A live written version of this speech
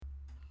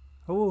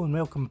Hello and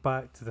welcome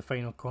back to the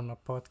Final Corner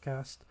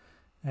podcast.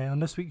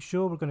 On this week's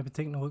show, we're going to be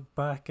taking a look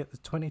back at the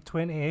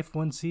 2020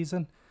 F1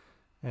 season,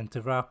 and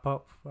to wrap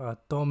up a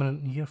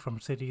dominant year for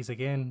Mercedes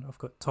again, I've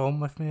got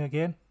Tom with me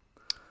again.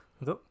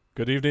 Hello.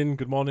 Good evening,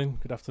 good morning,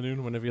 good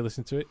afternoon, whenever you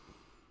listen to it.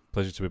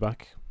 Pleasure to be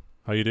back.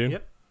 How you doing?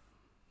 Yep.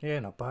 Yeah,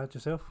 not bad.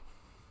 Yourself?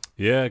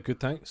 Yeah, good,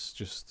 thanks.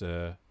 Just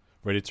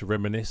ready to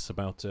reminisce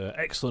about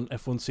excellent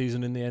F1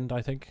 season in the end,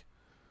 I think.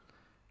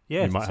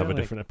 Yeah, you might have a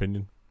certainly. different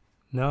opinion.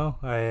 No,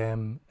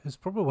 it's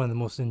probably one of the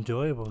most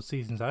enjoyable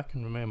seasons I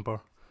can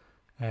remember,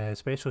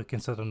 especially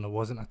considering there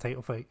wasn't a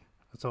title fight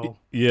at all.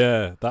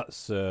 Yeah,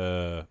 that's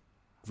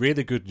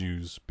really good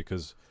news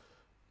because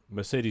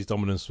Mercedes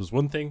dominance was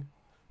one thing,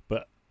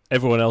 but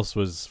everyone else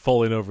was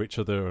falling over each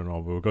other and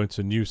we were going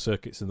to new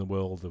circuits in the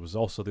world. There was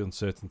also the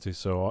uncertainty.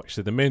 So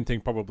actually the main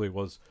thing probably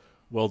was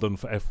well done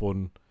for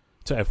F1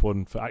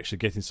 for actually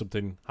getting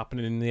something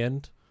happening in the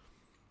end.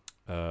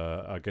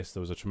 I guess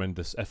there was a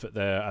tremendous effort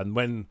there. And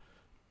when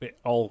it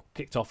all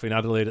kicked off in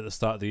Adelaide at the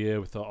start of the year,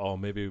 we thought, oh,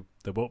 maybe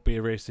there won't be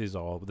races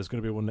or there's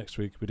going to be one next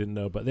week. We didn't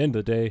know. But at the end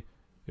of the day,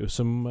 it was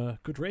some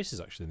good races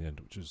actually in the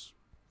end, which was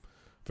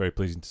very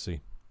pleasing to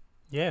see.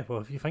 Yeah, well,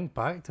 if you think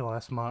back to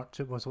last March,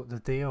 it was the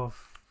day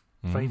of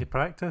Friday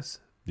practice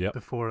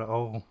before it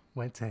all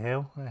went to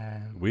hell.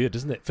 Weird,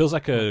 isn't it? Feels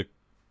like a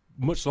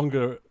much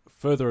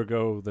further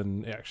ago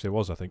than it actually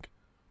was, I think.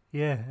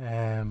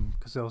 Yeah,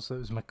 because also it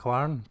was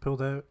McLaren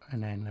pulled out,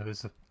 and then there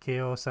was a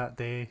chaos that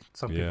day.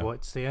 Some people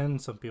wanted to stay in,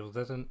 some people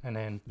didn't, and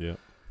then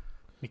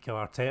Mikel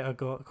Arteta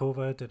got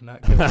COVID, and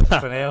that killed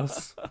everything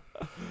else.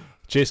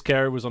 Chase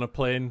Carey was on a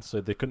plane,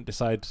 so they couldn't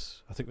decide.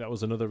 I think that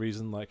was another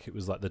reason, like it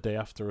was like the day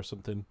after or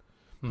something,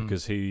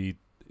 because he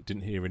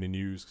didn't hear any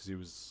news because he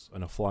was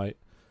on a flight.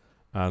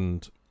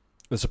 And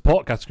the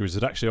support categories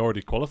had actually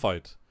already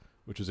qualified,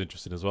 which was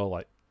interesting as well.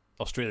 Like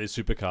Australian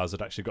supercars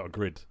had actually got a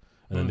grid,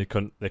 and then they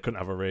couldn't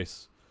have a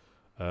race.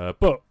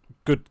 But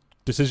good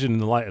decision in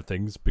the light of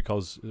things,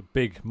 because a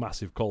big,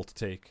 massive call to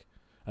take.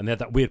 And they had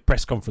that weird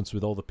press conference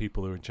with all the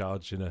people who were in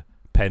charge in a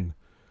pen.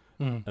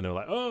 And they were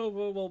like, oh,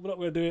 well, we're not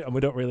going to do it, and we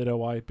don't really know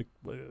why,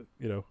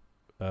 you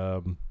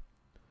know.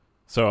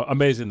 So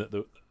amazing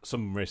that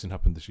some racing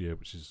happened this year,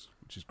 which is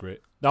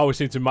great. Now we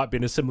seem to might be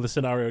in a similar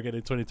scenario again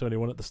in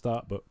 2021 at the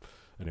start, but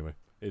anyway,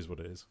 it is what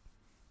it is.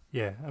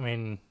 Yeah, I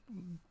mean,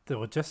 the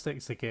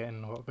logistics of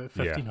getting about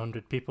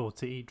 1,500 people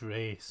to each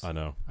race. I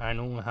know. And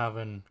only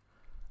having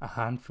a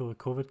handful of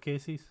COVID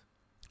cases.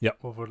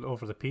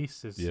 Over the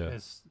piece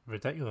is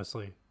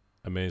ridiculously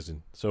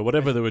amazing. So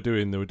whatever they were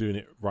doing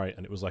it right,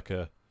 and it was like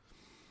a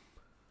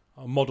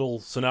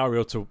model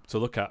scenario to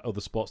look at, other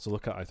sports to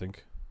look at, I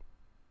think.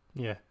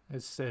 Yeah,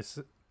 it's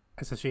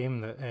a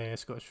shame that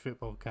Scottish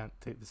football can't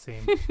take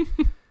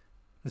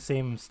the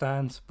same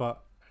stance,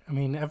 but I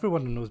mean,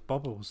 everyone in those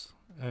bubbles,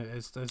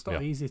 it's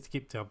not easy to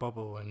keep to a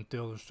bubble and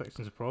do all the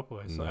restrictions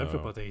properly. So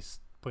everybody's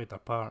played their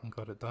part and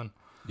got it done.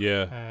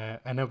 Yeah,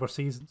 and now we're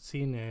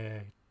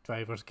seeing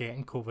drivers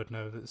getting COVID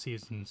now that the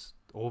season's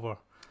over.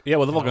 Yeah,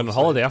 well, they've all gone on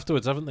holiday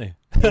afterwards, haven't they?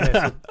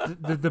 Yeah, so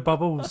the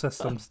bubble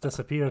system's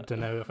disappeared,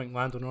 and now I think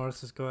Lando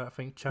Norris has got it. I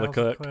think Charles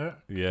Leclerc.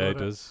 Yeah, it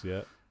does.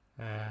 Yeah.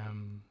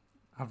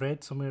 I've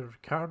read somewhere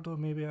Ricardo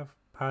maybe I've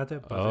had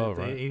it, but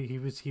he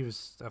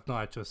was. I've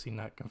not actually seen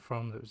that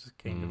confirmed. It was just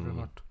kind of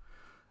rumoured.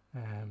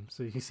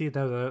 So you can see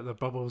now the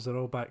bubbles are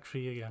all back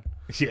free again.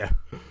 Yeah.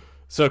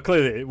 So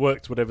clearly it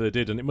worked, whatever they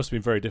did, and it must have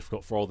been very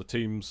difficult for all the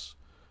teams,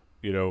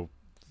 you know,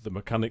 the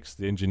mechanics,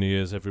 the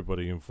engineers,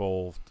 everybody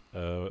involved.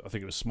 I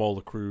think it was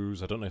smaller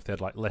crews. I don't know if they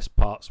had like less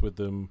parts with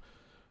them.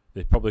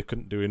 They probably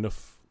couldn't do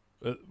enough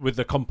with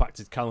the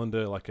compacted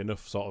calendar, like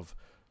enough sort of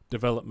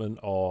development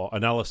or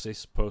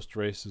analysis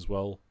post-race as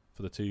well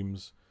for the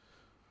teams.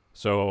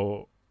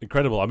 So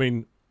incredible. I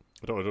mean,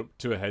 I don't want to jump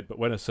too ahead, but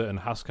when a certain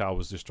Haas car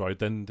was destroyed,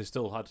 then they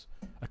still had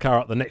a car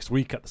out the next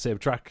week at the same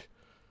track.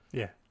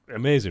 Yeah.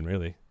 Amazing,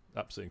 really.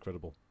 Absolutely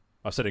incredible.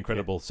 I've said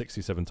incredible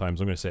 67 times.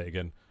 I'm going to say it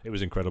again. It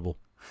was incredible.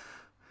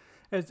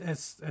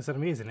 It's an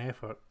amazing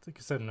effort,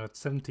 considering it's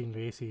 17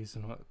 races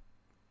in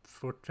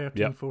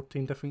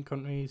 14 different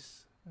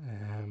countries.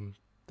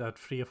 They had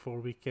 3 or 4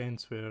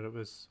 weekends where it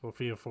was,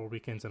 3 or 4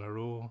 weekends in a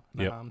row,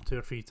 and it happened 2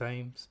 or 3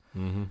 times.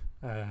 It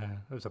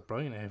was a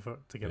brilliant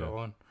effort to get it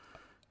on.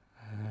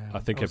 I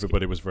think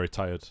everybody was very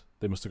tired.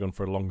 They must have gone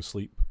for a long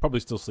sleep.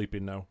 Probably still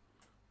sleeping now.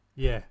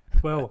 Yeah,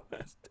 well,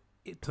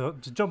 to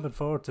jumping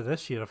forward to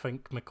this year, I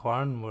think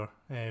McLaren were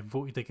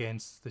voted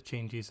against the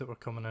changes that were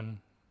coming in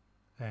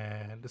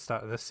at the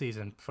start of this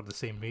season for the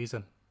same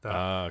reason.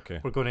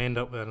 That we're going to end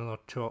up with another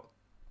chopped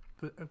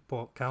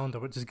calendar,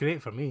 which is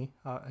great for me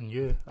and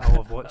you. I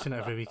love watching it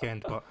every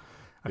weekend, but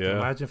I can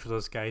imagine for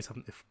those guys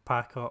having to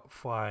pack up,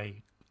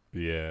 fly,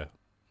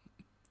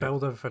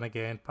 build everything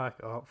again, pack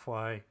it up,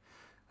 fly.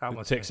 That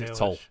it takes its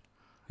toll.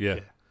 Yeah,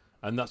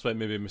 and that's where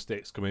maybe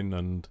mistakes come in,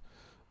 and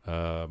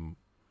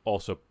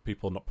also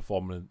people not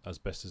performing as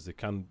best as they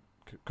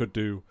could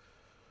do.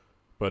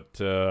 But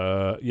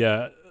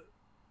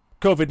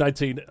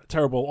COVID-19,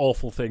 terrible,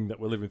 awful thing that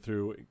we're living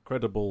through.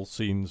 Incredible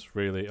scenes,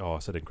 really. Oh, I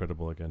said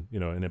incredible again,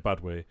 in a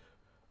bad way.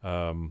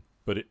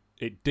 But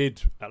it it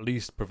did at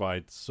least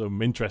provide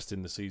some interest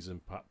in the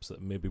season, perhaps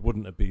that maybe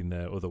wouldn't have been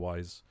there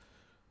otherwise.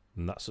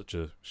 And that's such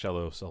a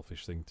shallow,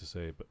 selfish thing to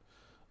say, but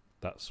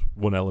that's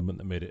one element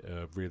that made it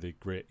a really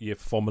great year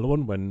for Formula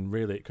One, when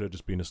really it could have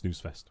just been a snooze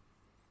fest.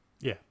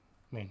 Yeah,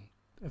 I mean,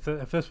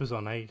 if this was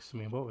on ice, I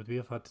mean, what would we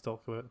have had to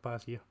talk about the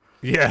past year?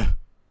 Yeah.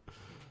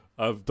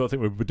 I don't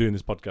think we'd be doing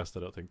this podcast,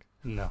 I don't think.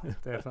 No,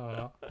 definitely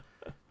not.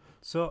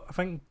 So I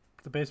think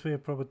the best way to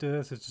probably do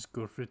this is just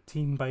go through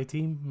team by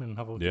team and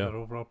have a look at their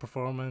overall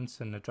performance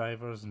and the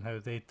drivers and how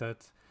they did,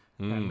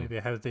 and maybe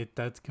how they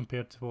did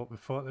compared to what we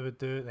thought they would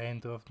do at the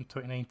end of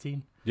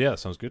 2019. Yeah, that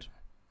sounds good.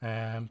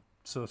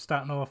 So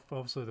starting off,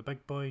 obviously the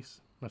big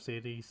boys,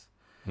 Mercedes,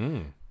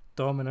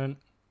 dominant,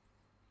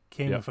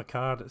 came with a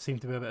car that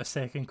seemed to be about a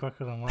second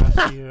quicker than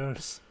last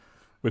year's.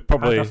 With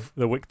probably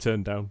the wick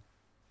turned down.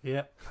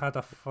 Yeah, had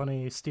a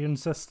funny steering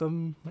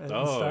system at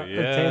the start of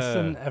yeah.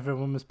 testing.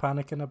 Everyone was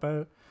panicking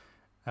about.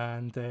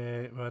 And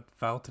we had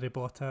Valtteri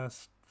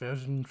Bottas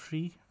version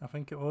 3, I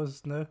think it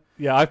was now.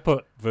 Yeah, I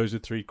put version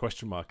 3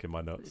 question mark in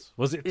my notes.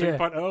 Was it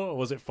 3.0 or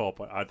was it 4.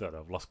 I don't know.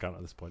 I've lost count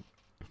at this point.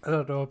 I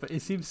don't know, but he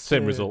seems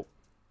Same result.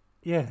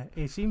 Yeah,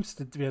 he seems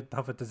to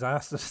have a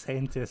disastrous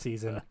end to a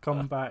season.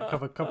 Come back,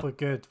 have a couple of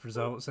good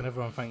results, and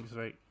everyone thinks,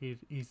 right,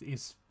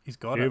 he's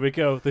got it. Here we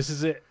go. This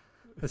is it.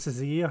 This is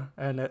the year,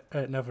 and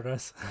it never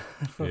is.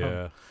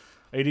 Yeah,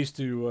 he needs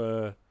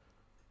to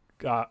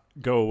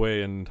go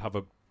away and have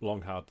a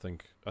long, hard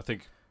think. I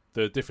think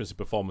the difference in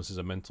performance is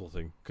a mental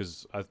thing,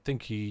 because I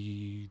think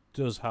he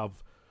does have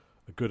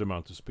a good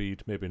amount of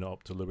speed, maybe not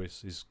up to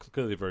Lewis. He's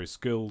clearly very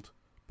skilled,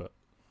 but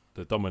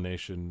the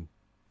domination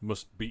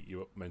must beat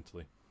you up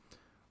mentally.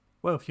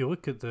 Well, if you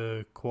look at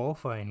the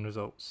qualifying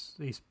results,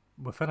 he's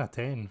within a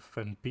 10th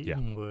and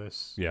beating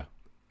Lewis. Yeah.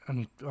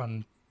 And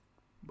on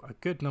a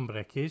good number of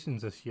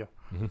occasions this year.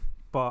 Mm-hmm.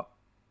 But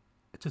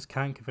it just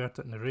can't convert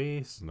it in the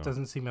race. No.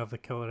 Doesn't seem to have the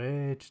killer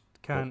edge.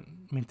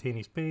 Can't maintain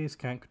his pace.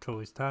 Can't control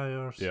his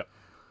tyres. Yeah.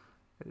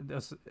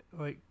 There's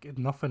like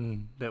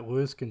nothing that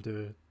Lewis can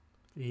do.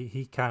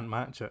 He can't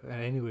match it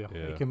anywhere.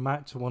 Yeah. He can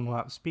match one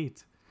lap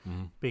speed.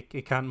 But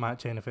he can't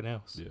match anything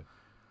else. Yeah.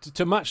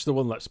 To match the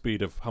one lap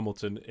speed of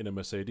Hamilton in a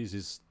Mercedes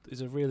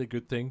is a really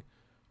good thing,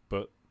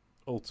 but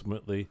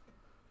ultimately,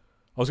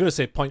 I was going to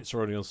say points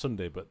are only on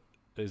Sunday, but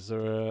is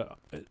there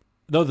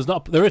no? There's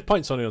not. There is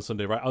points only on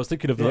Sunday, right? I was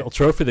thinking of the little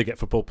trophy they get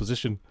for pole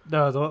position.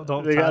 No,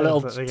 don't they get a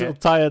little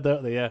tired,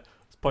 don't they? Yeah,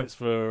 it's points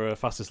for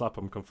fastest lap.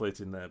 I'm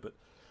conflating there, but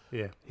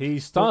yeah, he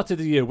started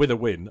the year with a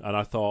win, and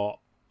I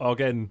thought,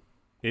 again,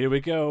 here we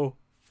go,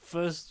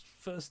 first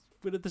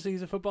win of the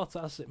season for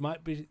Bottas. It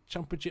might be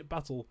championship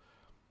battle.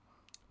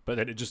 But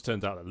then it just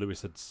turned out that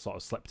Lewis had sort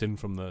of slept in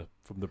from the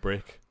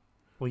break.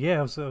 Well, yeah,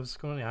 I was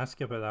going to ask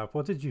you about that.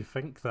 What did you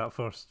think that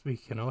first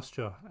week in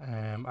Austria?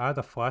 I had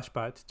a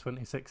flashback to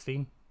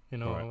 2016. You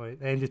know, like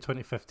the end of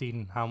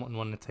 2015, Hamilton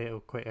won the title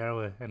quite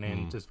early and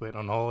then just went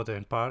on holiday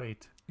and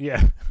partied.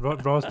 Yeah.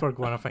 Rosberg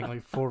won, I think,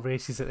 like 4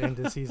 races at the end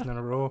of the season in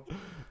a row.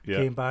 Yeah.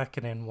 Came back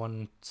and then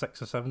won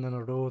 6 or 7 in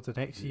a row the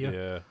next year.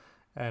 Yeah.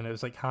 And it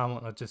was like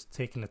Hamilton had just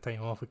taken the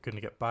time off and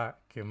couldn't get back.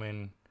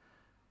 And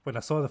when I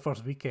saw the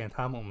first weekend,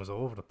 Hamilton was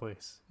all over the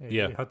place. He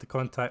had the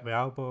contact with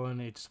Albon,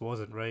 he just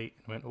wasn't right.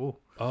 And went,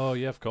 oh,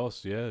 yeah, of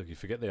course, yeah. You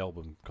forget the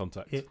Albon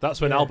contact.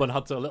 That's when Albon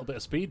had a little bit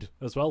of speed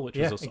as well, which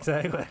was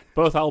exactly.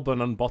 Both Albon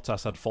and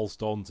Bottas had false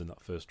dawns in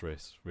that first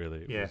race,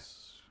 really.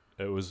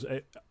 It was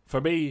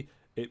for me,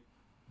 it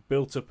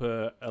built up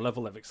a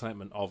level of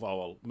excitement of,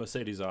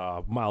 Mercedes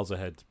are miles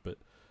ahead, but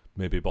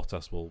maybe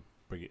Bottas will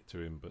bring it to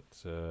him. But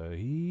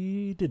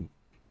he didn't.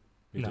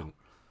 He didn't.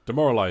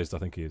 Demoralised, I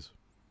think he is.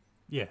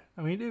 Yeah,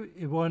 I mean,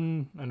 he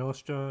won in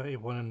Austria, he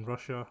won in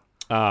Russia.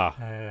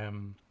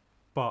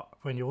 But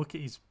when you look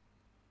at his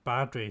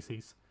bad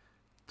races,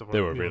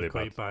 they were really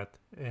quite bad.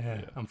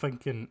 I'm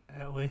thinking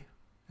Italy,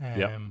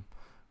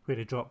 where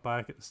he dropped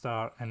back at the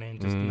start and then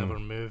just never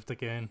moved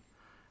again.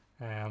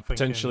 I'm thinking,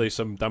 potentially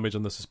some damage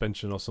on the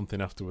suspension or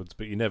something afterwards,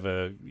 but you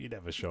never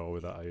sure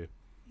with that, are you?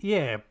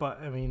 Yeah,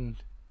 but I mean,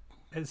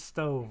 it's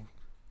still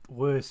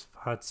Lewis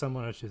had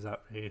similar issues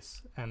that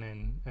race,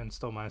 and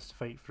still managed to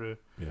fight through.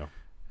 Yeah.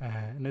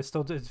 And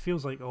it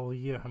feels like all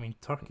year. I mean,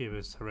 Turkey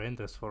was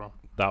horrendous for him.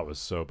 That was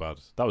so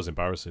bad. That was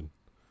embarrassing.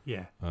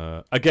 Yeah.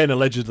 Again,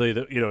 allegedly,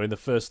 that in the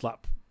first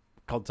lap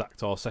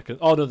contact or second.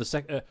 Oh no, the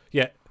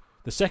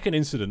second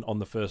incident on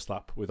the first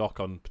lap with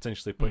Ocon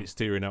potentially put his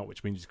steering out,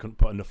 which means he couldn't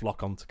put enough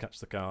lock on to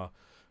catch the car.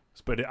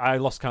 But I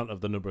lost count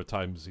of the number of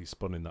times he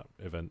spun in that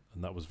event,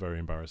 and that was very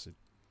embarrassing.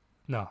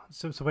 No,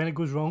 so when it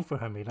goes wrong for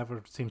him, he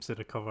never seems to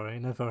recover. He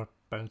never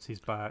bounces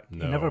back. He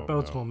never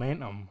builds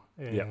momentum.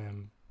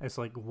 It's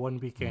like one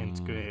weekend's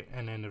great,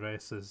 and then the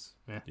rest is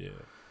yeah.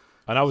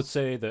 And I would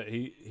say that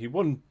he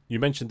won. You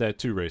mentioned there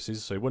 2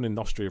 races, so he won in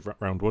Austria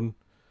round 1.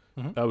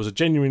 That was a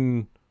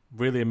genuine,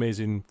 really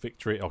amazing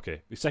victory.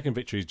 Okay, his second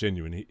victory is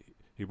genuine.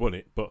 He won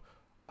it, but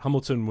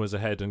Hamilton was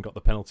ahead and got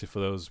the penalty for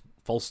those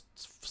false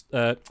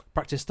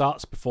practice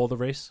starts before the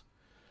race.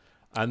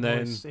 And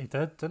then he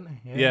did, didn't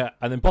he? yeah,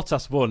 and then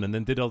Bottas won, and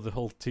then did all the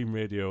whole team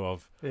radio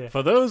of Yeah.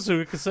 for those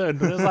who are concerned.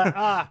 But it was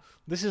like,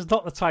 this is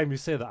not the time you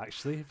say that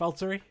actually,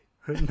 Valtteri.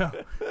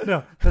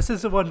 No, this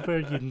is the one where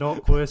you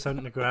knock Lewis out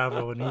in the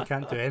gravel and he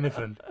can't do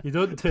anything. You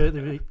don't do it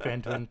the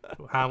weekend when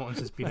Hamilton's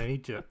just been an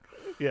idiot.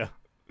 Yeah.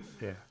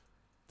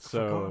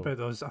 So I forgot about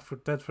those.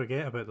 Did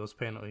forget about those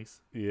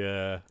penalties.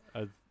 Yeah,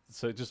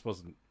 so it just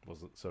wasn't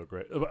so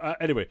great. But,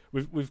 anyway,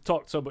 we've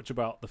talked so much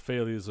about the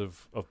failures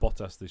of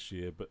Bottas this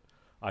year, but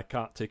I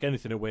can't take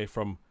anything away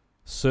from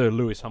Sir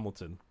Lewis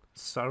Hamilton.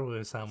 Sir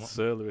Lewis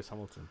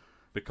Hamilton.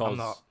 Because I'm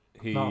not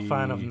a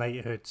fan of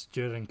knighthoods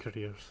during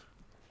careers.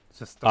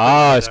 It's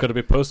got to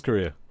be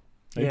post-career.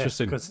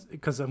 Interesting.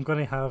 Because I'm going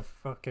to have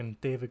fucking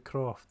David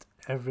Croft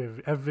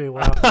every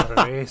lap of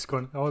a race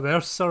going, oh,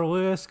 there's Sir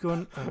Lewis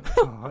going,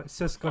 it's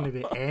just going to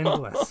be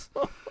endless.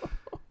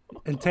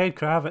 And Ted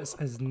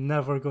Kravitz is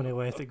never going to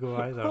let it go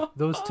either.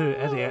 Those two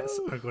idiots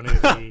are going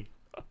to be...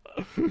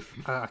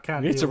 I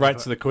can't. You need to write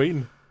to the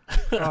Queen.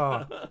 It's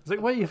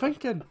like, what are you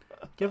thinking?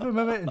 Give him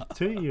a minute in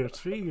 2 years,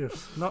 3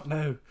 years, not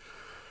now.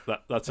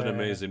 That's an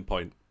amazing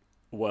point.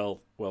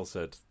 Well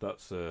said.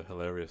 That's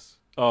hilarious.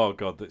 Oh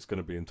God, that's going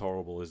to be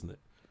intolerable, isn't it?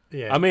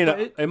 Yeah. I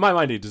mean, in my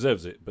mind, he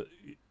deserves it, but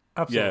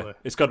absolutely, yeah,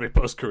 it's got to be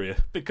post-career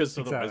because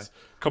otherwise,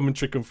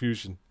 commentary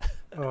confusion.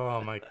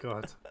 Oh my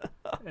God,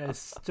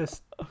 it's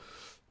just.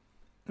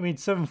 I mean,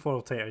 7th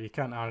world title. You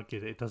can't argue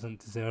that it doesn't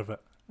deserve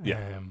it.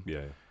 Yeah.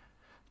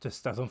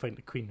 Just, I don't think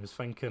the Queen was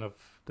thinking of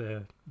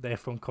the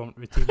F1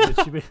 commentary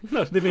team.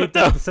 They made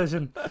that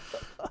decision.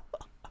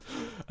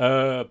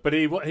 But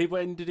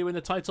when did he win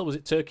the title? Was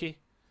it Turkey?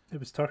 It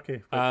was Turkey,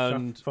 which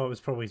and I thought was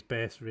probably his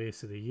best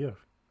race of the year,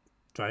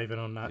 driving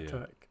on that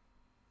track.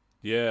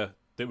 Yeah,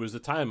 there was the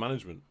tyre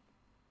management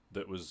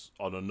that was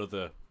from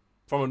another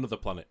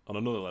planet, on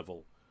another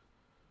level.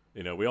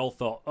 You know, we all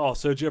thought, oh,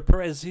 Sergio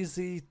Perez, he's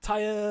the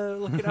tyre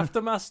looking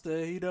after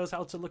master. He knows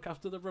how to look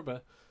after the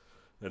rubber.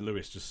 And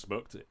Lewis just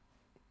smoked it.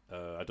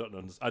 I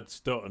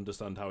just don't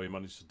understand how he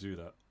managed to do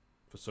that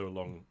for so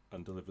long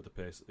and deliver the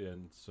pace at the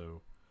end.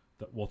 So,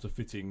 what a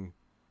fitting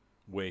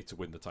way to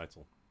win the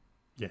title.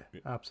 Yeah,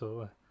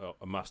 absolutely. Oh,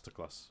 a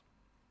masterclass.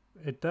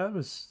 He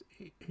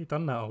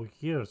done that all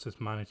year, just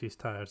manage his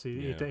tyres.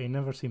 He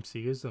never seems to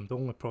use them. The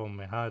only problem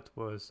he had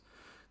was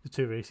the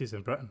 2 races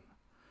in Britain.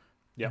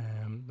 Yeah.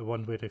 The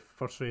one where the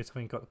first race, I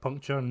think, got the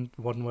puncture, and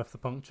one with the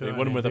puncture. Yeah,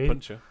 one with a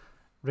puncture.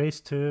 Race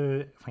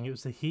 2, I think it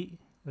was the heat.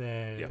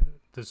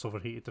 Just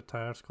overheated their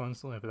tyres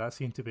constantly, but that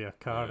seemed to be a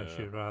car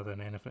issue rather than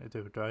anything to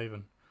do with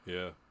driving.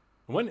 Yeah.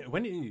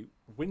 When he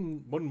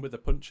won with a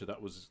puncher,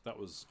 that was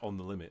on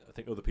the limit. I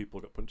think other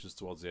people got punches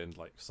towards the end,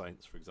 like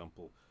Sainz, for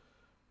example.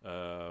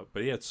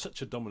 But he had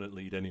such a dominant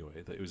lead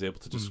anyway that he was able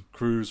to just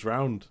cruise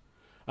round.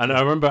 And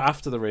I remember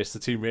after the race, the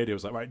team radio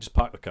was like, right, just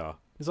park the car.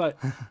 He's like,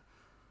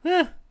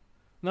 no,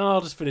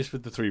 I'll just finish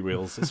with the 3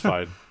 wheels. It's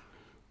fine.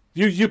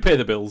 You pay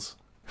the bills.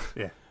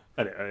 Yeah.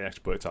 And it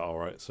actually worked out all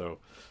right. So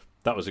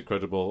that was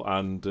incredible.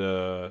 And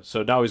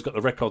so now he's got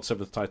the record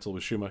 7th title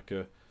with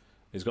Schumacher.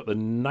 He's got the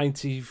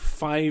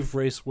 95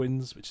 race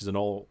wins, which is an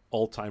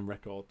all-time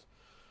record.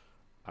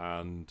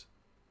 And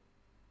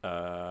in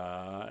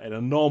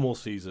a normal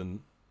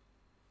season,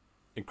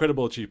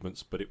 incredible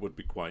achievements, but it would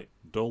be quite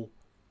dull.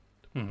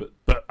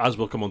 But as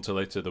we'll come on to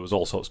later, there was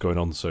all sorts going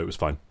on, so it was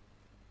fine.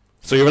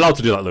 So you're allowed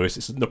to do that, Lewis.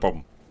 It's no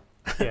problem.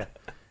 Yeah.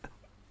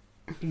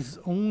 He's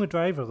the only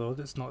driver, though,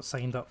 that's not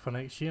signed up for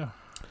next year.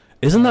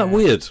 Isn't that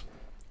weird?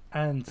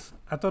 And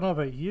I don't know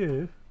about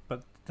you,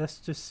 but this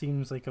just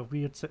seems like a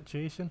weird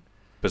situation.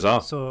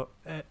 Bizarre. So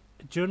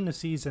during the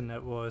season,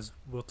 it was,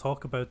 we'll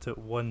talk about it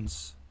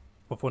once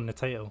we've won the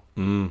title.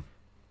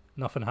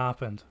 Nothing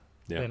happened.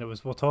 Yeah. Then it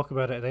was, we'll talk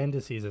about it at the end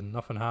of the season.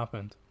 Nothing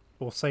happened.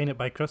 We'll sign it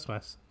by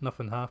Christmas.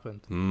 Nothing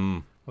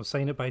happened. We'll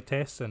sign it by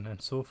testing,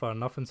 and so far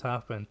nothing's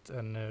happened.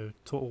 And now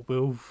Total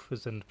Wolf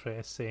is in the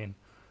press saying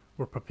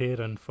we're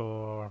preparing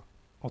for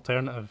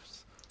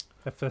alternatives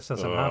if this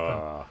doesn't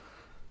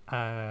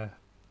happen.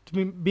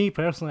 To me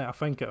personally, I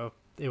think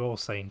it will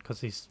sign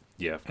because he's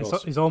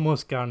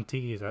almost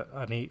guaranteed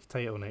an 8th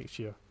title next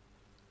year.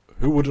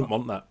 Who wouldn't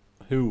want that?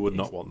 Who would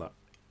not want that?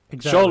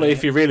 Exactly. Surely,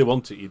 if you really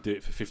want it, you'd do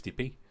it for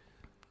 50p.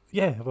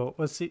 Yeah, well,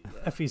 let's see.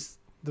 If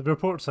the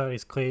reports are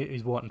he's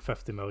wanting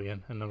 50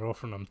 million, and they're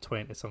offering him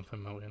 20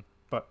 something million.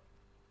 But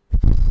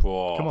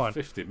come on,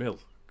 50 mil.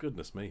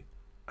 Goodness me.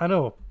 I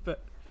know,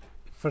 but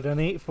for an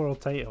 8th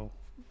world title,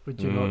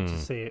 would you not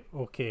just say,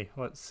 okay,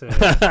 let's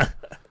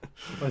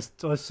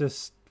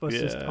just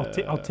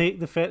I'll take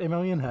the 30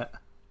 million hit,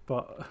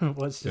 but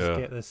let's just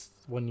get this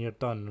 1 year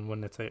done and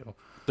win the title.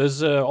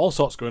 There's all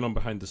sorts going on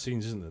behind the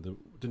scenes, isn't there?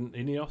 Didn't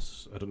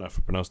Ineos, I don't know if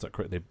I pronounced that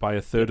correctly, buy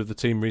a third of the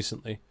team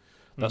recently?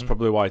 That's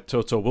probably why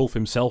Toto Wolff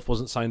himself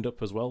wasn't signed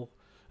up as well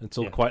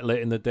until quite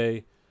late in the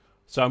day.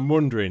 So I'm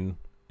wondering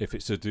if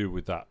it's to do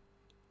with that.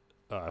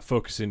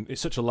 Focusing,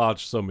 it's such a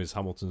large sum is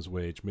Hamilton's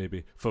wage.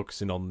 Maybe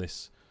focusing on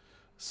this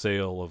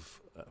sale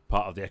of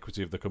part of the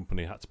equity of the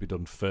company had to be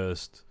done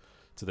first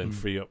to then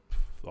free up,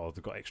 or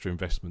they've got extra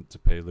investment to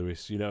pay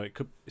Lewis. You know,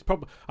 it's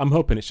probably. I'm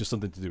hoping it's just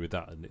something to do with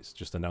that, and it's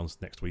just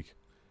announced next week.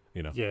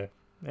 You know. Yeah.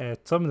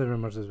 Some of the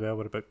rumours as well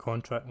were about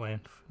contract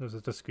length. There was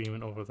a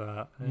disagreement over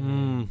that.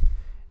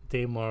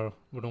 Damon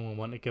would only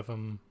want to give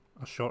him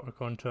a shorter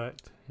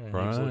contract. He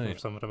was looking Right. for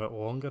something a bit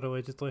longer,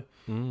 allegedly.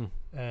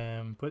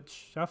 Mm.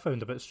 Which I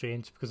found a bit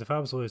strange, because if I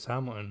was Lewis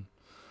Hamilton,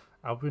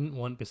 I wouldn't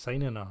want to be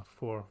signing a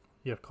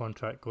 4-year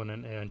contract going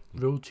into a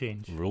rule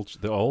change.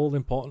 The all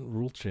important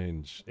rule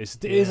change.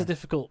 It is a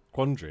difficult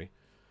quandary.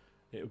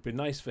 It would be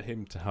nice for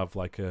him to have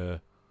like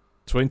a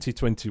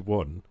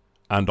 2021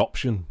 and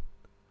option.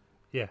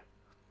 Yeah.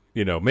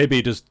 You know,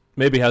 maybe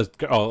he has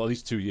at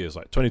least 2 years,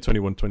 like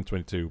 2021,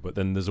 2022, but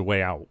then there's a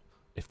way out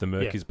if the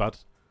Merc is bad.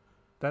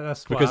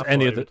 That's because what I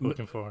any thought he other was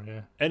looking for.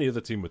 Yeah. Any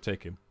other team would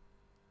take him.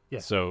 Yeah.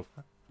 So,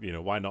 you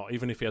know, why not?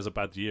 Even if he has a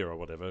bad year or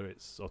whatever,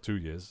 or 2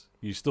 years,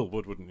 you still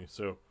would, wouldn't you?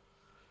 So,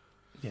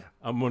 yeah,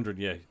 I'm wondering.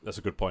 Yeah, that's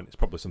a good point. It's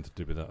probably something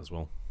to do with that as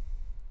well.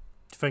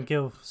 Do you think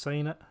he'll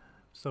sign it?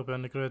 Still be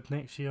on the grid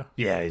next year?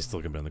 Yeah, he's still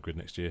going to be on the grid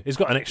next year. He's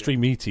got an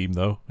Extreme E team,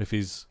 though, if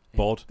he's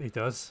bored. He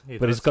does.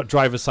 He's got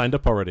drivers signed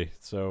up already.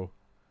 So,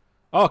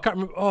 I can't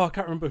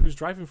remember who's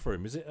driving for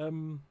him. Is it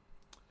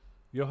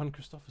Johan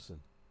Kristoffersen?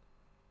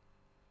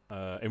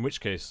 In which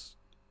case,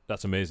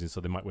 that's amazing.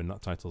 So they might win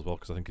that title as well,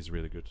 because I think he's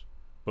really good.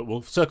 But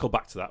we'll circle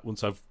back to that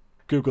once I've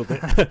Googled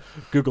it.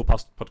 Google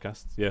past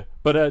podcasts, yeah.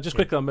 But just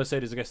quickly on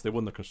Mercedes, I guess they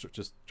won the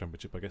Constructors'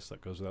 Championship. I guess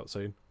that goes without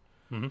saying.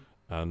 Mm-hmm.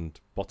 And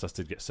Bottas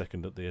did get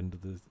second at the end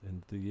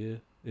of the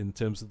year in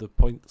terms of the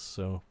points.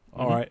 So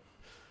all right.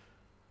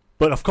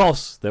 But of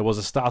course, there was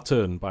a star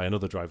turn by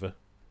another driver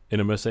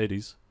in a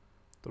Mercedes.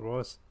 There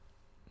was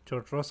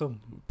George Russell.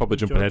 Probably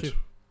jumping ahead.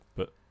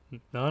 But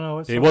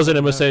no, he was in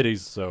a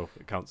Mercedes, so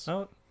it counts.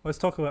 No, let's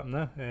talk about him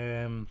now.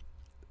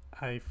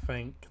 I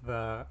think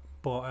that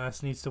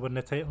Bottas needs to win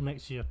the title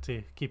next year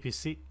to keep his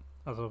seat.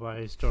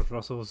 Otherwise, George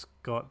Russell's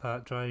got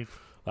that drive.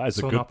 That is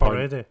a good point.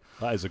 Already.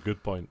 That is a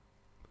good point.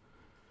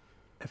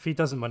 If he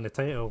doesn't win the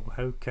title,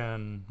 how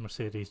can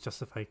Mercedes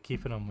justify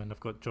keeping him when they've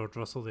got George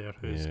Russell there,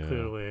 who's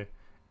clearly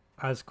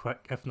as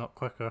quick, if not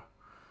quicker,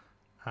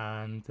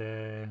 and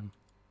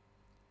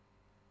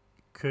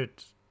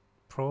could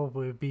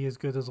probably be as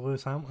good as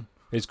Lewis Hamilton?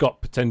 He's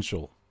got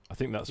potential. I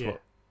think that's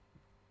what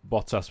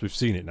Bottas, we've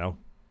seen it now.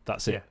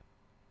 That's it.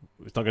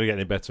 It's not going to get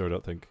any better, I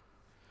don't think.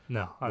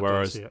 No,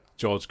 whereas don't see it.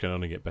 George can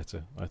only get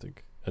better, I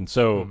think. And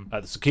so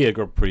at the Sakhir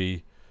Grand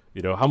Prix,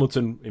 you know,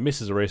 Hamilton, he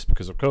misses a race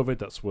because of COVID.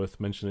 That's worth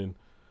mentioning.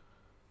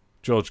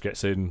 George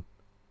gets in,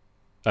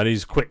 and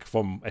he's quick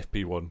from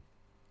FP1.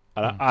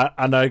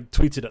 And I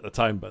tweeted at the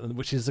time,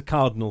 which is a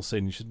cardinal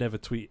sin. You should never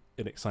tweet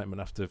in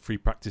excitement after free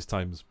practice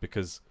times,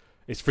 because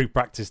it's free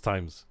practice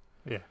times.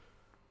 Yeah.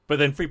 But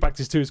then free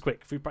practice 2 is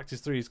quick. Free practice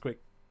 3 is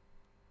quick.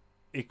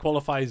 He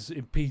qualifies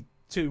in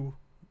P2.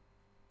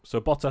 So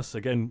Bottas,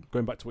 again,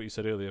 going back to what you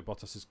said earlier,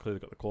 Bottas has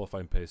clearly got the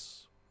qualifying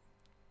pace.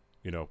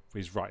 You know,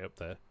 he's right up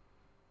there.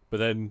 But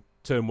then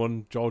turn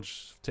 1,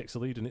 George takes the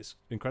lead, and it's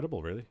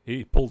incredible, really.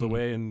 He pulled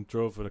away and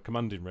drove in a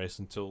commanding race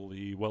until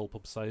the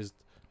well-publicised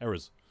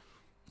errors.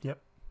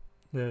 Yep.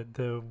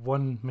 The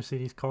one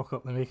Mercedes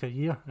cock-up they make a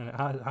year, and it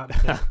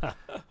happened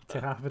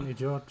to happen to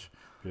George.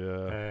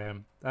 Yeah.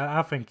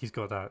 I think he's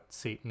got that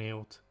seat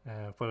nailed.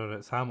 Whether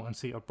it's Hamilton's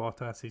seat or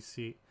Bottas'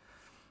 seat,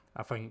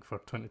 I think for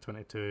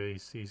 2022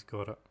 he's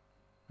got it.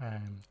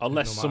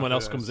 Unless someone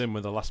else comes in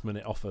with a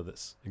last-minute offer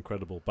that's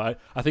incredible. But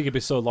I think he'd be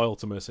so loyal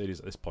to Mercedes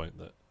at this point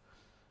that...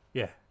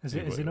 Yeah. Is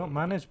he not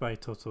managed by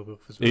Toto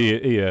Wolff as well? He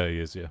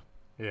is, yeah.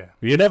 Yeah.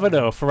 You never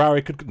know.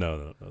 Ferrari could...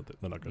 No,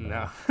 they're not going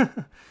to. No.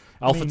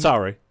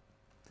 AlphaTauri,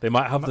 they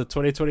might have the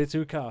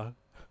 2022 car.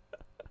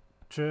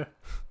 True.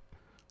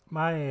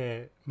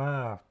 My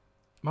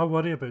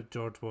worry about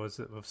George was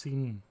that we've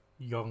seen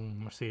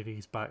young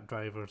Mercedes-backed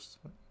drivers,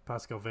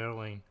 Pascal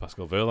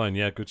Wehrlein,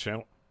 yeah, good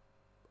shout.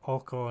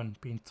 Ocon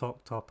being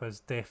talked up as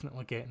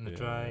definitely getting the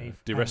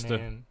drive. Di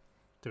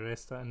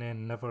Resta, and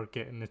then never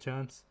getting the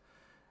chance.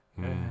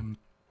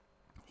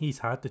 He's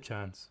had the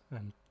chance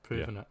and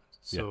proven it.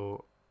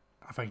 So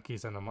I think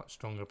he's in a much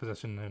stronger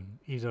position than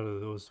either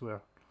of those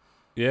were.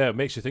 Yeah, it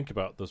makes you think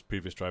about those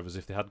previous drivers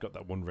if they had got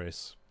that one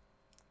race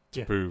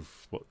to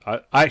prove. What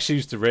I actually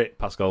used to rate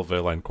Pascal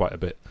Wehrlein quite a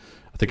bit.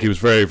 I think he was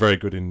very, very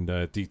good in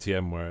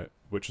DTM,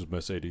 which was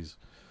Mercedes,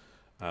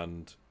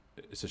 and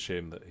it's a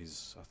shame that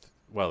he's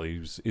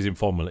in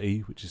Formula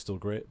E, which is still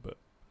great, but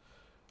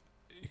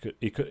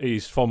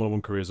his Formula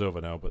 1 career's over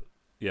now. But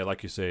yeah,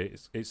 like you say,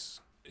 it's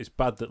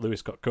bad that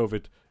Lewis got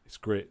COVID. It's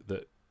great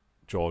that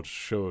George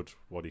showed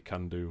what he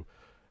can do.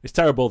 It's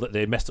terrible that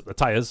they messed up the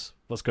tyres.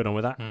 What's going on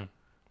with that?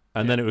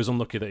 And then it was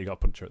unlucky that he got a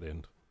puncture at the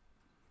end.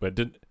 But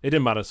it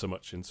didn't matter so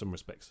much in some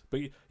respects.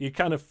 But you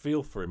kind of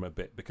feel for him a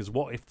bit, because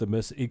what if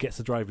he gets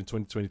to drive in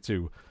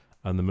 2022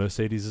 and the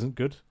Mercedes isn't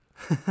good?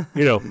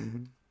 You know,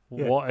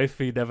 what if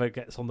he never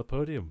gets on the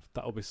podium?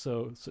 That'll be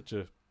such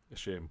a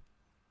shame.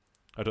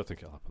 I don't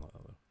think it'll happen like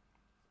that, though.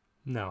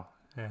 No.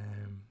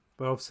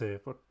 But obviously,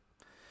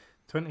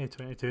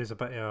 2022 is a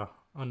bit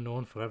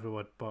unknown for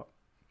everyone, but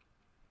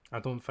I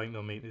don't think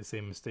they'll make the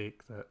same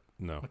mistake that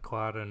No.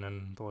 McLaren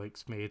and the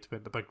likes made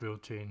with the big rule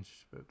change,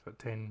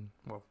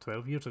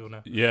 12 years ago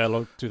now. Yeah,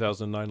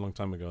 2009, long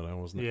time ago now,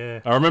 wasn't it?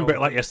 Yeah. I remember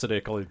it like yesterday,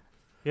 Colin.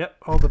 Yep,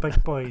 all the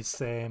big boys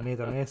made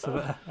a mess of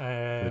it.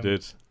 They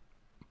did.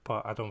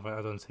 But I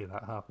don't see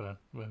that happening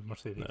with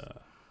Mercedes.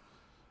 Nah.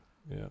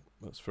 Yeah,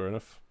 that's fair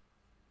enough.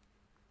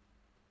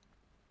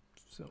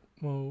 So,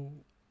 well,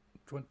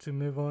 do you want to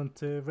move on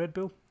to Red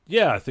Bull?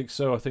 Yeah, I think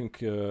so. I think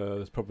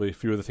there's probably a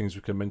few other things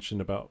we can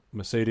mention about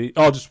Mercedes.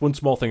 Oh, just one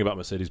small thing about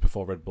Mercedes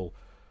before Red Bull.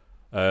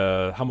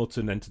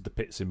 Hamilton entered the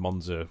pits in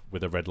Monza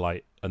with a red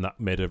light, and that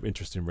made an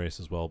interesting race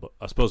as well. But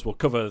I suppose we'll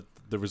cover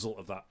the result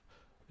of that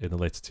in the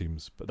later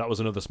teams. But that was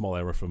another small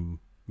error from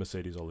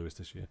Mercedes or Lewis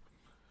this year.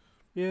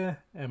 Yeah,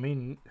 I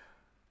mean,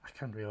 I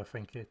can't really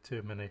think of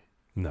too many.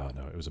 No,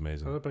 it was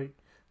amazing.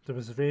 There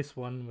was race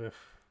one with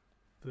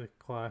the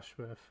clash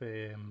with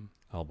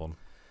Albon.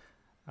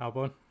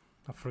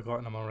 I've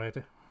forgotten him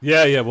already.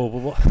 Yeah.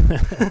 Well.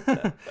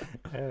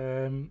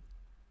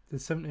 The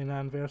 70th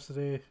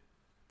anniversary,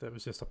 that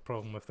was just a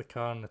problem with the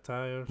car and the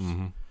tyres.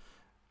 Mm-hmm.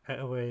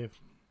 Italy,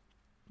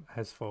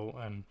 his fault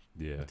and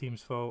the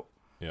team's fault.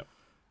 Yep.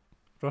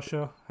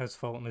 Russia, his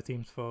fault and the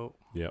team's fault.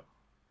 Yep.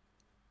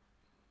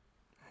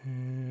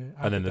 And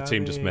then the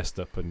team just messed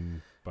up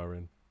in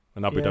Bahrain.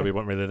 And Abu Dhabi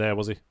wasn't really there,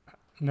 was he?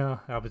 No,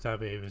 Abu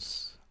Dhabi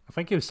was... I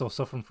think he was still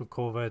suffering from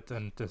COVID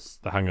and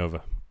just... The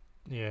hangover.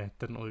 Yeah,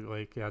 didn't look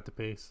like he had the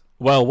pace.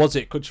 Well, was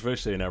it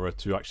controversially an error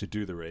to actually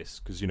do the race?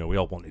 Because, we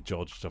all wanted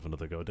George to have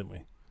another go, didn't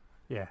we?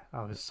 Yeah,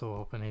 I was so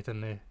hoping he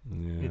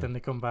didn't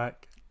come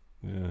back.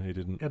 Yeah, he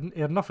didn't.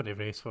 He had nothing to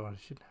race for.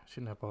 He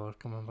shouldn't have bothered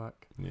coming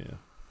back. Yeah.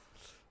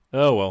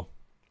 Oh, well.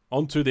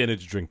 On to the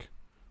energy drink.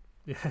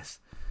 Yes.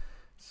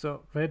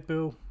 So, Red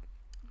Bull,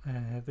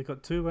 they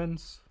got 2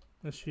 wins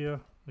this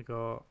year. They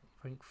got,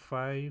 I think,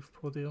 5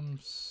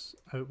 podiums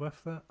out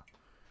with that.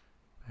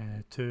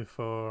 2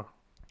 for...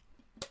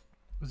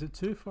 Was it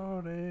 2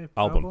 for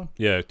Albon?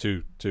 Yeah,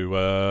 2.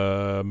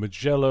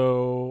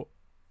 Mugello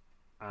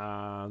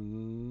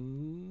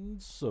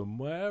and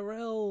somewhere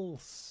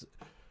else.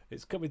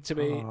 It's coming to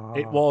me.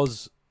 It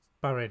was...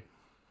 Bahrain.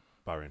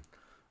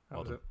 That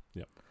was it.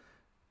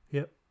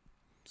 Yep.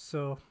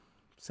 So,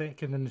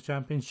 second in the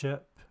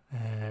championship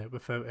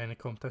without any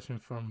competition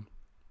from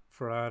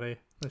Ferrari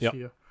this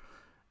year.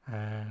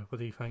 What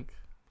do you think?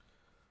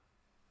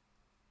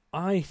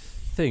 I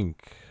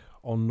think,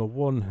 on the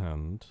one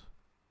hand,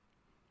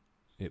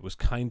 it was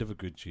kind of a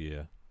good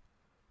year,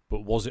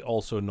 but was it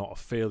also not a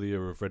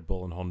failure of Red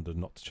Bull and Honda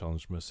not to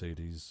challenge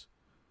Mercedes?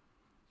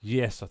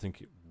 Yes, I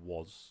think it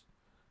was.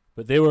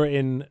 But they were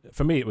in...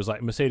 For me, it was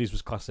like Mercedes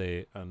was Class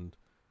A, and...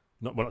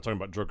 we're not talking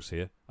about drugs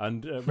here.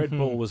 And Red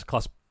Bull was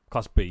Class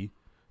B.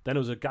 Then there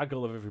was a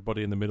gaggle of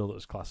everybody in the middle that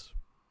was Class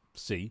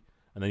C.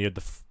 And then you had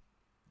the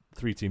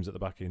 3 teams at the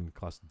back in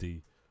Class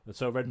D. And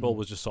so Red Bull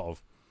was just sort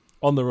of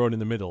on their own in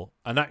the middle.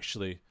 And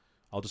actually,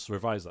 I'll just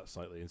revise that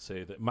slightly and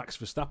say that Max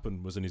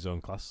Verstappen was in his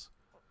own class.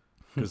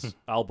 Because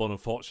Albon,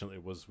 unfortunately,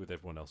 was with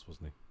everyone else,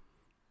 wasn't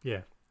he?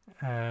 Yeah.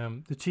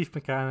 The chief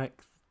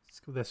mechanic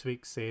this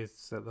week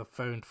says that they've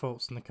found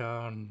faults in the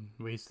car and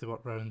ways to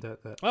work around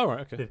it. That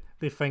okay.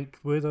 They think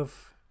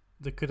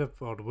they could have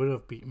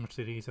beaten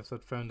Mercedes if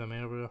they'd found them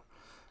earlier.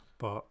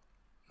 But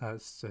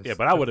that's just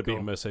but I would have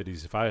beaten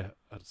Mercedes if I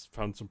had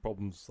found some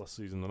problems last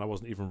season and I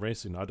wasn't even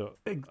racing. I don't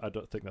think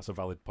that's a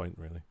valid point,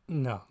 really.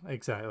 No,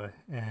 exactly.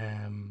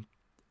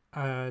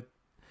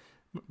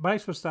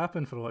 Max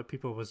Verstappen for a lot of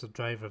people was the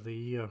driver of the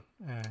year.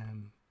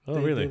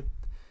 Really?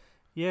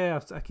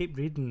 I keep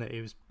reading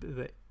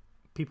that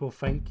people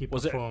think he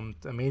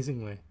performed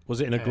amazingly.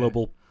 Was it in a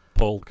global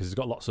poll? Because he's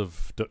got lots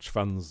of Dutch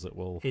fans that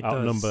will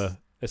outnumber. Does.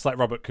 It's like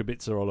Robert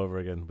Kubica all over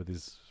again with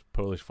his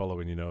Polish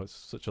following. It's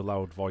such a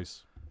loud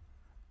voice.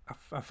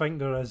 I think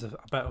there is a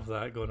bit of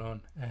that going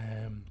on.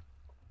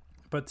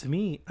 But to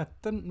me, I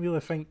didn't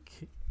think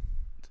he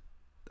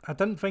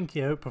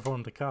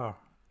outperformed the car.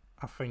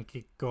 I think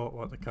he got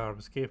what the car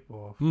was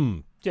capable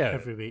of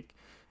every week.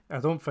 I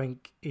don't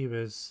think he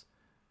was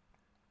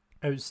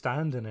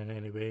outstanding in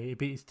any way. He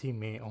beat his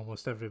teammate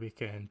almost every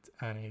weekend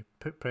and he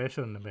put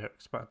pressure on the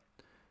Mercs, but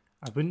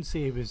I wouldn't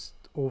say he was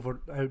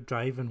out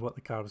driving what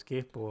the car was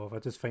capable of. I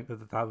just think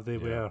that they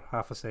were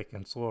half a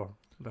second slower.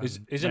 He's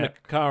in a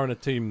car and a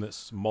team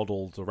that's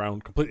modelled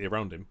completely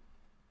around him.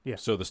 Yeah.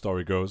 So the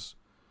story goes.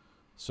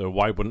 So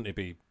why wouldn't he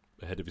be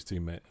ahead of his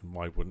teammate and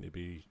why wouldn't he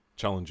be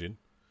challenging?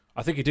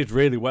 I think he did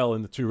really well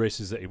in the 2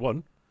 races that he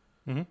won.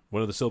 Mm-hmm.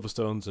 One of the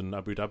Silverstones and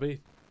Abu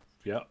Dhabi.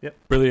 Yeah. Yep.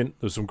 Brilliant.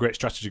 There was some great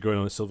strategy going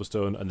on at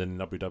Silverstone, and then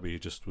in Abu Dhabi he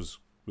just was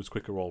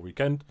quicker all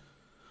weekend.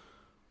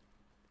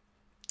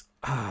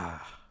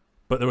 But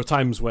there were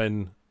times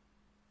when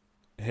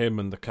him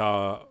and the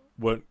car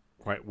weren't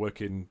quite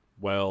working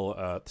well.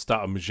 At the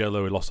start of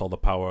Mugello, he lost all the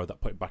power.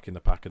 That put him back in the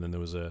pack, and then there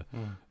was an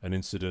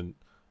incident.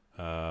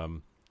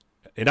 In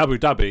Abu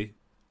Dhabi,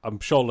 I'm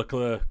sure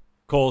Leclerc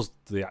caused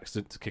the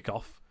accident to kick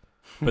off,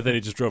 but then he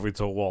just drove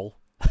into a wall.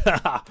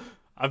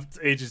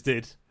 He just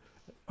did.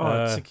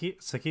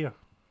 Sakir.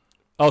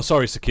 Oh,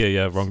 sorry, Sakir.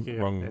 Yeah,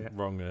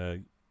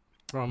 wrong.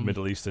 from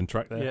Middle Eastern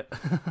track there.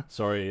 Yeah,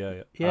 Sorry,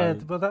 yeah. yeah.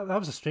 Well, that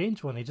was a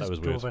strange one. He just was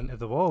drove weird. into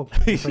the wall.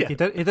 Yeah. Like he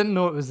didn't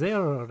know it was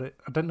there, or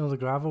I didn't know the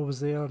gravel was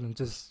there, and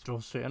just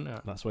drove straight into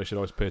it. That's why you should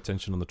always pay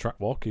attention on the track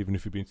walk, even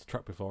if you've been to the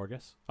track before, I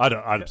guess.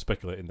 I'm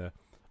speculating there.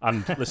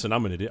 And listen,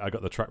 I'm an idiot. I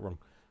got the track wrong.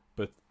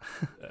 But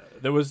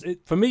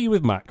for me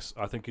with Max,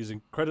 I think he's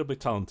incredibly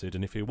talented,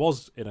 and if he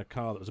was in a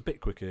car that was a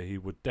bit quicker, he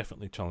would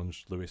definitely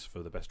challenge Lewis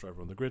for the best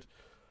driver on the grid.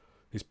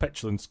 His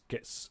petulance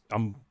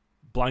I'm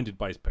blinded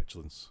by his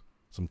petulance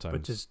sometimes.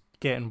 Which is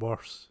getting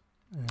worse.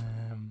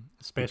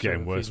 Especially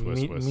Getting with worse.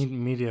 his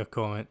media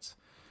comments,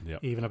 Yeah.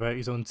 even about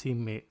his own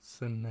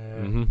teammates,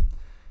 and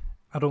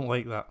I don't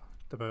like that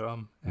about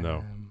him.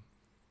 No.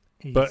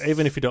 But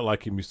even if you don't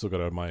like him, you still got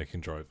to admire he can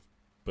drive.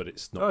 But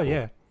it's not. Oh cool.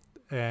 yeah.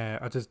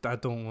 I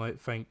don't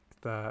think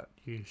that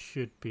you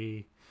should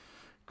be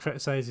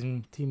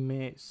criticising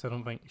teammates. I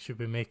don't think you should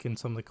be making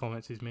some of the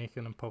comments he's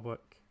making in public.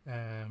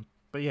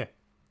 But yeah,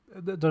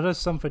 there is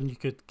something you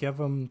could give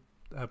him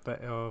a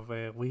bit of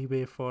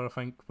leeway for, I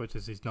think, which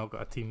is he's not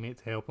got a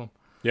teammate to help him.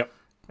 Yep.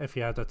 If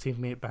he had a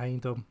teammate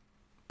behind him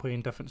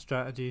playing different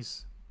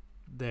strategies,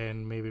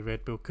 then maybe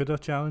Red Bull could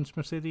have challenged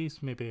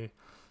Mercedes. Maybe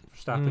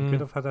Verstappen could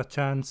have had a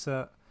chance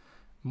at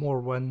more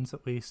wins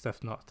at least,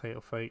 if not a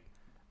title fight.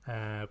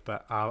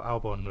 But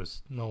Albon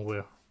was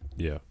nowhere.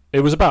 Yeah.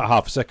 It was about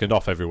half a second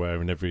off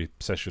everywhere in every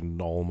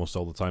session, almost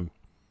all the time.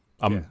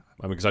 I'm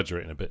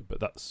exaggerating a bit,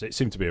 but it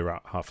seemed to be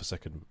around half a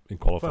second in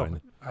qualifying.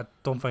 Well, I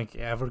don't think he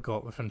ever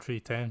got within 3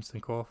 tenths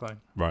in qualifying.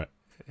 Right.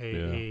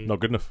 Not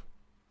good enough.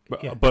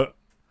 But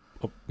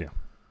yeah.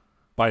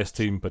 Biased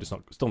team, but it's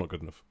still not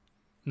good enough.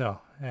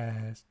 No.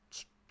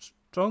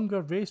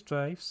 Stronger race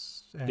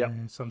drives.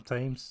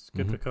 Sometimes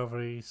good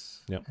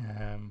recoveries. Yep.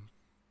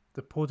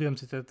 The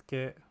podiums he did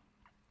get.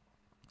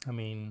 I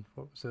mean,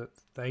 what was it?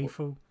 The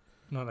Eiffel?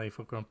 Not the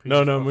Eiffel Grand Prix.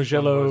 No,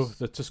 Mugello,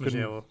 the Tuscan.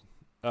 Mugello.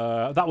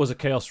 That was a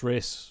chaos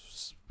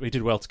race. He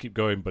did well to keep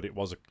going, but it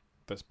was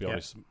let's be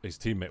honest, his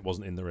teammate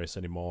wasn't in the race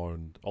anymore,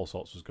 and all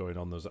sorts was going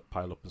on. There was that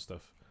pile up and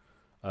stuff.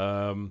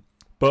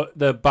 But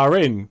the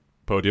Bahrain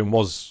podium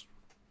was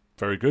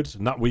very good,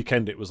 and that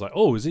weekend it was like,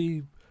 oh, has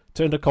he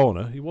turned a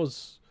corner? He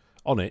was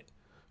on it,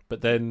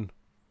 but then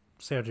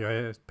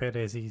Sergio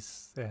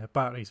Perez's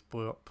batteries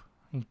blew up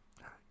and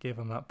gave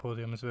him that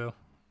podium as well.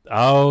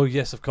 Oh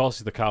yes, of course,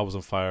 the car was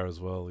on fire as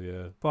well.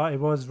 Yeah, but he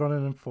was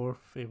running in fourth.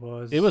 He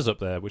was up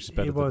there, which is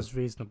better. He was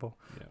reasonable,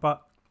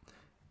 but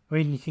I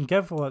mean, you can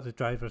give a lot of the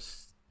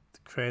drivers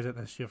credit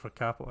this year for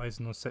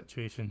capitalising those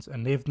situations,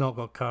 and they've not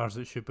got cars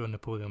that should be on the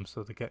podium,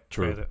 so they get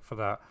credit for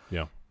that.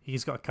 Yeah,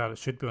 he's got a car that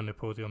should be on the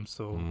podium,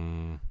 so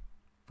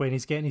when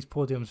he's getting his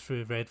podiums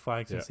through red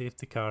flags and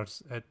safety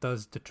cars, it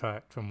does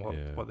detract from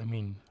what they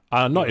mean.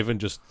 And not even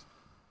just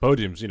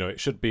podiums, it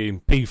should be in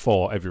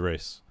P4 every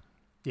race.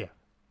 Yeah.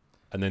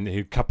 And then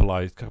he'd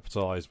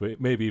capitalise with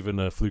maybe even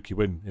a fluky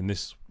win in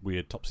this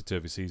weird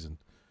topsy-turvy season.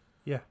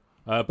 Yeah.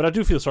 But I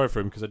do feel sorry for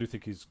him because I do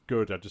think he's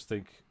good. I just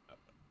think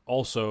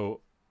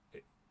also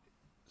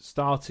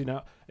starting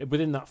out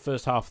within that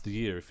first half of the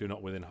year, if you're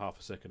not within half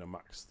a second of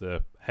Max,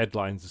 the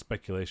headlines, the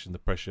speculation, the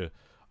pressure,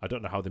 I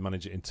don't know how they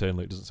manage it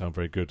internally. It doesn't sound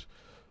very good.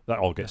 That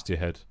all gets to your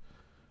head.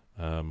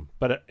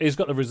 But he's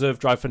got the reserve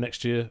drive for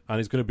next year, and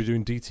he's going to be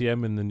doing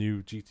DTM in the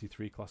new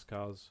GT3 class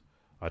cars.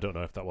 I don't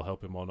know if that will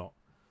help him or not.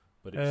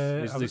 But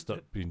it's at least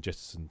not being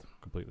jettisoned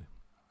completely.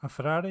 A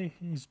Ferrari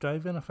he's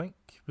driving, I think.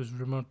 It was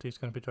rumoured he's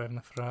going to be driving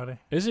a Ferrari.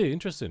 Is he?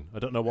 Interesting. I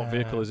don't know what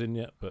vehicle is in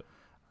yet, but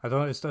I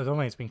don't think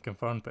it's been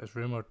confirmed, but it's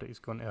rumoured that he's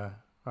going to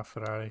a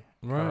Ferrari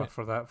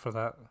for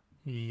that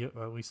year,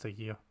 at least a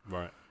year.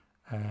 Right.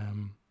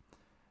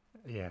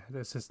 Yeah,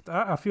 it's just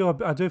I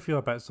do feel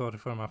a bit sorry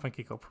for him. I think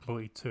he got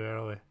promoted too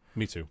early.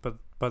 Me too.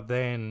 But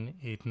then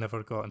he'd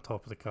never got on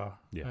top of the car.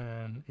 Yeah.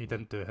 And he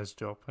didn't do his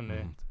job in the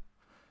end.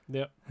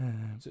 Yeah.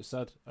 It's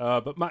sad.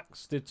 But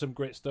Max did some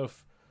great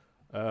stuff.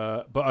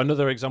 But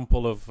another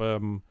example of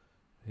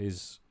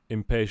his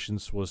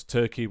impatience was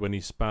Turkey when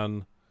he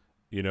span.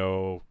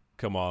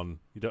 Come on,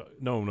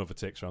 no one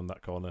overtakes around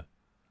that corner.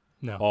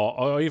 No.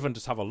 Or even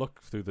just have a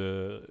look through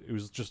it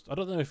was just, I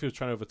don't know if he was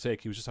trying to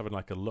overtake, he was just having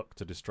like a look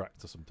to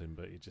distract or something,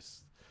 but he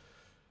just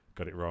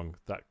got it wrong.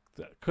 That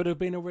could have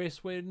been a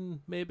race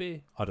win,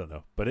 maybe. I don't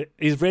know. But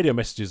his radio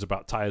messages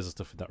about tyres and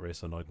stuff in that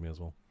race annoyed me as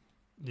well.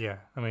 Yeah,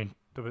 I mean,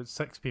 about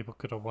 6 people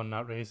could have won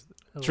that race.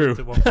 True.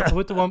 It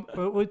looked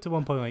at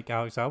one point like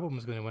Alex Albon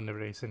was going to win the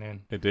race, and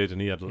then it did, and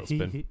he had a little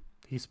spin.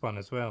 He spun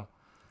as well.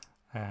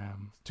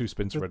 2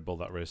 spins for Red Bull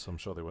that race, so I'm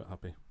sure they weren't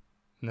happy.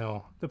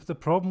 No. The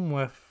problem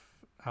with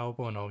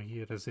Albon all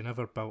year is he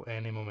never built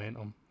any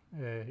momentum,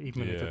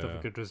 even when he did have a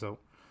good result.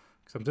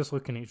 Because I'm just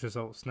looking at his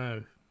results now.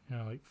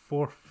 Like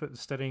 4th at the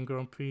Styrian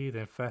Grand Prix,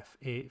 then 5th,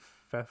 8th,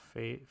 5th,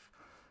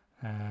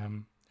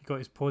 8th. He got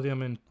his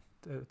podium in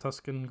the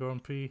Tuscan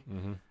Grand Prix,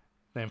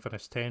 then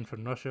finished 10th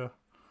in Russia.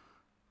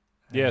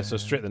 Yeah, so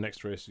straight the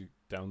next race, you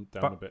down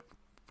a bit.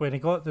 When he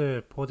got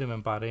the podium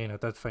in Bahrain, I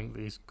did think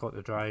that he's got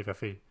the drive.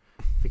 If he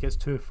gets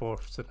 2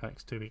 4ths in the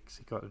next 2 weeks,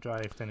 he got the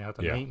drive. Then he had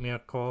a nightmare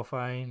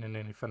qualifying, and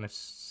then he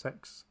finished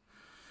 6th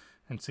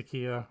in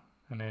Sakhir.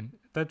 and then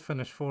did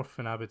finish fourth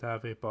in Abu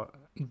Dhabi, but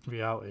in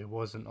reality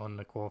wasn't on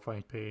the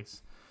qualifying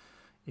pace.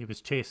 He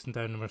was chasing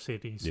down the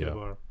Mercedes, who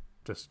were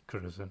just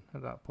cruising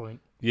at that point.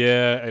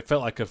 Yeah, it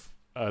felt like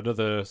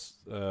another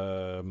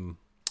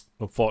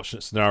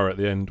unfortunate scenario at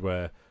the end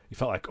where he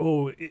felt like,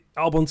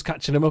 Albon's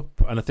catching him up,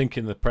 and I think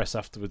in the press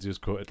afterwards he was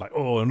quoted like,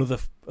 another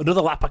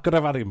lap, I could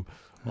have had him,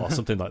 or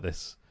something like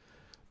this.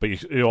 But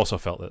you also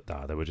felt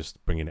that they were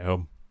just bringing it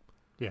home.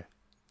 Yeah.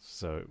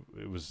 So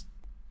it was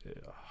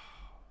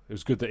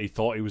good that he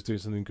thought he was doing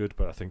something good,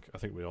 but I think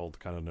we all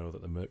kind of know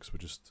that the Mercs were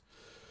just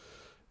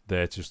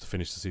there just to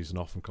finish the season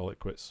off and call it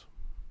quits.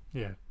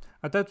 Yeah,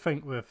 I did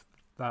think with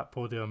that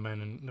podium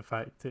and the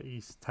fact that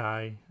he's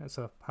Thai, it's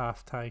a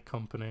half Thai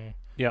company.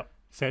 Yep.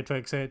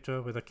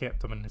 etc. Would have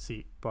kept him in the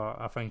seat, but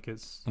I think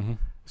it's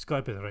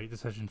got to be the right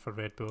decision for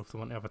Red Bull if they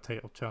want to have a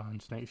title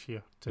challenge next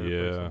year.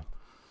 Yeah.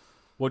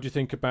 What do you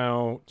think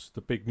about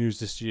the big news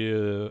this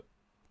year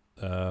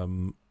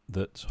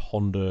that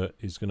Honda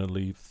is going to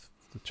leave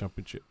the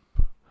championship?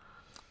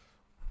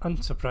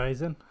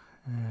 Unsurprising,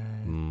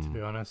 to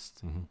be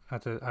honest.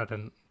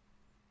 Mm-hmm.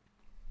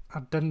 I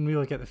didn't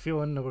really get the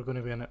feeling they were going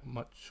to be in it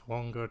much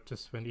longer.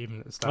 Just when even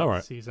at the start of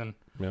the season,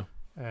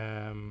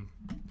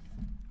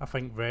 I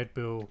think Red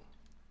Bull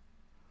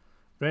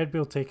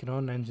taking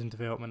on engine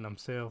development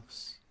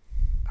themselves,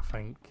 I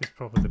think is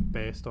probably the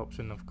best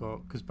option they've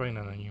got, because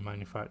bringing in a new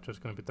manufacturer is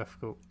going to be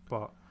difficult,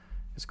 but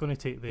it's going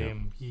to take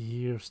them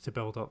years to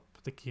build up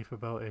the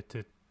capability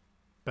to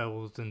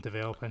build and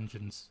develop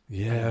engines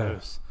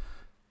in-house.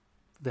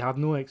 They have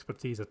no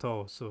expertise at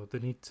all, so they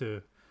need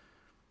to.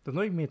 They've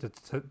not even made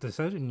a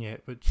decision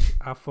yet, which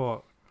I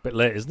thought a bit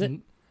late, isn't it?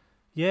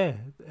 Yeah,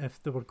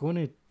 if they were going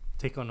to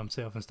take on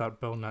themselves and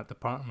start building that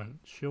department,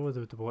 surely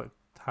they would want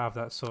to have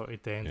that sorted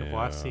at the end of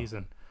last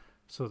season,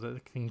 so that they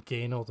can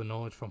gain all the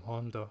knowledge from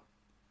Honda.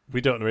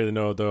 We don't really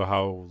know though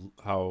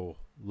how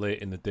late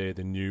in the day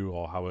they knew,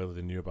 or how early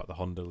they knew about the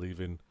Honda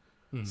leaving.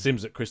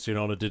 Seems that Christian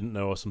Horner didn't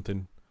know or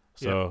something.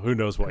 So who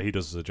knows what he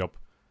does as a job.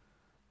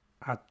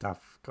 I've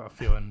got a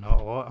feeling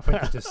not a lot. I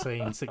think he just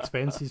signs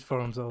expenses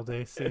forms all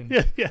day. Saying,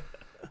 I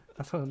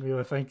don't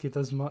really think he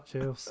does much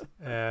else.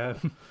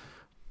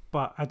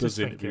 But I just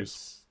think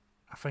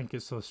I think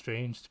it's so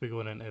strange to be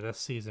going into this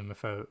season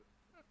without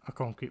a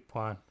concrete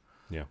plan.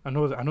 Yeah, I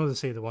know they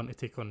say they want to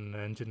take on the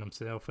engine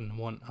themselves and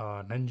want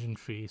an engine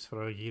freeze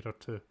for a year or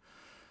two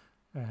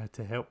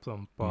to help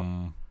them. But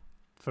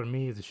for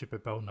me, they should be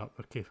building up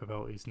their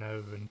capabilities now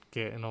and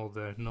getting all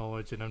the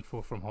knowledge and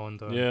info from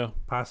Honda, and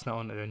passing it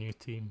on to their new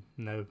team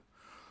now,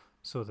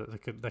 so that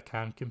they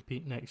can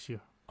compete next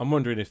year. I'm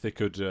wondering if they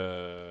could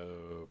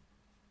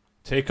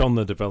take on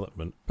the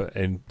development, but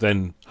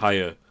then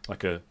hire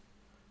like a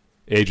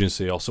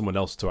agency or someone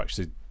else to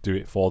actually do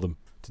it for them,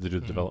 to do the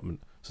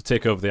development. So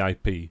take over the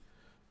IP,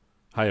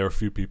 hire a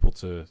few people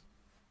to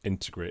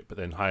integrate, but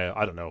then hire,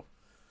 I don't know,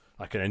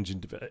 like an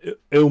engine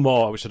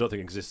Ilmor, which I don't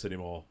think exists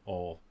anymore,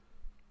 or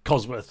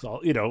Cosworth,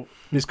 or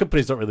these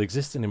companies don't really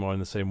exist anymore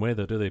in the same way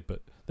though, do they?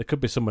 But there could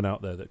be someone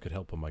out there that could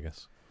help them, I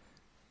guess.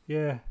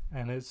 Yeah,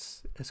 and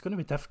it's going to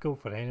be difficult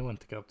for anyone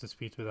to get up to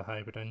speed with the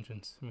hybrid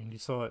engines. I mean, you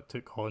saw it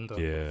took Honda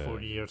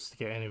 4 years to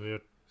get anywhere.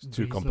 It's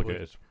too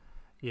complicated.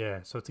 Yeah,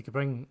 so to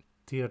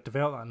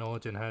develop that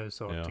knowledge in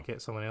house, or to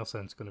get someone else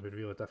in, it's going to be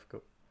really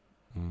difficult.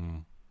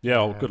 Yeah,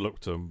 well, good luck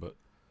to them, but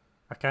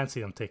I can't see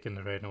them taking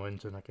the Renault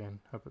engine again.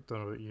 I don't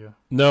know about you.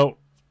 No,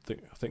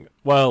 I think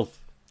well,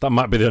 that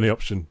might be the only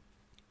option.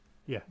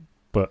 Yeah,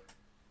 but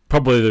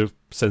probably the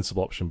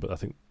sensible option. But I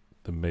think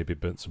they maybe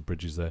burnt some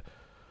bridges there.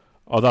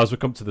 Although as we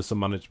come to, there's some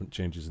management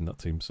changes in that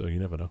team, so you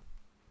never know.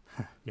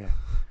 Yeah.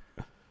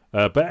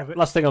 But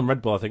last thing on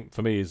Red Bull, I think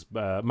for me is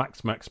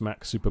Max,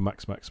 Super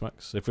Max.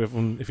 If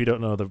you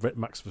don't know the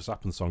Max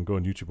Verstappen song, go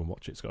on YouTube and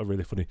watch it. It's got a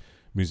really funny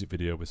music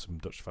video with some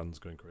Dutch fans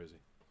going crazy.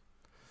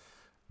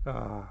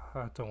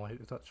 I don't like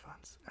the Dutch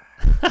fans.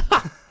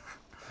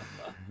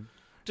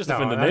 Just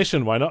defend the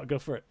nation. Why not? Go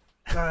for it.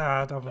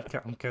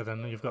 I'm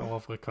kidding. You've got a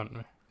lovely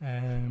country.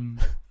 No,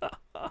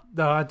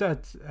 I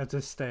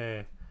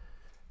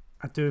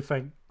do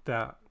think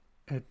that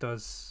it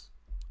does.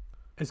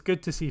 It's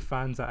good to see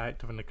fans that are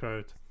active in the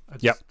crowd.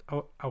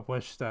 I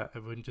wish that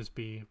it wouldn't just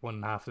be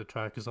one half of the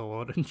track is all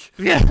orange.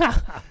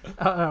 Yeah.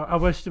 I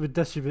wish they would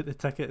distribute the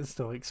tickets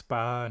to like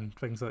Spa and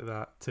things like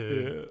that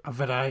to a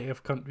variety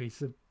of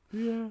countries.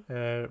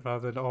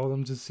 Rather than all of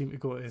them just seem to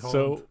go to Holland.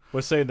 So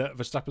we're saying that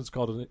Verstappen's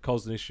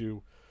caused an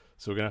issue,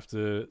 so we're going to have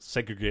to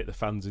segregate the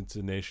fans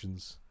into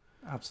nations.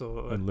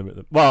 Absolutely. And limit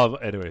them. Well,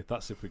 anyway,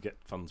 that's if we get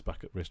fans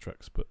back at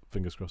racetracks, but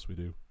fingers crossed we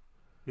do.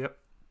 Yep.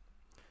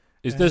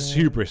 There's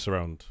hubris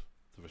around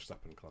the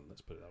Verstappen clan,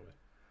 let's put it that way.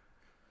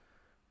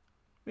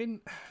 I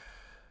mean,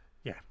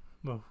 yeah.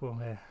 Well,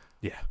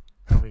 yeah.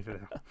 I'll leave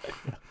it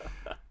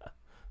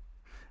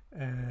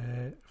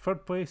there.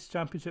 Third place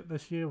championship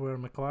this year were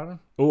McLaren.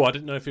 Oh, I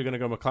didn't know if you were going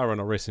to go McLaren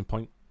or Racing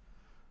Point.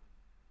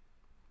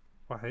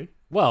 Why?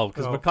 Well,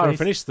 because McLaren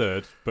finished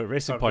third, but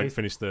Racing Point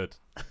finished third.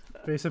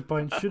 Racing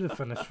Point should have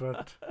finished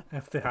third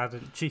if they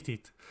hadn't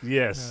cheated.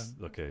 Yes.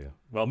 Okay, yeah.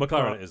 Well,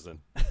 McLaren it is then.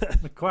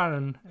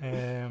 McLaren,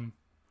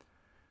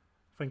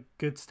 think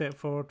good step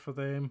forward for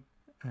them.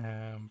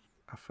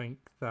 I think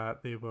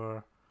that they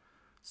were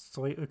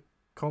slightly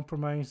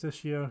compromised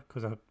this year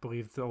because I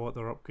believe that a lot of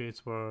their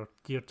upgrades were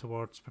geared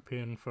towards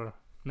preparing for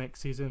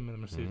next season with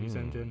the Mercedes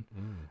engine.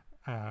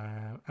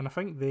 And I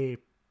think they,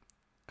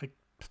 at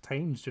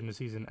times during the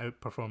season,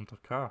 outperformed their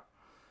car.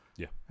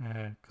 Yeah.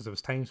 Because there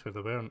was times where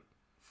they weren't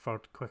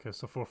third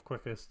quickest or fourth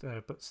quickest,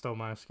 but still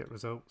managed to get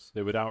results.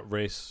 They would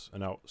out-race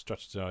and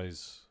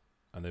out-strategize,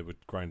 and they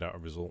would grind out a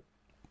result.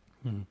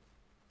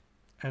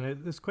 And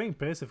it's quite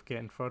impressive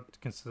getting third,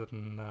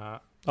 considering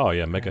that. Oh,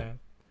 yeah, mega.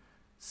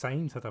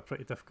 Sainz had a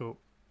pretty difficult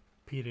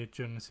period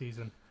during the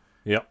season.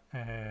 Yep.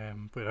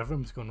 Where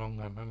everything was going wrong.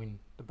 I mean,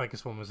 the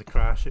biggest one was the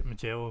crash at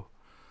Mugello,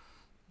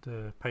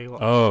 the pilot.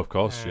 Oh, of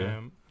course, yeah.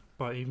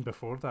 But even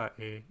before that,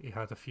 he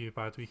had a few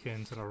bad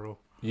weekends in a row.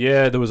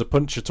 Yeah, there was a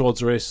puncture towards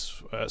the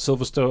race at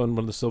Silverstone, one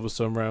of the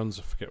Silverstone rounds.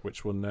 I forget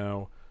which one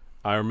now.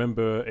 I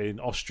remember in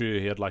Austria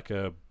he had like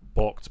a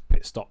balked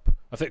pit stop.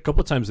 I think a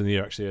couple of times in the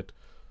year actually he had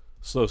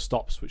slow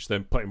stops, which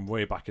then put him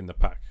way back in the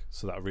pack.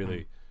 So that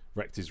really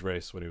wrecked his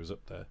race when he was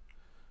up there.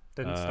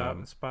 Didn't start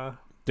in Spa.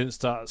 Didn't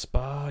start at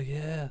Spa,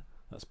 yeah.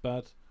 That's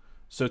bad.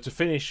 So to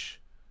finish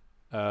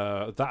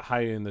that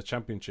high in the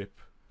championship,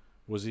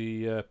 was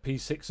he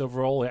P6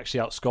 overall? He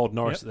actually outscored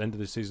Norris at the end of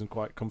the season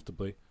quite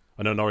comfortably.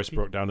 I know Norris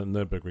broke down at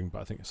Nürburgring,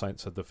 but I think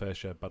Sainz had the fair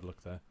share bad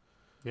luck there.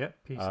 Yeah,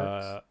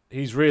 P6.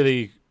 He's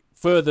really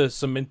this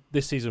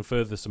season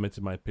further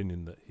cemented my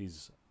opinion that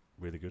he's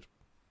really good.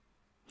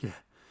 Yeah.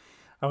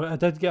 I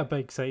did get a bit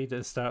excited at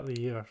the start of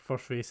the year.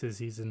 First race of the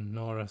season,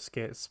 Norris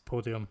gets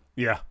podium.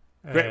 Yeah.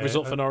 Great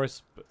result for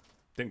Norris, but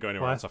didn't go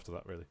anywhere else after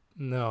that, really.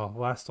 No,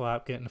 last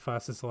lap, getting the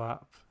fastest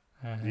lap.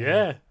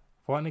 Yeah.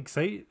 What an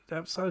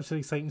absolutely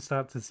exciting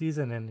start to the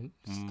season, and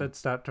did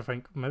start to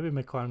think maybe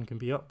McLaren can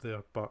be up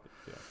there, but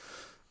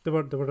they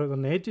were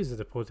on the edges of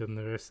the podium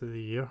the rest of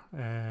the year.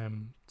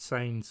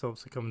 Sainz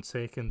obviously coming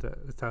second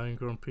at the Italian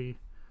Grand Prix.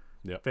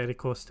 Yeah. Very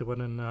close to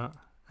winning that.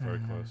 Very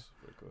close.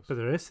 But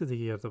the rest of the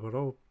year, they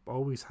were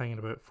always hanging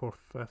about 4th,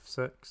 5th,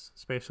 6th,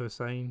 especially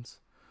Sainz.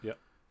 Yeah.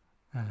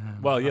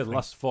 The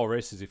last 4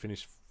 races he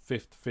finished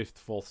 5th,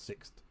 4th,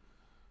 6th.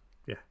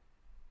 Yeah.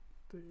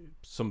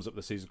 Sums up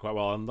the season quite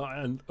well.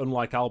 And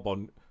unlike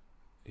Albon,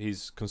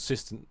 he's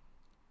consistent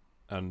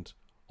and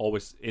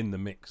always in the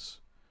mix.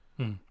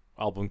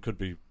 Albon could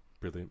be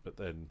brilliant, but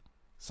then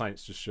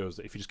Sainz just shows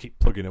that if you just keep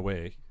plugging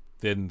away,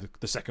 then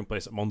the second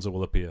place at Monza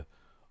will appear.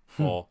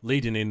 Or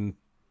leading in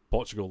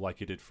Portugal like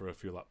he did for a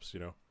few laps,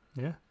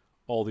 Yeah.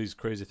 All these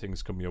crazy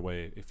things come your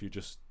way if you're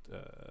just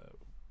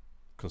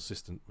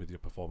consistent with your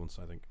performance,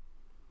 I think.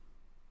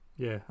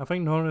 Yeah, I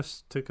think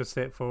Norris took a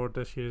step forward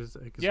this year as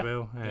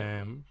well.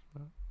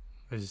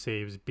 As you say,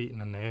 he was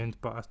beaten in the end,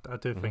 but I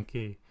do think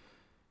he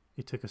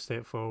took a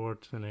step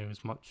forward, and he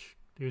was much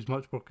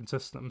more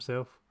consistent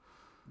himself.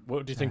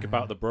 What do you think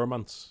about the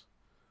bromance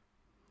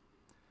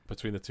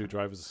between the two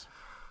drivers?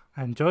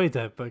 I enjoyed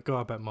it, but it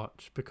got a bit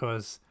much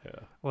because,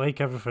 like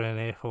everything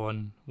in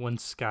F1,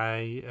 once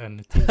Sky and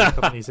the TV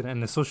companies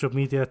and the social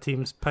media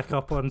teams pick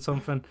up on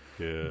something,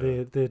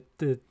 they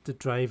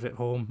drive it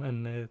home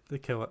and they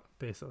kill it,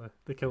 basically.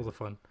 They kill the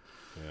fun.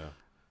 Yeah.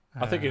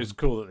 I think it was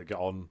cool that they got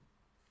on,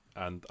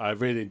 and I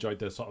really enjoyed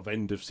the sort of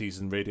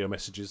end-of-season radio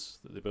messages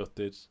that they both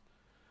did.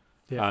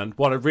 Yeah. And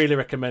what I really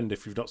recommend,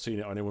 if you've not seen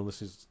it, or anyone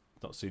listening's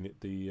not seen it,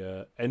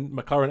 the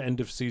McLaren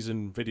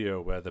end-of-season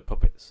video where the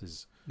puppets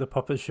is... The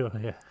puppet show,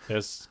 yeah.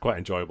 It's quite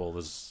enjoyable.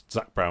 There's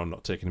Zach Brown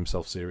not taking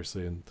himself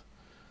seriously, and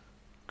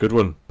good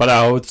one. But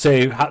I would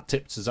say hat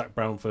tip to Zach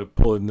Brown for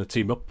pulling the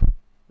team up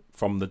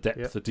from the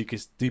depth, the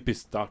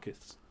deepest,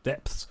 darkest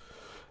depths.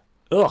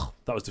 Ugh,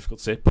 that was difficult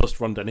to say. Post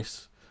Ron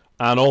Dennis.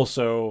 And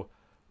also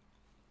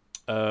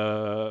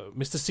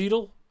Mr.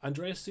 Seidel,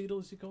 Andreas Seidel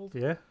is he called?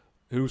 Yeah.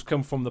 Who's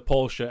come from the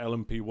Porsche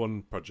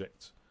LMP1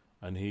 project,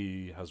 and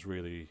he has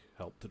really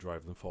helped to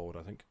drive them forward,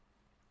 I think.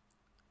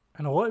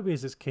 In a lot of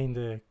ways, it's kind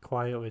of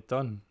quietly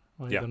done.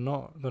 Like they're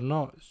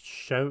not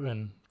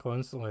shouting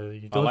constantly.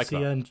 You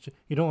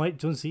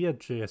don't see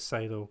Andreas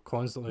Seidel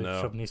constantly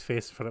shoving his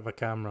face in front of a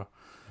camera,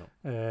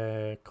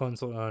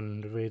 constantly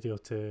on the radio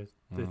to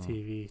the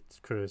TV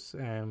crews.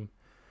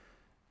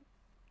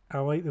 I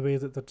like the way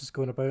that they're just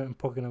going about and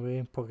plugging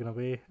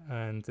away,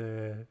 and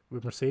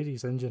with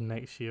Mercedes engine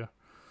next year,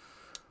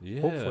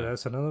 hopefully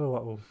that's another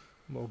little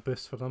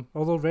boost for them.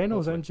 Although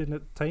Renault's engine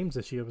at times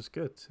this year was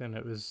good, and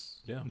it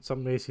was in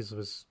some races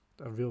was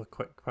a real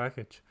quick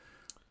package,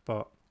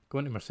 but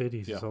going to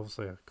Mercedes is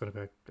obviously going to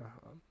be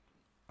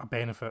a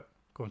benefit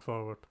going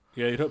forward.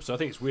 Yeah, you'd hope so. I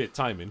think it's weird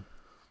timing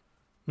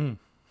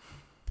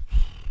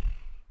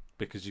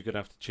because you're going to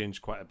have to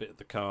change quite a bit of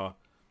the car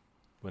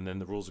when then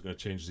the rules are going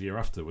to change the year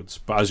afterwards.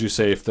 But as you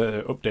say, if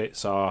the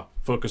updates are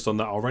focused on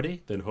that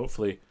already, then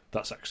hopefully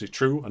that's actually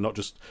true and not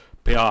just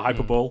PR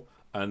hyperbole,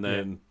 and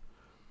then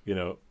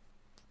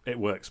it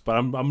works. But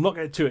I'm not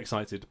getting too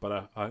excited,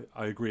 but I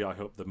agree. I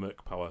hope the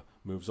Merc power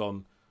moves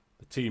on,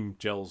 the team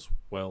gels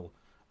well,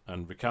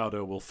 and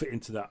Ricciardo will fit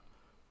into that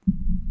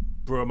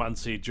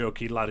bromancy,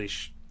 jokey,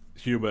 laddish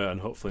humour,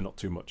 and hopefully not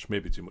too much.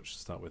 Maybe too much to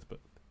start with, but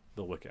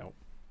they'll work it out.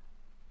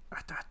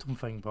 I don't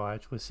think we'll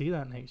actually see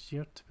that next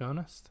year, to be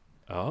honest.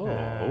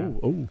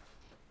 Oh.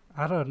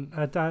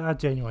 I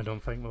genuinely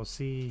don't think we'll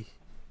see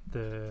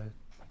it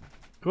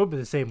won't be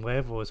the same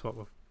level as what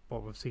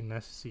we've seen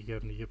this year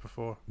and the year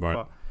before. Right.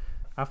 But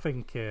I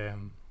think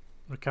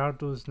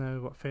Ricardo's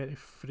now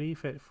 33,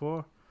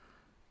 34,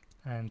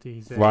 and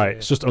he's Right.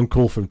 It's just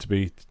uncool for him to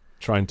be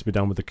trying to be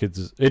down with the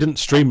kids. He didn't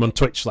stream on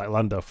Twitch like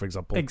Lando, for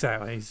example.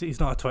 Exactly. He's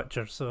not a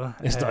Twitcher, so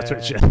He's not a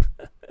Twitcher.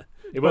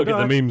 He won't get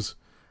the memes.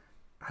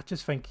 I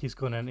just think he's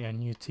going into a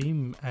new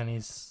team, and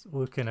he's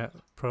looking at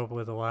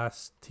probably the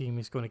last team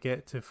he's going to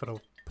get to for a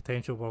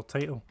potential world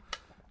title.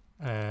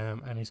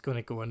 And he's going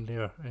to go in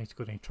there and he's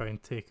going to try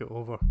and take it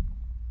over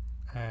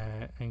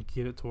and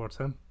gear it towards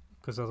him,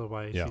 because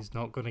otherwise he's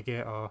not going to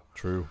get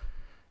True.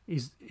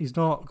 He's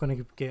not going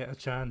to get a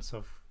chance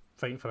of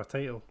fighting for a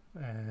title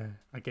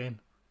again.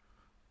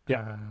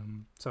 Yeah.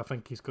 So I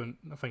think he's going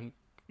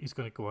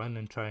to go in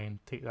and try and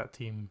take that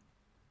team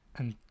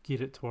and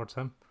gear it towards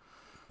him.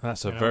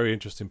 That's a very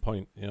interesting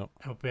point. Yeah.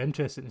 It'll be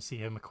interesting to see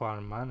how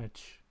McLaren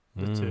manage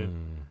the two.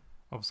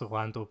 Obviously,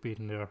 Lando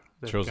being their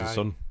Chose guy. the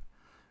son.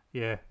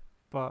 Yeah,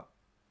 but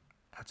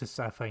I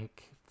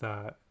think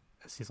that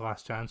it's his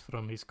last chance for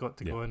him. He's got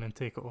to go in and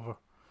take it over.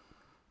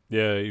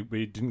 Yeah,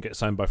 we didn't get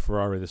signed by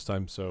Ferrari this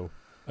time, so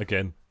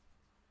again.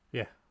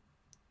 Yeah.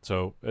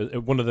 So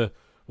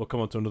we'll come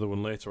on to another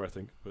one later, I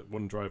think, but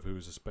one driver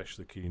who's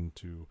especially keen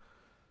to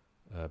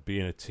be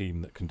in a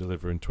team that can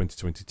deliver in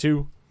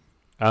 2022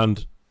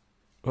 and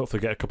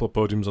hopefully get a couple of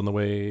podiums on the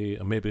way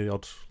and maybe the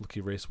odd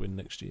lucky race win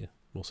next year.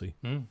 We'll see.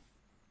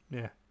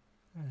 Yeah.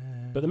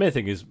 But the main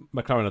thing is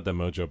McLaren had their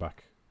mojo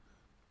back.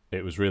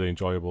 It was really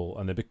enjoyable,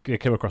 and they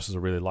came across as a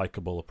really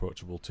likeable,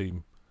 approachable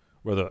team.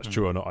 Whether that's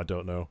true or not, I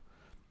don't know.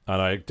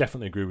 And I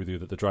definitely agree with you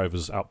that the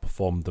drivers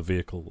outperformed the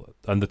vehicle,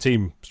 and the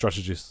team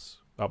strategists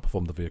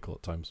outperformed the vehicle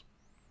at times.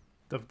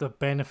 They've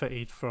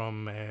benefited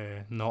from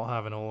not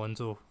having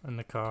Alonso in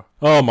the car.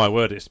 Oh my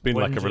word, it's been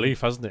like a relief,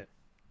 hasn't it?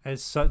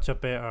 It's such a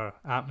better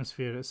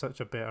atmosphere. It's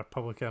such a better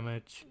public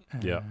image.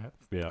 Yeah.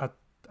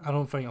 I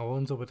don't think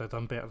Alonso would have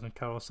done better than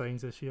Carlos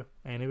Sainz this year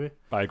anyway.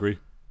 I agree.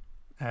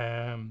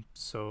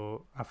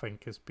 So I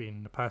think it's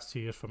been the past 2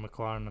 years for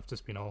McLaren have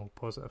just been all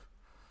positive.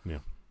 Yeah.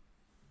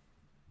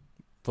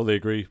 Fully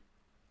agree.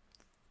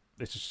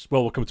 It's just,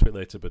 we'll come to it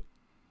later, but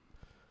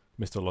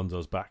Mr.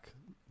 Alonso's back.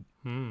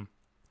 All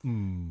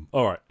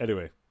right.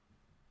 Anyway,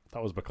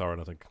 that was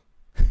McLaren, I think.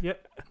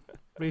 Yep.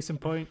 Racing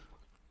Point,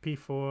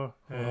 P4.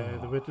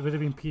 They would have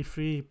been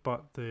P3,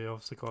 but they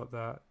obviously got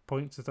that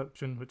points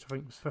deduction, which I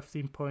think was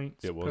 15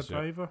 points per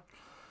driver.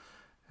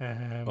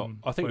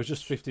 I think it was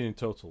just 15 in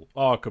total.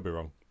 Oh, I could be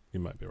wrong. You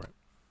might be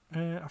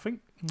right. I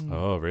think.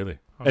 Oh, really?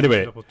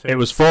 Anyway, it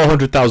was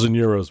 400,000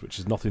 euros, which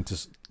is nothing to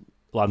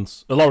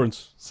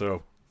Lawrence.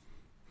 So.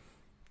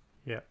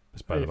 Yeah.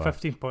 It's by the by.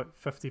 15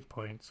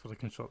 points for the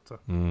constructor.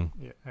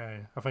 Yeah.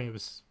 I think it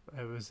was.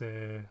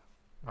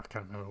 I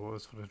can't remember what it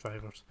was for the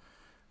drivers.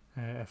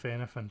 If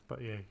anything,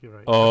 but yeah, you're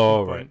right.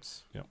 Oh, right.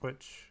 Points,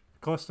 which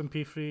cost them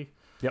P3.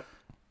 Yep.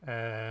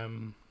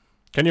 Can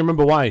you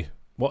remember why?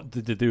 What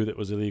did they do that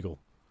was illegal?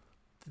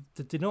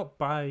 Did they not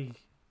buy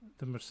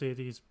the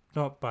Mercedes?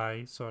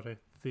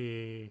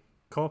 They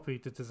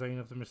copied the design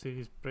of the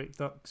Mercedes brake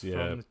ducts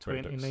from the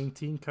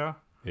 2019 car.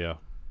 Yeah.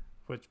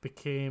 Which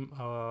became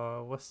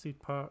a listed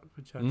part,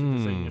 which you had to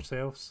design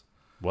yourselves.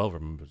 Well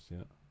remembered,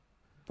 yeah.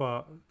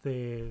 But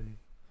they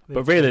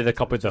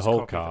copied the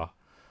whole car.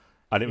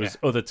 And it was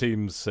other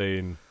teams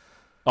saying,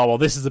 "Oh well,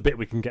 this is the bit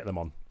we can get them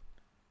on."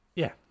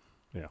 Yeah.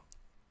 Yeah.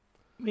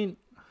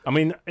 I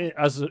mean,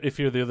 as if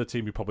you're the other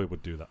team, you probably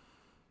would do that.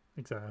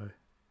 Exactly.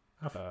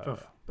 To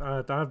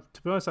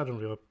be honest, I don't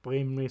really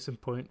blame Racing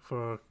Point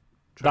for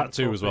that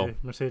too as well.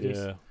 Mercedes.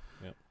 Yeah.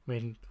 I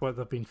mean,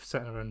 they've been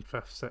sitting around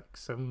 5th, 6th,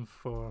 7th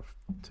for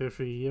 2 or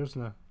 3 years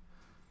now.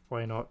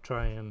 Why not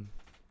try and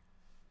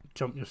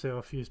jump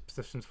yourself a few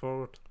positions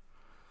forward?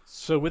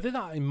 So with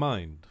that in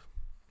mind,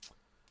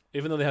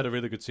 even though they had a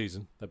really good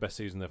season, their best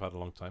season they've had in a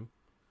long time,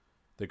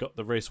 they got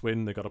the race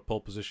win, they got a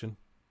pole position.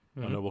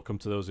 I know we'll come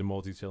to those in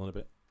more detail in a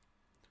bit.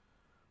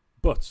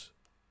 But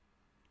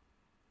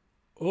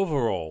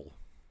overall,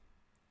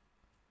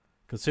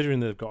 considering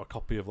they've got a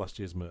copy of last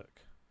year's Merc,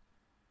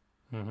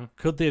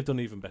 could they have done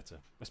even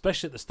better?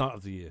 Especially at the start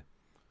of the year.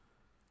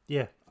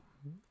 Yeah.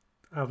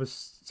 I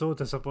was so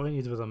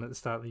disappointed with them at the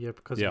start of the year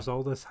because there was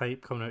all this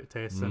hype coming out of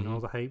testing, all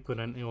the hype going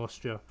into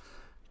Austria,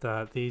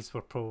 that these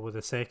were probably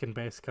the second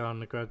best car on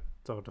the grid,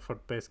 or the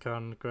third best car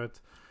on the grid,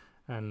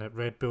 and that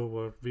Red Bull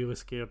were really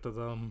scared of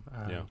them,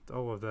 and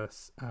all of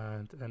this,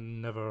 and it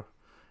never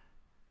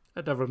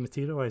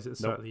materialised at the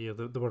start of the year.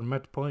 They were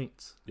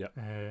mid-points. Yeah.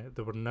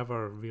 They were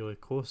never really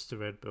close to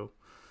Red Bull.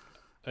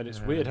 And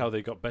it's weird how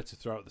they got better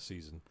throughout the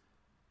season.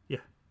 Yeah.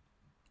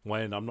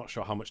 When I'm not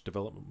sure how much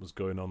development was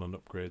going on and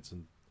upgrades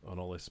and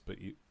all this, but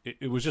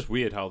it was just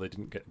weird how they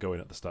didn't get going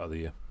at the start of the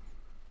year.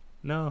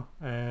 No.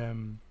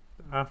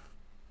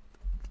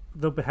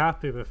 They'll be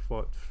happy with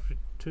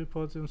 3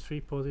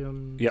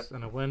 podiums,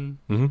 and a win.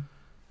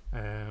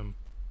 Mm-hmm.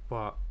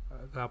 But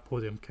that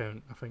podium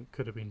count, I think,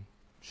 could have been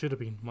should have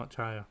been much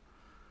higher.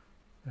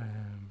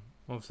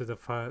 Obviously,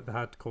 they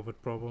had COVID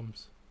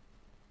problems.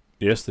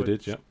 Yes, they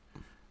did. Yeah.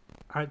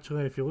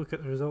 Actually, if you look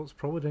at the results,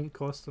 probably didn't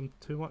cost them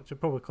too much. It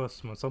probably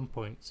cost them at some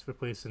points,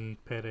 replacing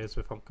Perez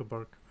with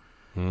Hulkenberg.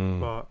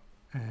 But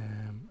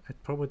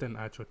it probably didn't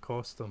actually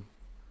cost them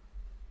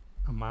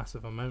a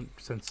massive amount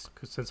since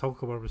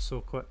Hulkenberg was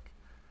so quick.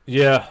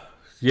 Yeah,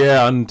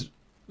 and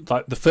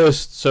like the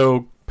first,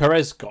 so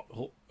Perez got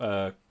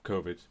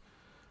COVID,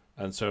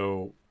 and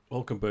so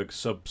Hulkenberg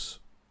subs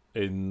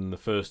in the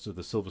first of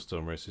the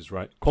Silverstone races,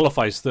 right?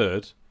 Qualifies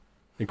third,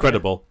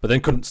 incredible, but then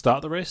couldn't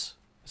start the race.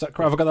 Is that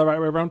correct? Have I got that right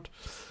way around?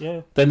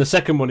 Yeah. Then the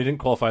second one, he didn't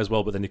qualify as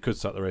well, but then he could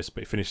start the race,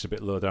 but he finished a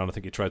bit low down. I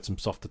think he tried some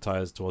softer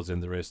tyres towards the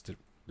end of the race.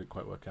 Didn't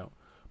quite work out.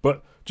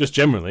 But just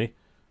generally,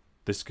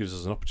 this gives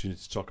us an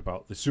opportunity to talk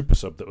about the super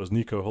sub that was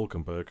Nico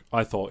Hulkenberg.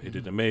 I thought he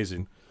did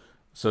amazing.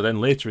 So then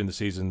later in the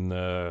season,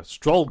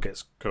 Stroll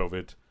gets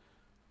COVID,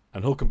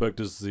 and Hulkenberg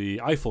does the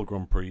Eiffel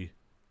Grand Prix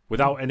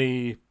without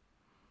any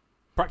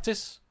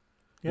practice.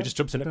 He just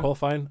jumps in at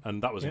qualifying,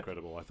 and that was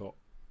incredible, I thought.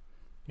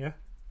 Yeah.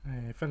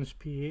 Finished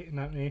P8 in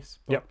that race.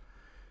 But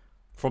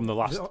From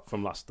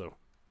last though.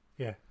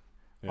 Yeah.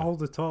 All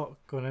the talk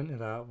going into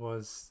that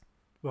was,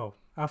 well,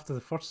 after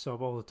the first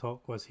sub, all the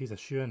talk was he's a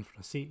shoo-in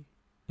for a seat.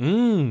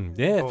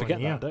 Yeah,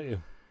 forget that, don't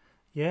you?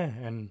 Yeah,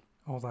 and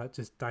all that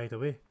just died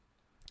away.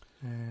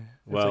 It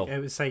Well, was like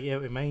out of sight,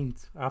 out of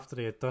mind after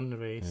he had done the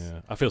race.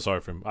 Yeah, I feel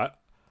sorry for him.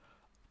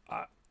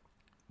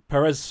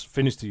 Perez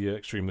finished the year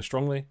extremely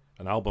strongly,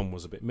 and Albon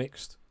was a bit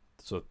mixed.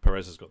 So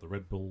Perez has got the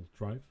Red Bull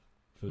drive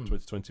for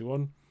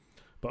 2021.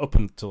 But up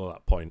until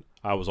that point,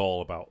 I was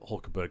all about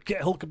Hulkenberg.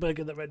 Get Hulkenberg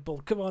in the Red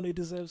Bull. Come on, he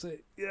deserves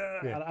it.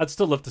 Yeah. I'd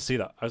still love to see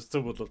that. I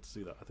still would love to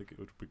see that. I think it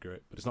would be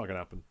great, but it's not going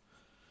to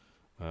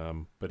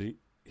happen. But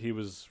he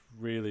was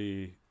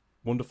really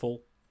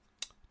wonderful.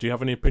 Do you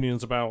have any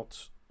opinions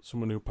about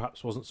someone who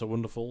perhaps wasn't so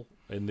wonderful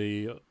in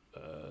the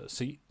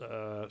seat,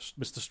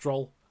 Mr.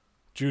 Stroll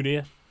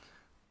Jr.?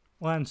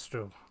 Lance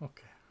Stroll,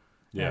 okay.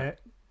 Yeah.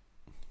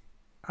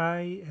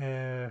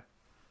 I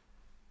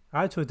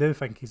actually do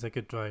think he's a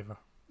good driver.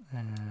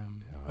 I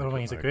don't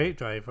think he's a great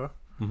driver.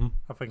 Mm-hmm.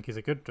 I think he's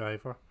a good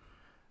driver.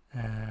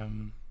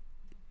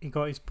 He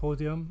got his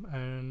podium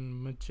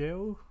in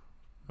Mugello.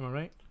 Am I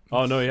right?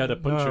 Oh no, he had a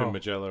puncture in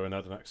Mugello and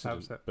had an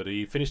accident. But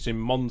he finished in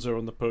Monza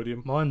on the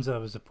podium. Monza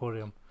was a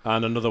podium.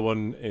 And another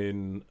one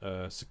in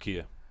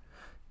Sakhir.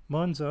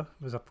 Monza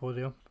was a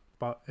podium,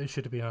 but it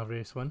should have been a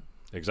race win.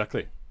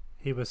 Exactly.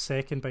 He was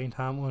second behind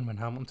Hamilton when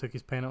Hamilton took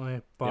his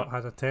penalty, but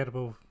had a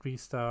terrible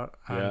restart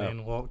and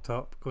then locked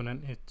up going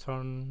into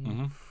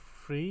turn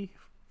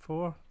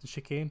 4, the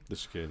chicane. The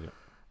chicane,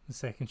 The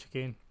second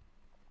chicane,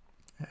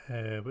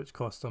 which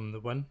cost him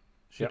the win.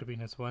 Should have been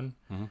his win.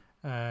 Mm-hmm.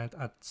 And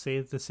I'd say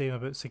the same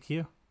about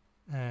Sakhir.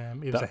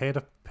 He was ahead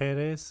of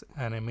Perez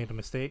and he made a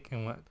mistake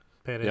and let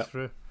Perez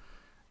through.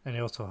 And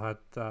he also had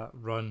that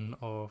run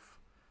of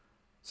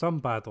some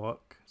bad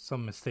luck,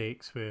 some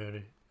mistakes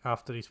where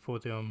after his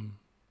podium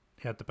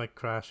he had the big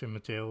crash in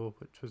Mugello,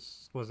 which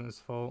wasn't his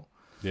fault.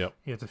 Yep.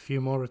 He had a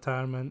few more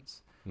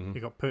retirements. Mm-hmm.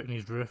 He got put in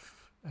his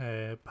roof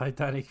by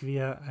Danny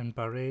Kvyat in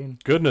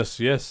Bahrain. Goodness,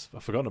 yes.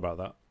 I've forgotten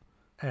about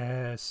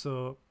that.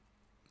 So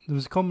there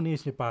was a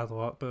combination of bad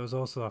luck, but it was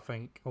also, I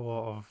think, a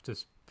lot of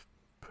just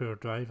poor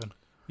driving.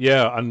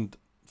 Yeah, and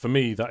for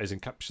me, that is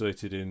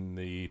encapsulated in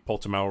the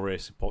Portimao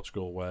race in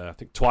Portugal, where I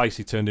think twice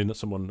he turned in at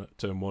someone at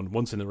turn 1,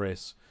 once in the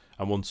race,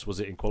 and once was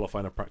it in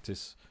qualifying or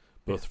practice.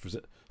 Both. Yeah.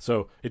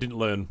 So he didn't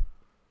learn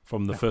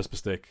from the first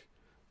mistake.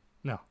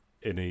 No.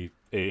 And he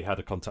had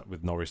a contact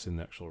with Norris in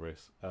the actual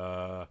race.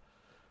 I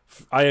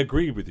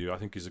agree with you. I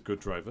think he's a good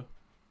driver.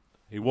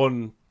 He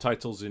won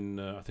titles in,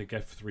 I think,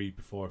 F3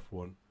 before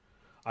F1.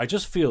 I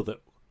just feel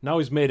that now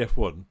he's made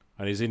F1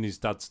 and he's in his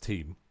dad's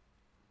team,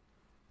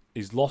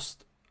 he's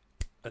lost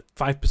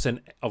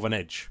 5% of an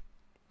edge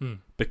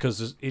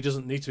because he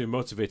doesn't need to be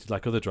motivated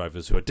like other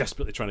drivers who are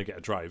desperately trying to get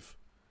a drive.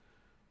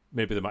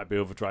 Maybe they might be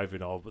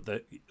overdriving all, but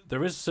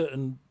there is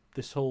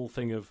this whole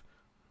thing of,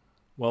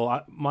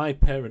 well, my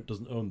parent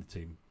doesn't own the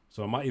team,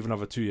 so I might even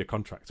have a 2-year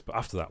contract. But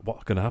after that,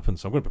 what's going to happen?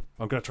 So I'm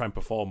going to try and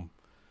perform,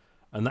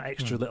 and that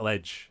extra little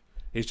edge,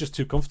 he's just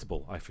too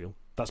comfortable. I feel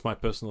that's my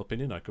personal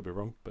opinion. I could be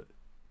wrong, but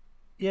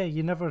yeah,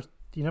 you never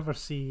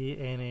see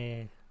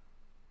any.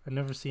 I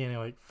never see any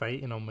like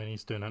fighting him when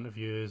he's doing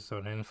interviews or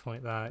anything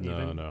like that.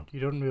 No. You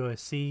don't really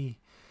see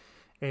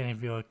any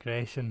real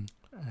aggression.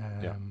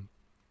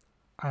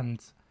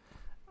 And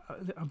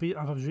I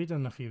was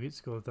reading a few weeks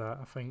ago that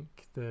I think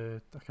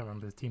I can't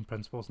remember the team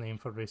principal's name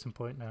for Racing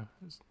Point now.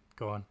 It's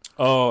gone.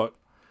 Oh,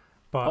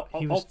 but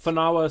he was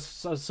Opfenauer,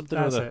 something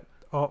or other.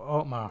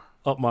 Otmar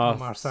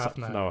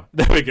Safnauer.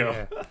 There we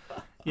go.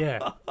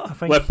 Yeah. I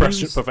think we're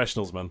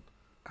professionals, man.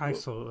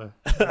 Absolutely.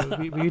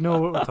 we know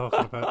what we're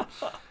talking about.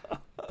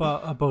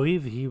 But I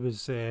believe he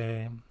was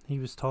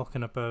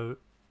talking about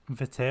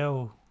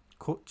Vettel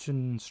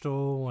coaching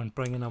Stroll and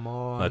bringing him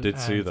on. I did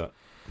see that.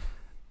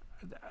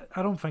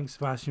 I don't think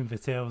Sebastian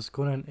Vettel is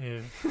going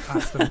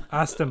into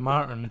Aston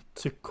Martin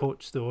to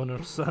coach the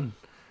owner's son.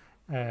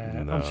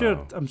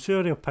 No. I'm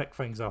sure he'll pick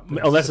things up. and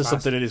Unless there's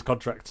something in his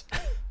contract.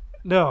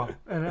 No,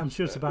 and I'm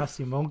sure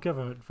Sebastian will give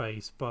him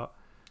advice, but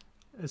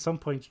at some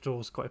point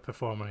Stroll's got to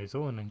perform on his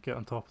own and get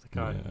on top of the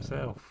car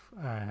himself.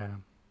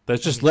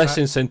 There's just less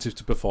incentive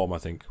to perform, I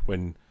think,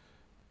 when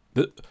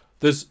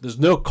there's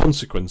no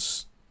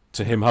consequence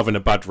to him having a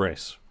bad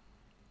race.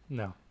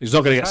 No, he's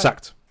not going to get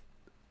sacked.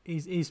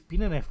 He's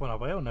been in F1 a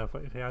while now,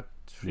 but he had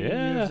 3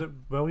 years at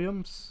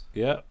Williams.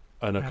 Yeah,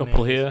 and a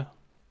couple here.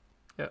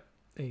 Yeah,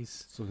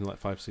 he's something like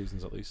 5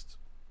 seasons at least.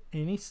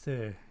 He needs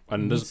to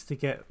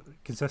get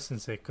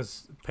consistency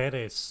because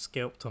Perez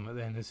scalped him at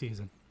the end of the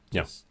season.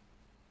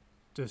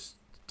 Just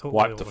totally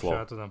wiped the floor.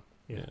 overshadowed him.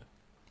 Yeah.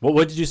 What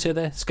word did you say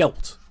there?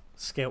 Scalped.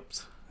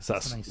 Scalped. Is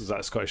that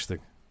a Scottish thing?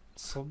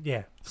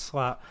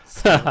 Slap.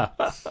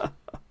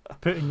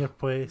 Put in your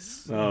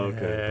place. Oh,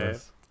 okay.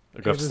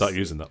 I'm going to start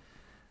using that.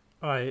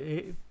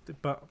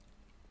 But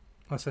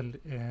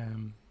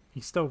listen,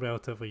 he's still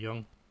relatively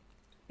young.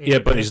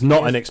 But he's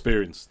not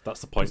inexperienced.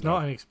 That's the point. He's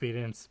not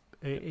inexperienced.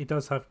 He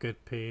does have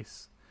good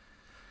pace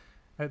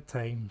at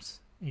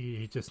times.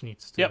 He just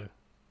needs to. Yep.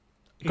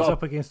 He's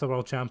up against the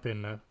world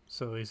champion now,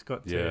 so he's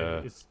got to. Yeah.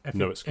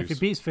 Excuse. If he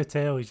beats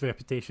Vettel, his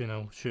reputation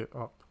will shoot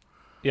up.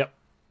 Yep.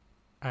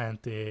 And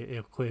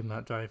he'll claim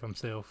that drive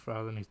himself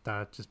rather than his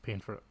dad just paying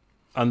for it.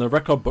 And the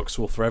record books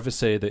will forever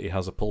say that he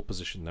has a pole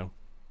position now.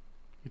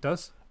 He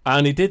does.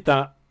 And he did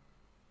that.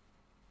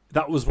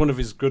 That was one of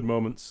his good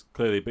moments,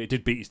 clearly, but he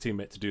did beat his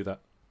teammate to do that.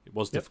 It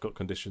was difficult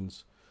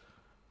conditions.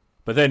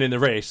 But then in the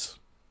race,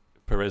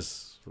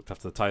 Perez looked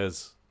after the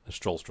tyres and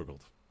Stroll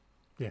struggled.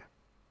 Yeah.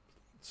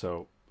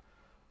 So,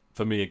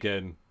 for me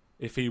again,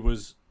 if he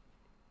was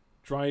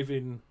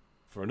driving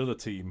for another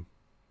team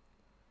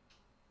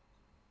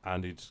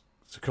and he'd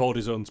secured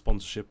his own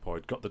sponsorship or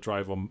he'd got the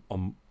drive on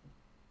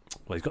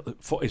he's got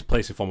his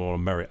place in Formula 1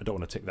 on merit. I don't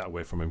want to take that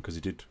away from him because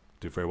he did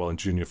do very well in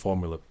junior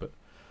Formula, but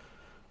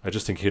I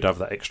just think he'd have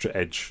that extra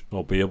edge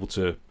or be able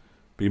to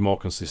be more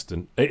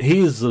consistent. He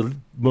is the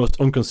most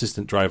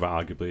inconsistent driver,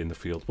 arguably, in the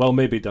field. Well,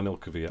 maybe Daniel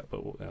Kvyat,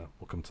 but we'll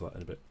come to that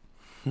in a bit.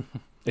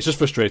 It's just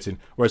frustrating.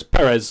 Whereas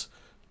Perez,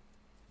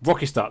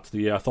 rocky start to the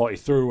year. I thought he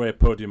threw away a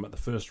podium at the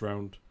first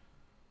round,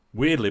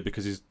 weirdly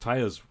because his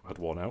tyres had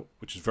worn out,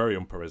 which is very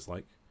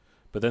un-Perez-like.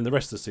 But then the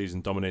rest of the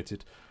season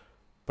dominated.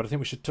 But I think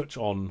we should touch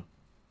on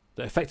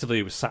that effectively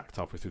he was sacked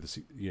halfway through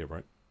the year,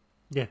 right?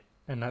 Yeah,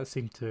 and that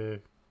seemed to...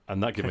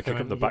 And that gave him a kick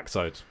up the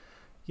backside.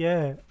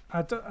 Yeah,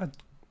 I don't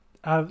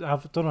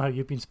know how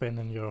you've been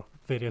spending your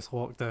various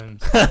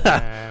lockdowns.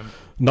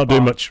 Not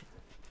doing much.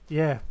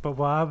 Yeah, but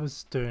what I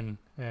was doing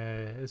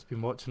is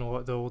been watching a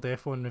lot of the old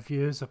F1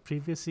 reviews of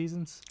previous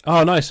seasons.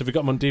 Oh, nice. Have you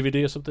got them on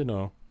DVD or something?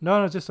 Or?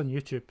 No, just on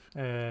YouTube.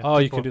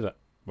 You can do that.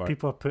 Right.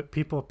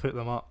 People put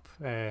them up.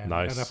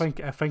 Nice.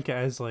 And I think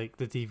it is like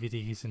the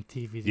DVDs and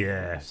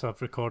TVDs so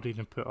I've recorded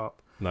and put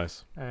up.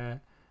 Nice. And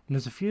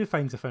there's a few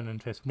things I found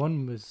interesting.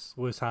 One was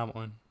Lewis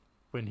Hamilton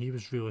when he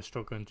was really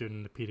struggling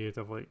during the period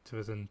of like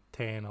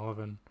 2010,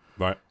 11.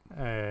 Right.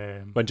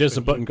 When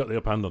Jenson Button got the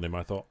up hand on him,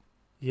 I thought.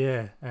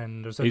 Yeah,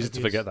 and there's easy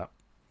to forget that.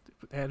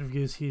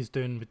 Interviews he's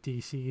doing with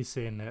DC, he's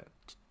saying that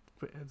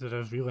there's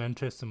a really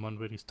interesting one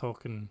where he's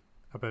talking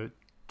about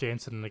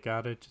Jenson in the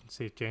garage and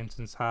says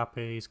Jenson's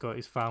happy, he's got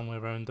his family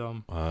around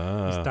him,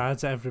 his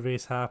dad's at every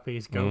race happy,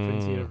 his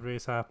girlfriend's here every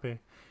race happy.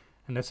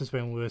 And this is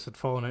when Lewis had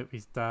fallen out with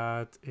his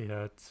dad, he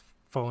had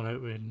fallen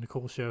out with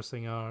Nicole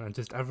Scherzinger, and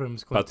just everyone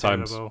was going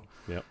terrible.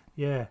 Yep.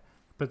 Yeah.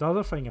 But the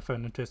other thing I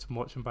found interesting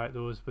watching back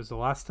those was the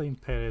last time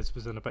Perez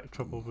was in a bit of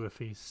trouble with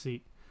his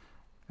seat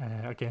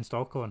against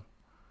Ocon.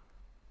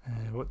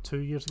 2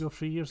 years ago,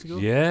 3 years ago?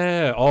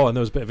 Yeah. Oh, and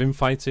there was a bit of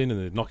infighting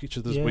and they'd knock each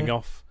other's wing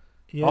off.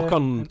 Yeah.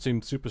 Ocon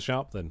seemed super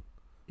sharp then.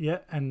 Yeah,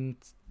 and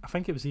I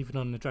think it was even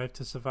on the Drive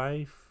to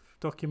Survive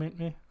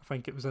documentary. I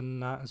think it was in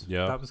that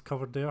that was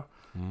covered there.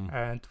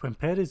 And when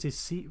Perez's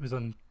seat was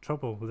in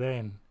trouble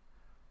then,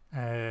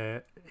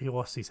 he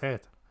lost his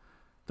head.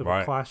 They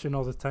were clashing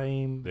all the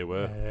time. They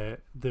were.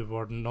 They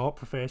were not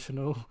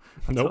professional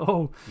at nope.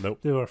 all. Nope.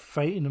 They were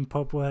fighting in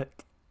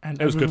public.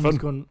 And it was good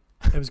fun.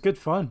 It was good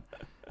fun.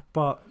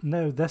 But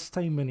now, this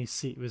time when his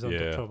seat was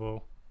under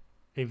trouble,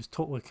 he was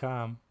totally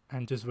calm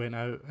and just went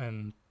out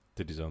and...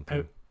 did his own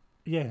thing.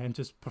 And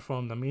just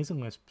performed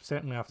amazingly,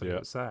 certainly after he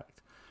got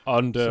sacked.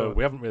 And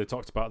we haven't really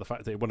talked about the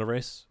fact that he won a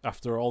race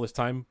after all this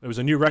time. It was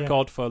a new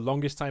record for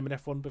longest time in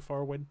F1 before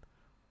a win.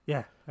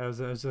 Yeah, it was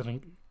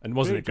and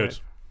wasn't it good?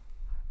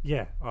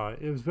 Yeah,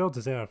 it was well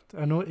deserved.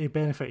 I know he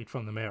benefited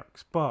from the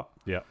Mercs, but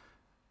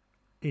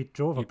he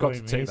drove a got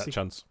to take that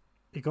chance.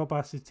 He got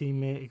past his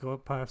teammate, he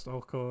got past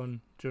Ocon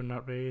during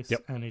that race,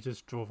 and he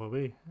just drove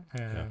away.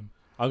 I'm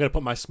going to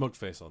put my smug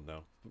face on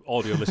now.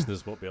 Audio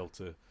listeners won't be able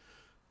to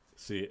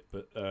see it,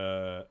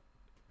 but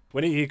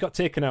when he got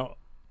taken out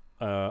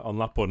on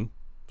lap 1,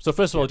 so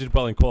first of all, he did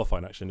well in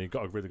qualifying actually, and he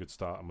got a really good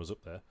start and was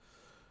up there.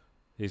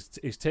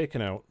 He's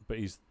taken out, but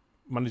he's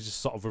managed to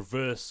sort of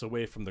reverse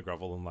away from the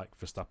gravel, unlike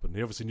Verstappen.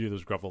 He obviously knew there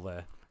was gravel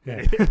there.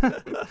 Yeah.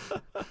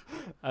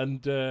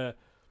 And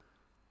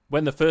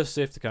when the first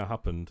safety car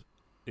happened,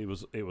 it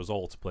was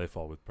all to play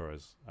for with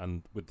Perez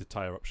and with the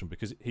tyre option,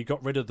 because he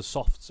got rid of the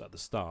softs at the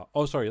start.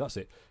 Oh, sorry, that's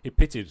it. He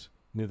pitted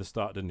near the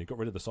start, didn't he? Got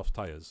rid of the soft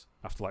tyres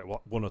after like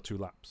one or two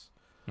laps.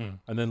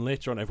 And then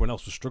later on, everyone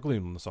else was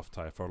struggling on the soft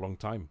tyre for a long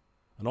time.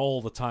 And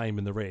all the time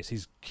in the race,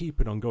 he's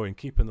keeping on going,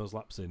 keeping those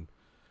laps in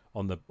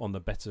on the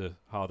better,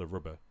 harder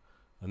rubber.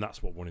 And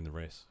that's what won in the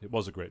race. It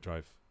was a great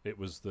drive. It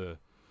was the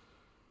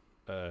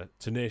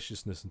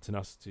tenaciousness and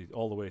tenacity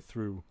all the way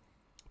through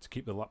to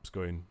keep the laps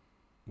going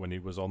when he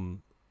was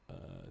on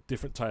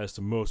different tyres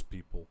to most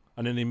people.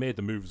 And then he made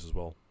the moves as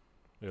well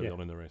early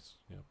on in the race.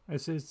 Yeah,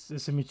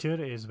 It's a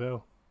maturity as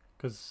well,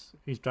 because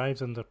he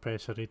drives under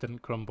pressure. He didn't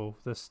crumble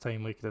this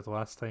time like he did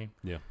last time.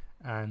 Yeah.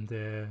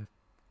 And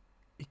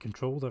he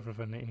controlled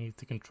everything that he needed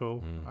to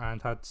control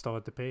and still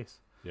had the pace.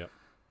 Yeah.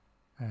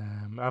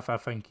 I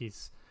think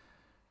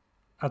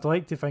I'd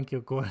like to think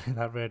he'll go into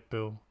that Red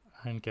Bull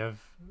and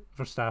give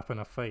Verstappen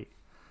a fight.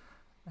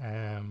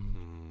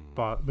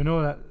 But we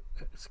know that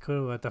it's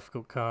clearly a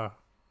difficult car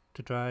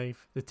to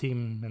drive. The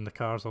team and the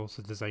car's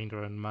also designed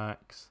around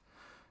Max.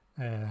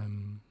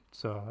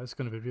 So it's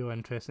going to be real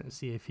interesting to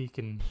see if he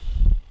can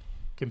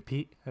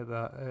compete at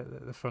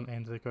the front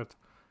end of the grid.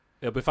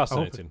 It'll be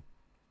fascinating.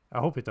 I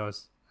hope he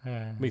does.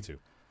 Me too.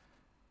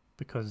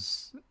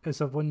 Because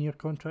it's a 1-year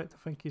contract,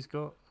 I think he's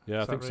got.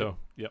 Yeah, I think so.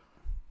 Yep.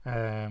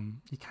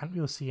 You can't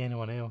really see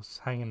anyone else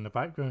hanging in the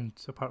background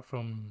apart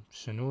from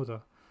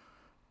Shinoda.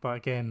 But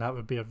again, that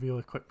would be a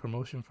really quick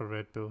promotion for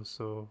Red Bull.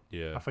 So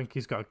yeah, I think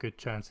he's got a good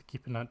chance of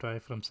keeping that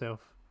drive for himself.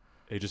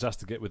 He just has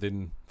to get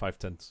within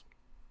 5/10.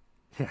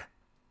 Yeah.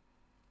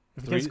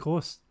 If he gets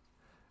close.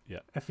 Yeah.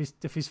 If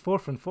he's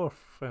fourth and third,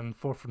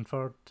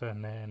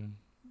 and then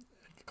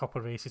a couple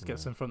of races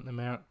gets in front of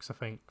the Mercs, I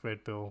think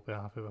Red Bull will be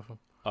happy with him.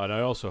 And I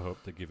also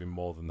hope they give him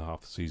more than the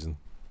half the season.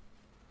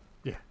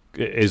 Yeah.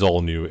 It is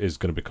all new. It is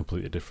going to be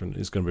completely different.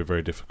 It's going to be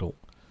very difficult.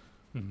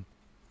 Mm-hmm.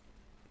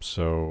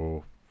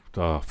 So,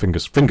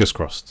 fingers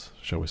crossed,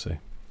 shall we say.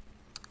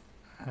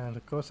 And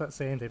of course, that's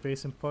the end of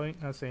Racing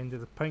Point. That's the end of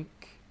the Pink.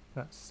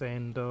 That's the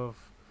end of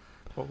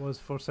what was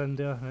Force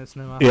India, and it's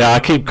now. Yeah, I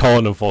keep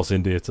calling them Force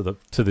India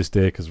to this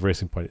day because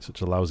Racing Point is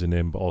such a lousy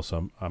name, but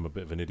also I'm a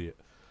bit of an idiot.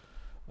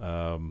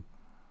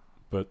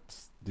 But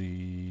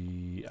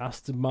the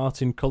Aston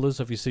Martin colours,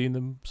 have you seen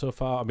them so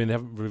far? I mean, they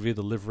haven't revealed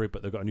the livery,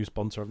 but they've got a new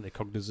sponsor, haven't they?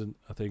 Cognizant,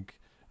 I think,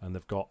 and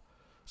they've got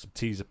some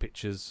teaser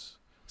pictures.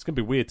 It's going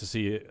to be weird to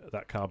see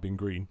that car being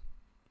green.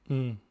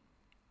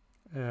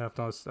 Yeah, I've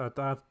noticed.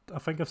 I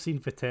think I've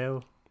seen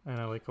Vettel, and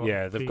I like.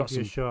 They've got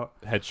some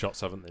shot. headshots,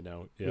 haven't they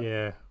now?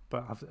 Yeah,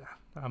 but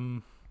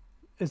am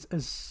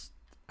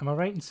I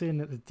right in saying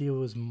that the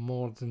deal is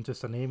more than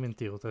just a naming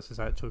deal? This is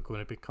actually going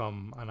to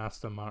become an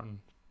Aston Martin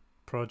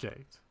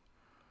project.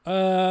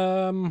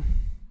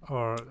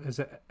 Or is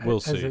it?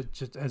 We'll see.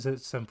 Is it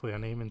simply a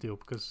naming deal?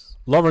 Because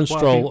Lawrence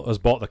Stroll has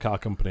bought the car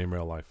company in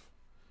real life.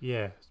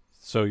 Yeah.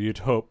 So you'd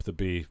hope there'd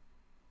be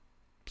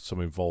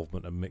some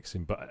involvement and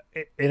mixing, but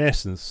in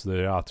essence,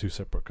 there are two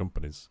separate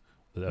companies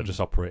that are just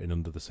operating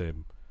under the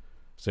same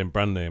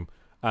brand name.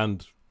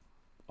 And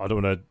I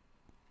don't want to.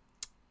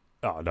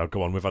 Oh no,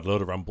 go on. We've had a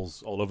load of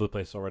rambles all over the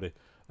place already.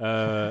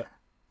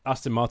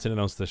 Aston Martin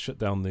announced they shut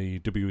down the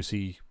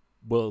WEC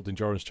World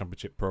Endurance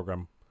Championship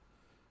program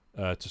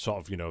to sort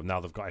of, now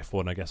they've got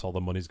F1. I guess all the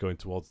money's going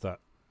towards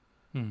that,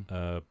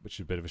 which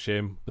is a bit of a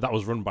shame. But that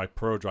was run by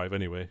ProDrive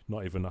anyway,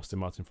 not even Aston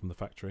Martin from the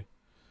factory.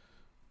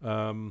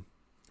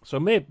 So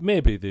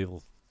maybe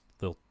they'll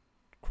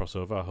cross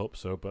over. I hope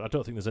so, but I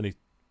don't think there's any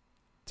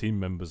team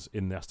members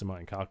in the Aston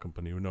Martin car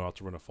company who know how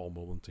to run a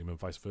Formula 1 team, and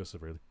vice versa.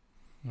 Really,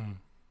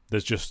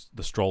 there's just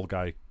the Stroll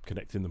guy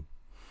connecting them.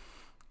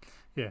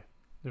 Yeah,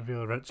 the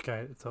real rich guy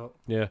at the top.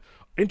 Yeah,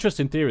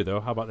 interesting theory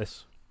though. How about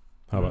this?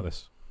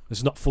 This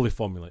is not fully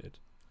formulated.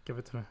 Give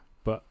it to me.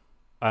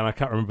 And I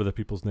can't remember the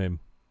people's name.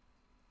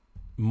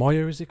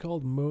 Moyer, is he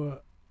called?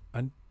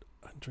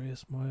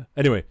 Andreas Moyer.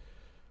 Anyway,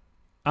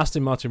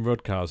 Aston Martin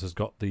Road Cars has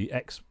got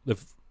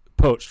they've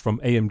poached from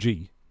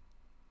AMG,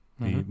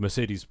 the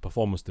Mercedes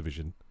Performance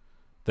Division,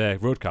 their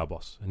road car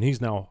boss, and he's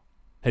now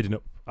heading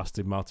up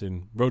Aston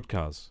Martin Road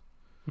Cars.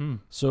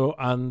 So,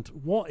 and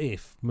what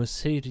if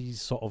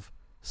Mercedes sort of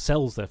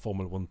sells their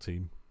Formula 1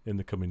 team in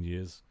the coming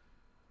years?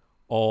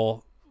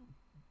 Or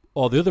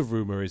the other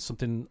rumour is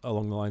something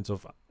along the lines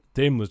of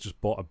Daimler's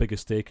just bought a bigger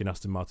stake in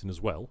Aston Martin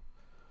as well.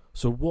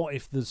 So what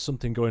if there's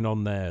something going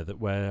on there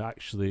where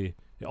actually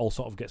it all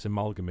sort of gets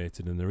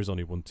amalgamated and there is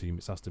only one team,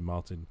 it's Aston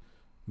Martin,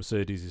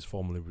 Mercedes is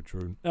formally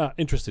withdrawn.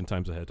 Interesting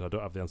times ahead. I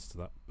don't have the answer to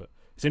that, but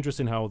it's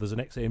interesting how there's an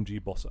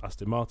ex-AMG boss at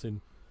Aston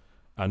Martin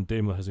and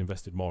Daimler has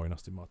invested more in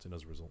Aston Martin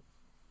as a result.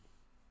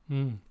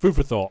 Food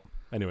for thought.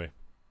 Anyway.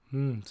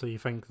 So you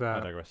think that I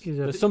digress.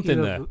 There's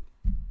something there.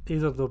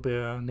 Either there'll be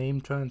a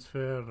name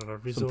transfer or a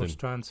resource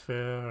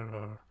transfer,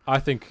 or I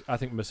think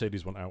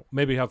Mercedes want out.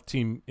 Maybe have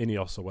Team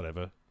Ineos or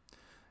whatever.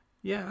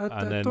 Yeah,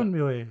 I don't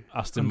really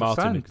Aston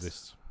Martin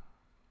exists.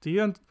 Do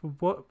you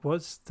what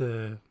was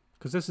the?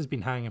 Because this has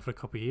been hanging for a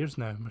couple of years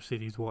now.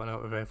 Mercedes wanting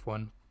out of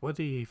F1. What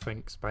do you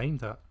think's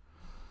behind that?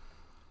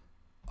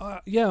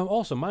 Yeah.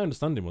 Also, my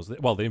understanding was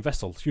that they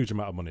invest a huge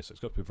amount of money, so it's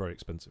got to be very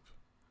expensive.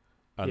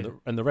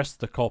 And the rest of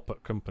the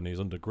corporate company is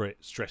under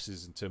great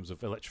stresses in terms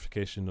of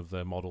electrification of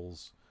their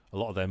models. A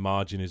lot of their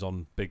margin is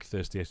on big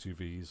thirsty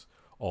SUVs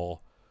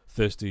or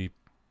thirsty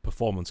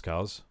performance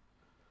cars.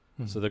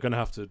 So they're going to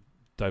have to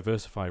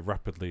diversify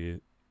rapidly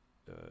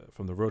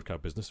from the road car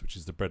business, which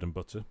is the bread and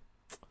butter.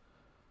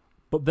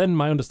 But then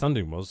my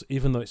understanding was,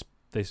 even though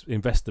they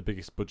invest the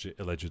biggest budget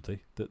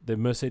allegedly, that the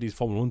Mercedes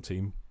Formula 1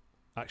 team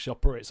actually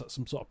operates at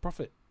some sort of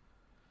profit.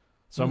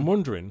 So I'm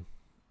wondering,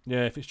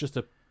 if it's just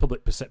a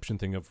public perception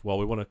thing of,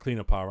 we want to clean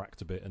up our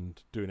act a bit,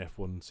 and doing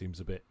F1 seems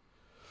a bit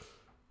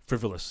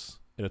frivolous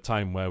in a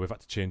time where we've had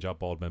to change our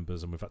board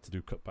members and we've had to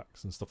do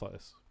cutbacks and stuff like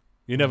this.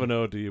 You never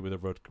know, do you, with a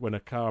road... When a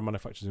car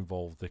manufacturer's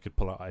involved, they could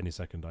pull out at any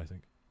second, I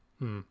think.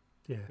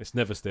 Yeah. It's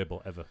never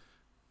stable, ever.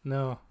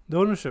 No. The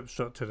ownership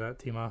structure of that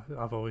team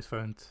I've always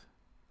found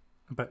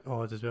a bit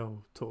odd as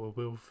well. Total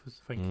Wolff,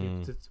 I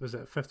think was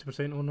it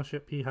 50%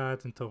 ownership he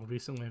had until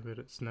recently, where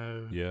it's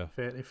now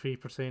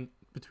 33%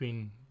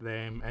 between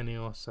them,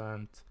 Ineos,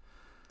 and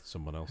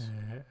someone else.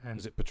 And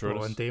is it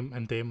Petronas?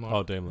 And Daimler.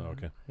 Oh, Daimler,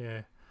 okay.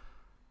 Yeah.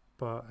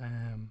 But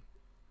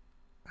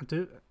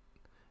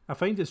I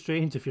find it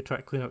strange if you're trying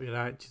to clean up your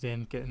act, you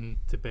then get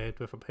into bed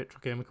with a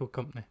petrochemical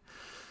company.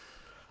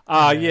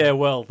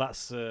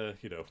 That's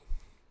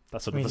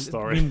that's another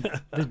story.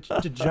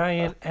 The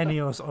giant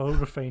Ineos oil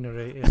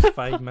refinery is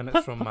 5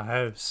 minutes from my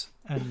house,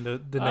 and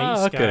the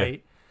night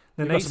sky.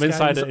 The night some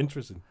insider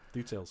interesting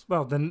details.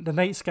 Well, the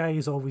night sky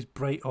is always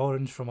bright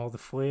orange from all the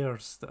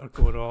flares that are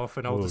going off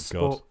and all the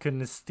smoke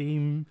and the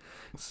steam.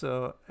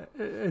 So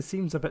it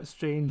seems a bit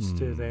strange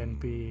to then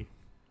be.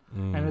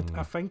 And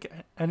I think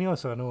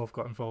Ineos, I know, have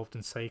got involved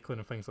in cycling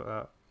and things like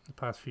that the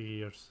past few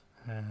years.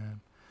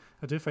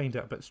 I do find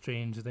it a bit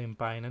strange them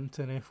buying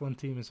into an F1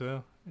 team as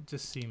well. It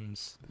just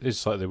seems... It's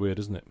slightly weird,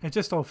 isn't it? It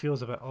just all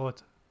feels a bit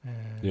odd.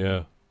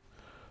 Yeah.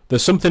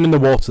 There's something in the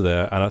water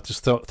there, and I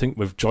just don't think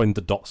we've joined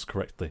the dots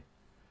correctly.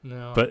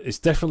 No. But it's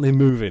definitely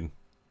moving.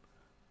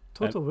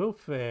 Total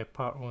Wolff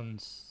part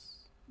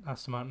owns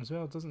Aston Martin as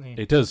well, doesn't he?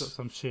 He does. He's got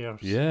some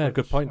shares. Yeah,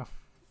 good point.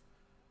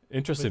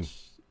 Interesting.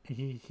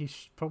 He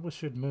probably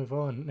should move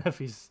on if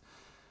he's...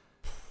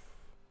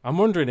 I'm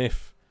wondering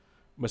if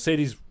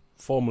Mercedes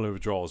formula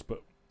withdraws,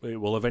 but it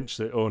will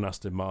eventually own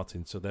Aston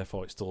Martin, so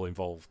therefore it's still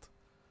involved.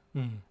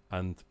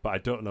 But I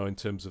don't know in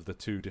terms of the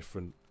two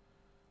different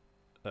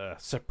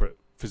separate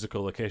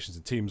physical locations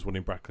and teams, one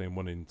in Brackley and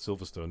one in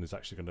Silverstone, is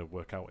actually going to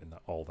work out in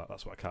that.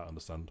 That's what I can't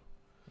understand.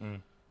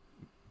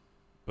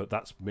 But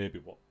that's maybe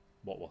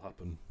what will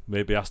happen.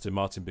 Maybe Aston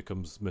Martin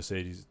becomes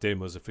Mercedes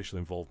Daimler's official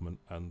involvement,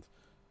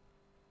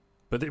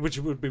 which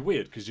would be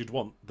weird because you'd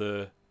want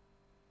the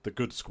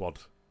good squad.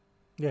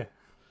 Yeah.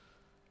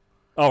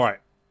 All right.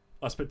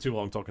 I spent too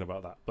long talking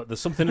about that. But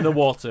there's something in the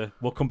water.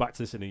 We'll come back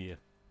to this in a year.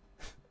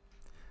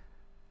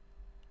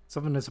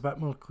 Something that's a bit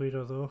more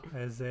clearer, though,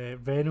 is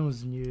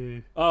Renault's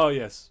new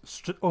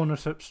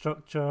ownership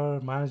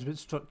structure, management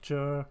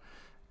structure,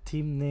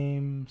 team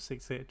names,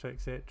 etc.,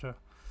 etc.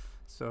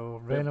 So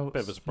Renault's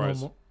bit of a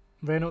surprise.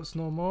 Renault's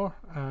no more,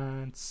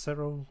 and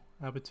Cyril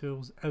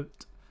Abiteboul's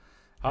out.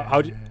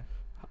 How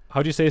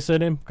do you say his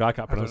surname? I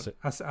can't pronounce it.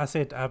 I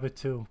said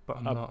Abiteboul, but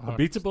I'm not.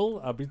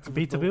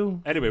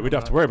 Abiteboul? Anyway, we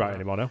don't have to worry about it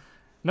anymore now.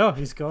 No,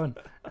 he's gone.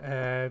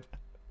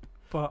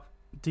 But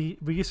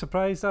were you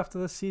surprised after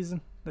this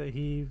season that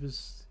he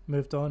was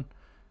moved on?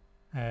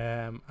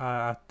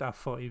 I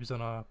thought he was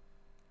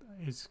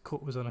his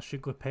coat was on a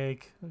sugar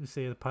peg. Let me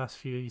say the past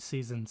few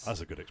seasons.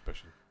 That's a good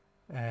expression.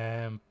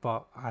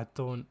 But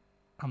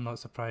I'm not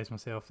surprised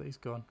myself that he's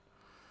gone.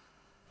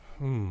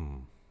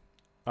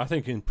 I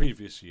think in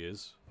previous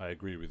years, I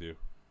agree with you.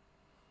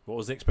 What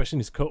was the expression?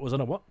 His coat was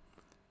on a what?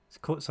 His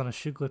coat's on a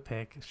sugar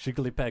peg.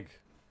 Shiggly peg.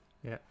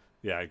 Yeah.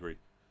 Yeah, I agree.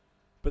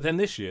 But then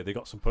this year, they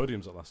got some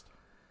podiums at last.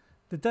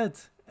 They did.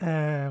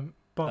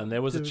 But and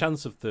there was a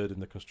chance of third in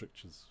the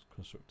constructors.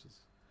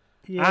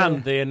 Yeah.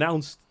 And they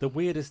announced, the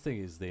weirdest thing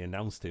is they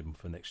announced him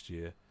for next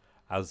year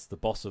as the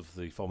boss of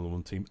the Formula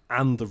 1 team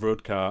and the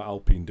road car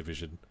Alpine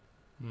division.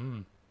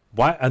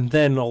 Why? And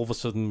then all of a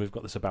sudden, we've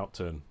got this about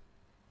turn.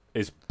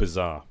 It's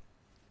bizarre.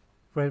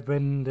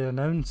 When they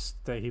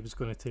announced that he was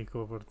going to take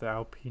over the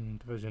Alpine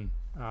division,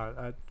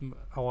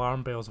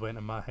 alarm bells went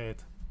in my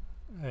head.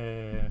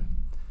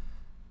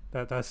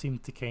 That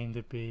seemed to kind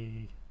of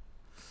be...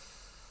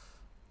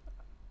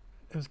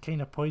 It was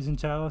kind of poison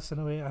chalice in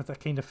a way. I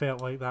kind of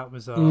felt like that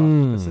was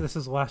this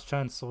is the last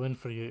chance saloon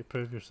for you to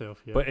prove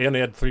yourself here. But he only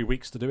had 3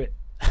 weeks to do it.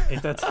 He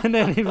did, and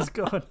then he was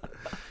gone.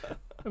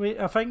 I mean,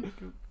 I think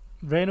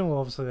Renault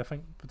obviously,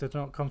 did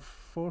not come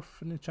fourth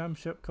in the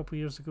championship a couple of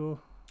years ago,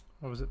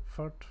 or was it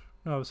third?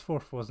 No, it was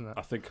fourth, wasn't it?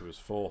 I think it was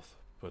fourth,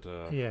 but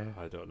I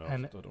don't know. I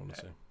don't want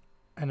to say.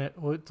 And it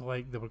looked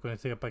like they were going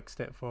to take a big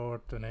step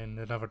forward, and then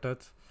they never did.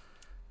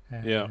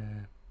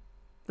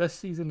 This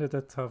season they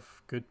did have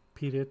good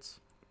periods.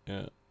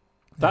 Yeah,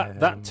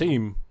 that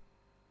team,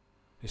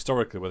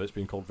 historically, whether it's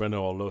been called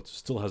Renault or Lotus,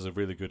 still has a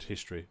really good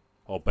history.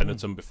 Or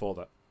Benetton before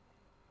that.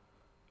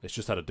 It's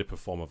just had a dip of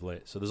form of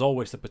late, so there's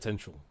always the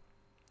potential.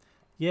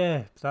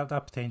 Yeah, that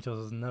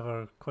potential has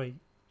never quite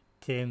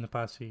came the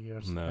past few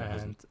years, No, it and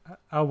hasn't.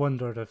 I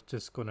wondered if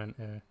just going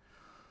into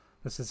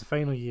this is the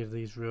final year of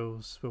these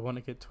rules. We want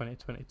to get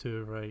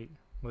 2022 right.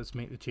 Let's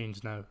make the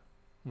change now,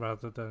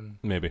 rather than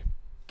Maybe.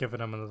 giving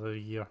them another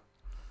year.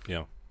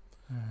 Yeah.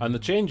 And the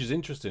change is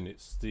interesting.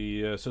 It's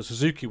the so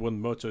Suzuki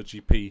won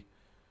MotoGP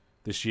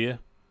this year,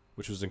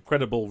 which was an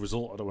incredible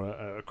result. I don't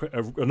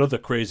want another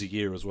crazy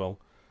year as well.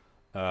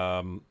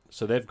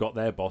 So they've got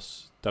their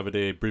boss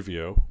Davide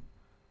Brivio,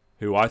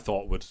 who I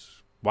thought would.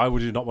 Why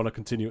would you not want to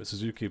continue at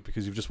Suzuki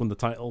because you've just won the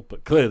title?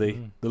 But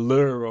clearly, the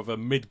lure of a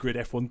mid-grid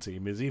F1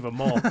 team is even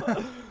more.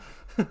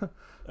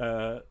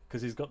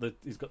 Because he's got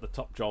the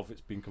top job.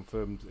 It's been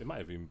confirmed. It might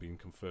have even been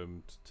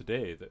confirmed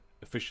today that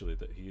officially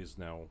that he is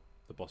now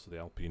the boss of the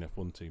Alpine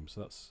F1 team.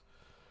 So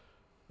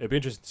it'd be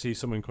interesting to see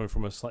someone coming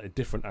from a slightly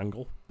different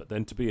angle. But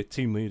then to be a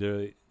team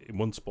leader in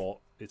one sport,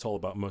 it's all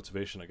about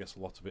motivation. I guess a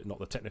lot of it, not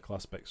the technical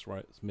aspects,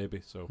 right? Maybe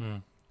so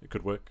it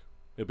could work.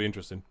 It'll be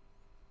interesting.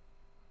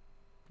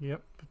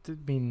 Yep. I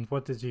mean,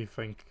 what did you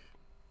think?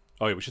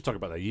 Oh yeah, we should talk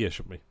about that year,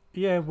 shouldn't we?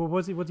 Yeah. Well,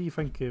 what do you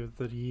think of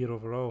the year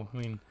overall? I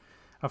mean,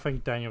 I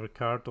think Daniel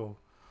Ricciardo,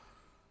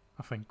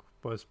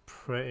 was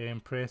pretty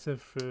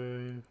impressive.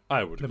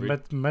 I would the agree.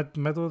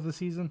 middle of the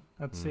season,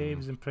 I'd say he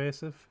was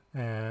impressive.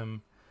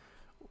 Ocon,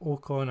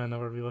 I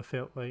never really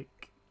felt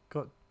like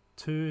got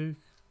too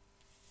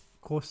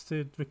close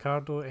to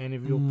Ricciardo at any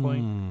real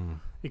point.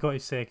 He got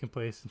his second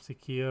place in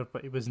Sakir,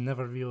 but he was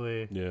never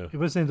really. Yeah. It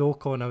wasn't the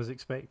Ocon I was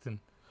expecting.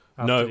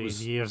 After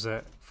his years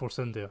at Force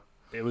India.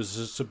 It was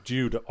a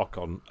subdued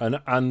Ocon,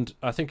 and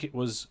I think it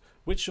was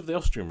which of the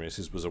Austrian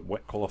races was a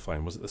wet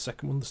qualifying? Was it the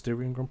second one, the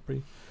Styrian Grand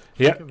Prix?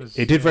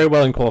 He did very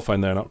well in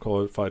qualifying there, and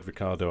out-qualified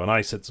Ricciardo, and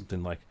I said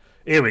something like,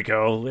 "Here we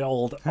go, the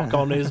old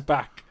Ocon is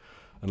back."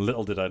 And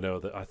little did I know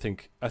that I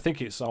think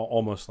it's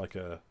almost like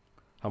a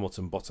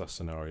Hamilton Bottas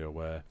scenario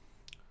where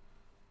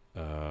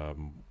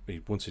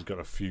once he's got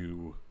a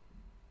few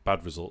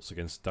bad results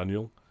against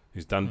Daniel,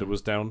 his dander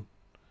was down.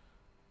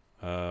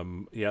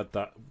 He had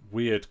that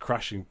weird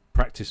crashing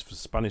practice for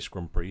Spanish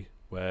Grand Prix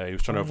where he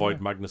was trying to avoid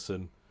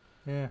Magnussen.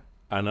 Yeah.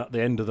 And at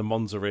the end of the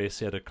Monza race,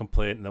 he had a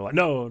complaint, and they're like,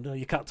 "No,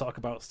 you can't talk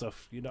about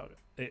stuff."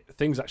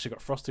 Things actually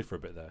got frosty for a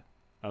bit there.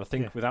 And I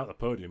think without the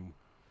podium,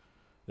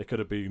 they could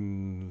have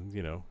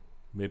been,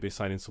 maybe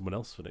signing someone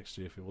else for next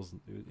year if it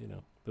wasn't.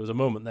 There was a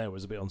moment there where it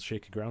was a bit on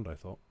shaky ground, I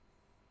thought.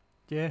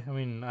 Yeah, I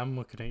mean, I'm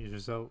looking at his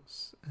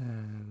results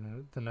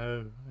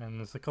now, and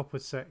there's a couple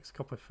of sixths,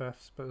 couple of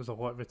fifths, but there's a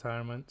lot of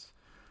retirements.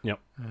 Yep.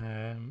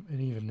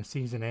 And even the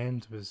season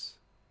end was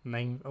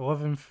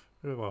 11th.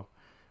 Well,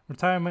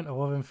 retirement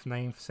 11th,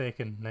 9th,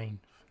 2nd, 9th.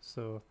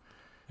 So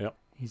yep.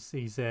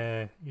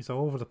 He's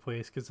all over the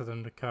place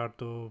considering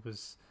Ricciardo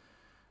was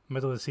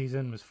middle of the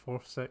season was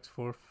 4th, 6th,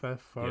 4th,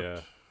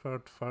 5th,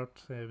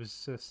 3rd. It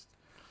was just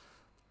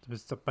there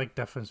was a big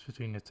difference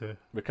between the two.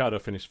 Ricciardo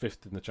finished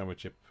 5th in the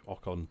championship.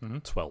 Ocon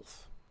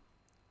 12th.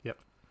 Yep.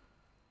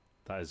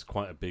 That is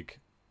quite a big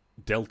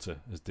delta,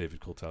 as David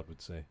Coulthard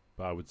would say.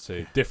 But I would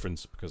say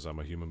difference because I'm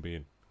a human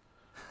being.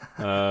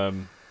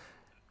 And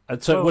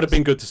so it would have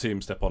been good to see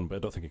him step on, but I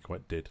don't think he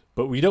quite did.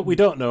 But we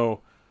don't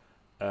know.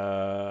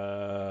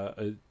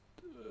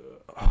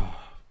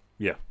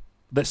 Yeah,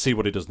 let's see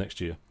what he does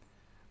next year.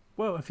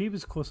 Well, if he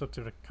was closer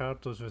to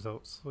Ricciardo's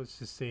results, let's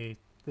just say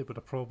they would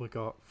have probably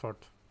got 3rd.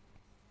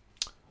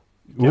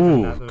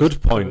 Ooh,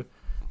 good point.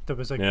 There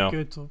was a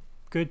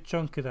good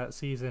chunk of that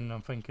season.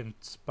 I'm thinking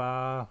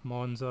Spa,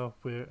 Monza,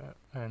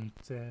 and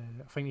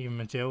I think even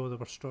Mugello, they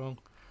were strong.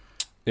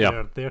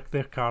 Yeah,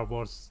 their car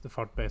was the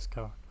 3rd best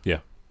car. Yeah,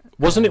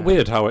 wasn't it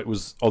weird how it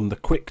was on the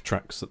quick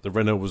tracks that the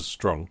Renault was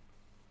strong?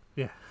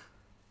 Yeah,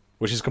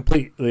 which is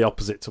completely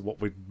opposite to what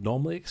we'd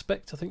normally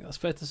expect. I think that's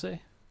fair to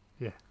say.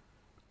 Yeah,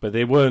 but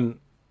they weren't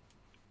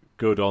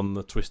good on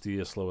the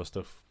twistier, slower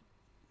stuff.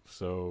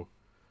 So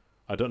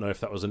I don't know if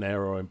that was an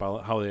aero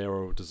imbalance, how the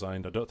aero was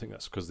designed. I don't think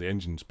that's because the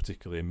engine's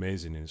particularly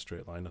amazing in a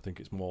straight line. I think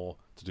it's more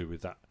to do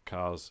with that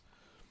car's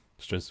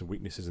strengths and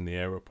weaknesses in the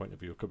aero point of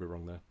view. I could be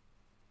wrong there.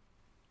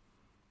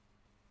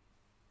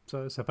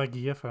 So it's a big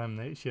year for him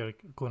next year,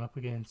 going up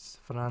against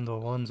Fernando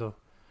Alonso.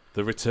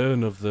 The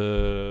return of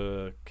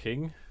the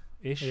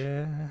king-ish?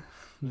 Yeah,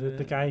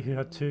 the guy who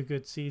had 2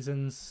 good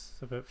seasons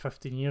about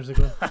 15 years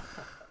ago.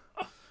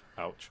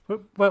 Ouch.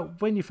 Well,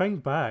 when you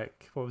think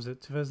back, what was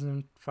it,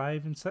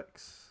 2005 and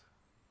 6?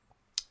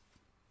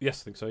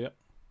 Yes, I think so, yeah.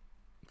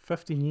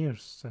 15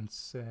 years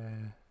since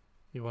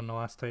he won the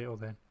last title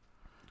then.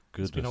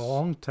 Goodness. It's been a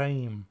long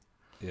time.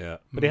 Yeah,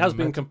 but he has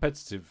been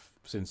competitive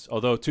since,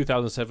 although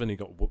 2007 he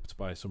got whooped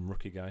by some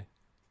rookie guy.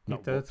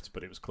 Not whooped,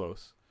 but it was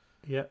close.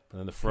 Yeah. And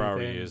then the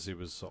Ferrari years, he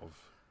was sort of...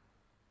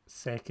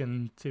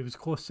 second. He was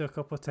close to a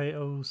couple of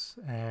titles,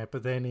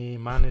 but then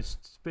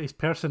his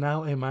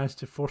personality managed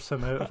to force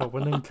him out of a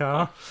winning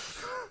car.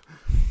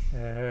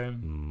 Where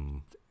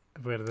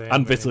then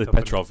and Vitaly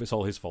Petrov, it's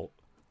all his fault.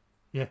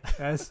 Yeah,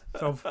 it is.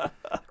 So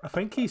I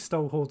think he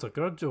still holds a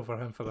grudge over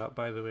him for that,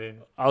 by the way.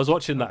 I was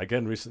watching that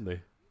again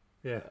recently.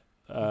 Yeah.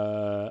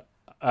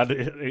 And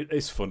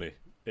it's funny.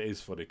 It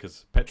is funny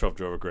because Petrov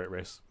drove a great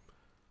race.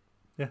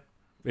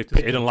 It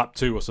pitted on lap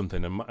 2 or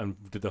something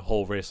and did the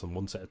whole race on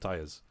one set of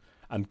tyres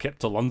and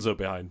kept Alonso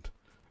behind.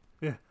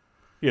 Yeah.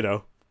 You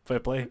know, fair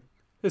play.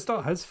 It's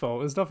not his fault.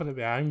 There's nothing to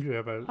be angry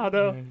about. I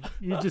know.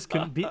 You just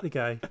couldn't beat the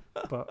guy.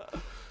 But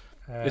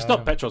it's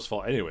not Petros's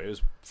fault anyway. It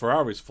was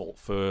Ferrari's fault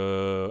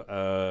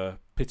for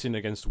pitting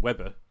against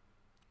Webber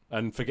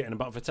and forgetting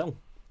about Vettel.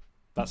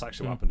 That's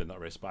actually what happened in that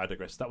race, but I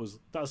digress. That's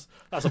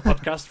a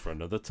podcast for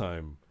another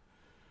time.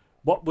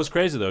 What was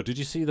crazy though, did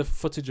you see the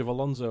footage of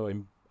Alonso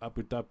in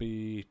Abu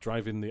Dhabi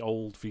driving the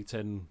old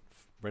V10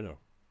 Renault?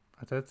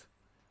 I did.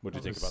 What do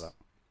you think about that?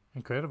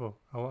 Incredible.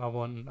 I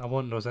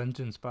want those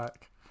engines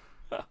back.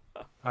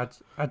 I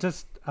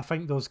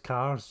think those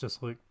cars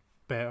just look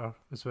better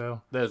as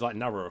well. They're like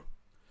narrow.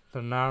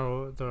 They're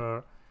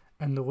narrow.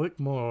 And they look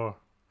more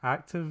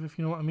active, if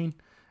you know what I mean.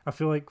 I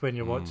feel like when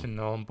you're watching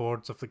the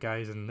onboards of the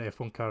guys in the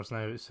F1 cars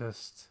now,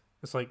 it's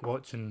like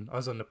watching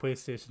us on the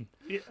PlayStation.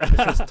 Yeah.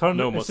 It's just turn.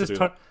 No one it's wants to just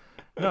do turn.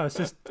 No,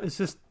 it's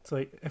just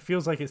like it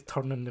feels like it's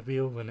turning the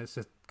wheel when it's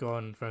just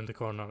gone round the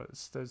corner.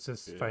 It's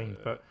just fine.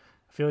 But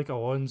I feel like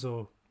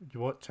Alonso, you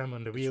watch him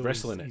on the wheel.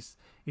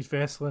 He's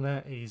wrestling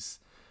it.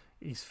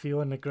 He's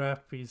feeling the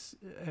grip.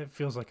 It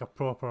feels like a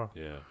proper.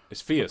 Yeah,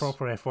 it's fierce. A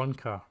proper F1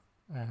 car.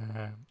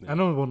 I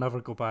know we'll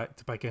never go back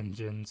to big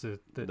engines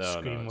that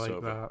scream like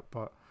over. That,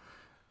 but.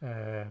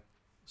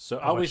 So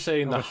are we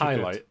saying the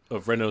highlight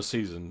of Renault's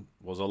season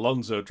was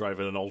Alonso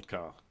driving an old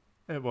car?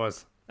 It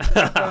was.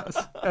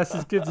 That's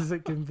as good as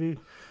it can be.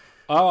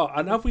 Oh,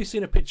 and have we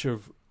seen a picture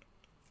of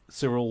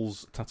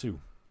Cyril's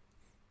tattoo?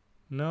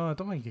 No, I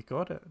don't think he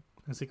got it.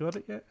 Has he got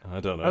it yet? I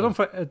don't know. I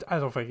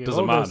don't think he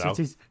doesn't matter now.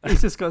 He's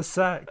just got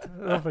sacked.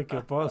 I don't think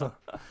he'll bother.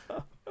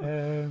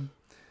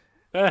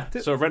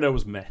 So Renault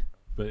was meh,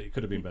 but it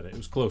could have been better. It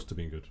was close to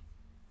being good.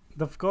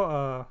 They've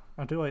got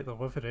I do like the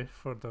livery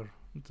for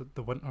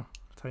the winter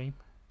time.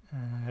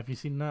 Have you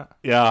seen that?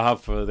 Yeah, I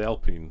have for the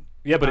Alpine.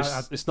 Yeah, but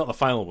it's not the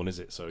final one, is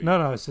it? So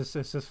no, it's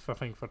just I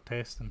think for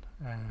testing.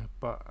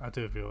 But I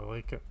do really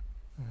like it.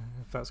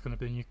 If that's going to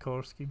be the new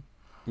colour scheme.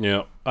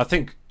 Yeah, I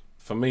think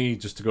for me,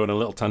 just to go on a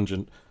little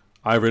tangent,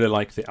 I really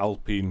like the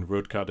Alpine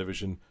road car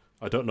division.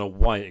 I don't know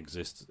why it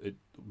exists.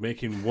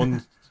 Making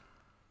one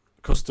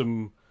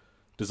custom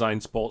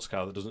designed sports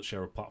car that doesn't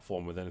share a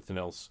platform with anything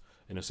else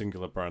in a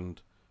singular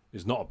brand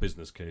is not a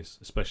business case,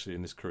 especially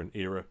in this current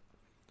era.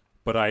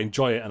 But I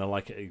enjoy it and I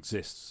like it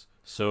exists.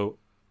 So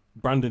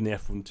branding the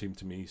F1 team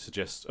to me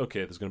suggests,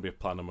 okay, there's going to be a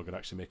plan and we're going to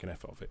actually make an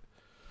effort of it.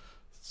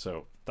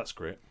 So that's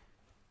great.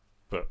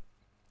 But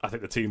I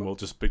think the team will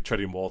just be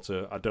treading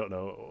water. I don't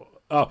know.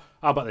 Oh,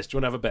 how about this? Do you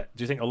want to have a bet?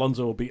 Do you think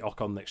Alonso will beat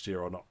Ocon next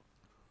year or not?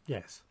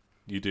 Yes.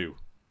 You do?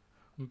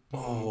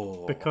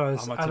 Oh,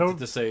 because I'm tempted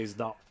to say he's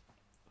not.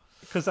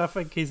 Because I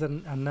think he's a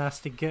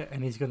nasty git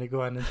and he's going to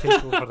go in and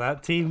take over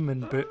that team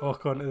and boot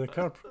Ocon to the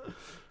curb.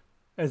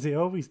 As he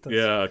always does.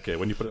 Yeah, okay.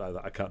 When you put it like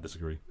that, I can't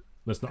disagree.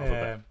 Let's not have a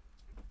bet.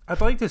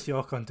 I'd like to see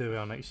Ocon do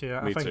well next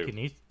year. Me I think too. he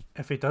needs.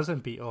 If he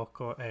doesn't beat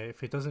Alonso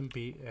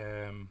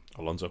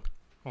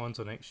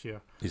next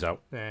year, he's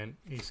out. Then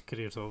his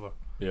career's over.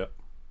 Yeah.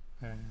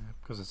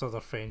 Because there's other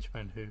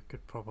Frenchmen who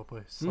could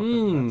probably suck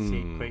in that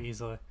seat quite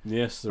easily.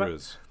 Yes, there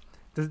is.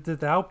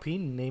 The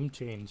Alpine name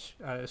change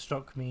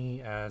struck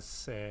me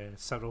as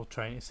Cyril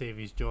trying to save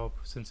his job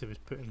since he was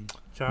put in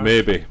charge.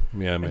 Maybe.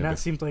 And that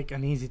seemed like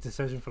an easy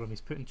decision for him.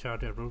 He's put in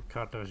charge of a road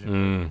car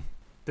division.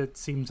 That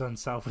seems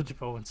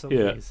unsalvageable in some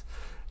ways.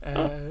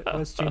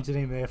 Let's change the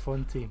name of the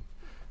F1 team.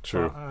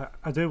 True. But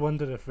I do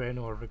wonder if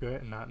Renault are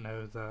regretting that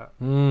now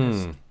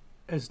that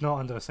it's not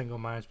under a single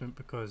management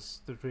because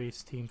the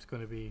race team's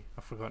going to be,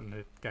 I've forgotten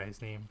the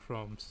guy's name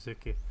from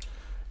Suzuki.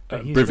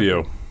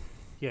 Brivio.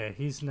 Yeah,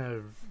 he's now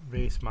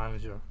race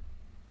manager.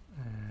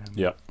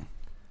 Yeah.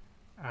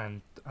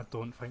 And I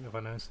don't think they've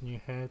announced a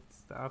new head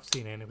that I've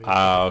seen anyway.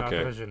 Okay.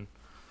 Division.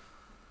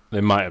 They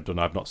might have done.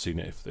 I've not seen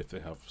it if they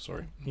have.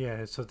 Sorry.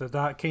 Yeah, so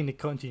that kind of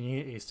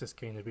continuity is just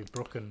kind of been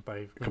broken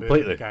by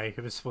completely the guy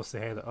who was supposed to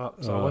head it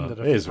up. So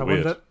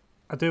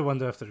I do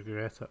wonder if they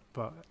regret it.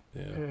 But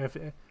if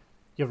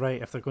you're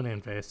right, if they're going to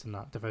invest in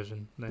that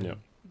division, then it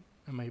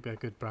might be a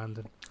good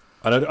branding.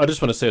 And I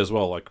just want to say as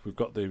well, like we've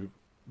got the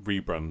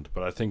rebrand,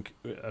 but I think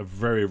a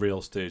very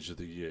real stage of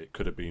the year it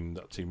could have been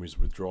that team was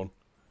withdrawn.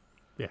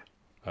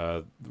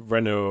 Yeah.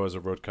 Renault as a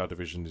road car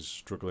division is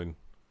struggling.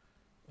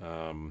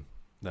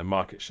 Their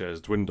market share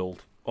has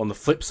dwindled. On the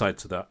flip side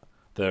to that,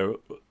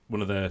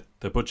 one of their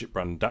budget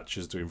brand Dacia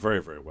is doing very,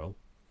 very well.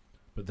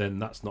 But then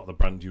that's not the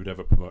brand you would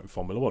ever promote in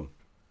Formula One.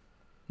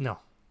 No.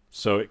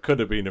 So it could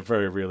have been a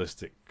very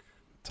realistic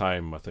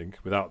time, I think,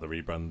 without the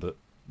rebrand that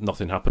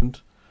nothing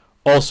happened.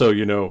 Also,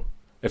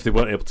 if they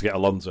weren't able to get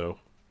Alonso,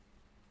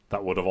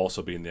 that would have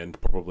also been the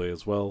end probably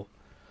as well.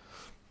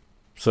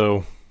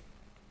 So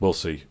we'll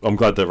see. I'm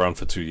glad they're around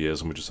for 2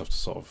 years and we just have to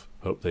sort of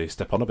hope they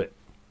step on a bit.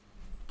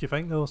 Do you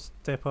think they'll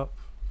step up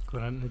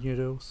going into the new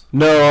rules?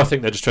 No, I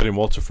think they're just treading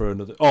water for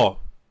another... Oh,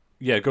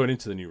 yeah, going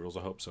into the new rules,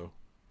 I hope so.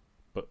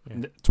 But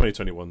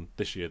 2021,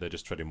 this year, they're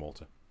just treading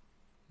water.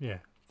 Yeah,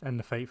 and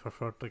the fight for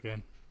third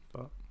again.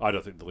 But I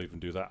don't think they'll even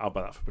do that. I'll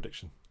bet that for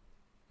prediction.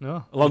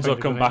 No. Alonso You will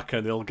think come they're back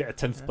and he'll get a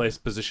 10th place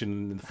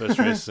position in the first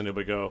race, and he'll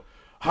be go,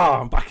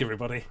 I'm back,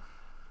 everybody.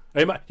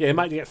 He might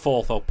get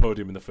 4th or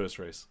podium in the first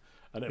race,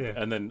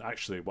 and then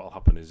actually what'll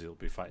happen is he'll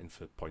be fighting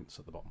for points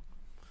at the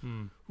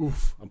bottom.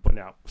 Oof! I'm putting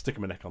it out,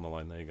 sticking my neck on the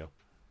line. There you go.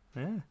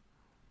 Yeah,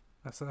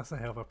 that's a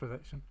hell of a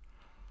prediction.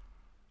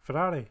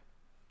 Ferrari.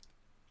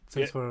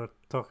 Since we're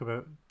talking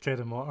about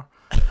treading water.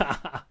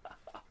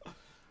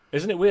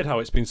 Isn't it weird how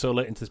it's been so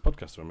late into this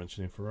podcast we're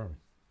mentioning Ferrari?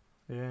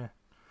 Yeah.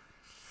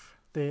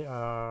 They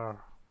were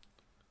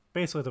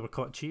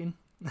caught cheating.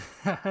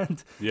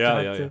 And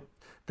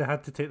they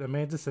had to take their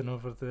medicine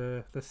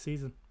over this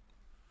season.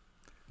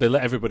 They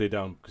let everybody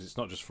down because it's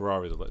not just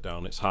Ferrari that let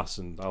down, it's Haas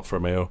and Alfa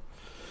Romeo.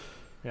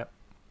 Yep.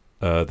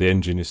 The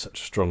engine is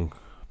such a strong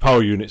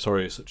power unit,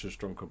 is such a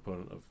strong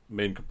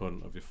main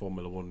component of your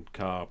Formula One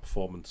car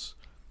performance.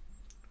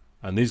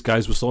 And these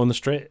guys were still on the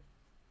straight.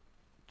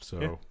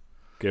 So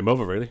game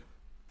over really.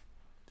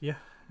 Yeah.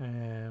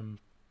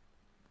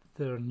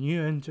 Their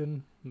new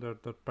engine they're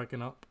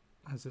bigging up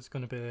as it's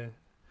going to be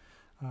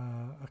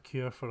a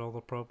cure for all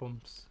the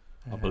problems.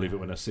 I'll believe it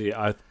when I see it.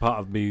 Part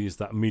of me is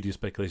that media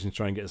speculation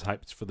trying to get us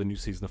hyped for the new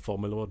season of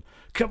Formula One.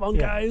 Come on,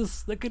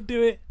 guys, they can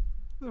do it.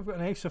 They've got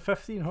an extra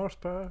 15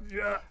 horsepower.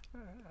 Yeah.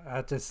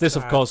 This,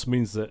 of course,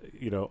 means that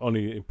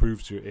only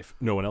improves you if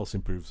no one else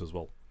improves as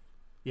well.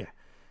 Yeah.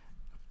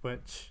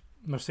 Which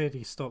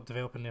Mercedes stopped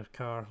developing their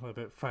car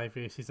about 5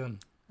 races in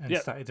and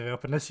started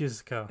developing this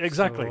year's car.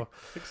 Exactly. So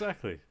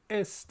exactly.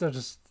 They're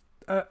just.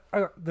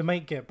 They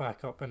might get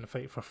back up in the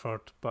fight for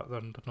third, but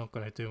they're not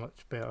going to do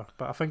much better.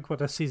 But I think what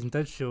this season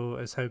did show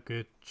is how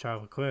good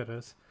Charles Leclerc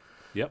is.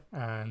 Yep.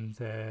 And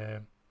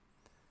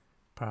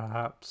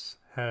perhaps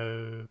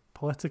how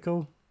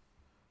political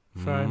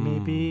Ferrari may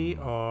be,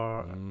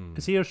 or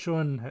it's here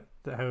showing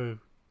how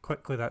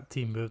quickly that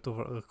team moved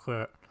over to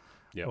Leclerc,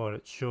 or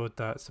it showed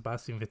that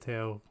Sebastian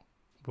Vettel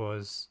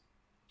was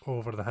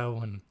over the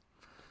hill,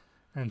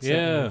 and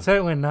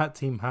certainly in that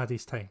team had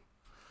his time.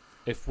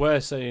 If we're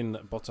saying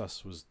that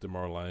Bottas was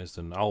demoralised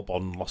and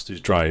Albon lost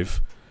his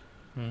drive,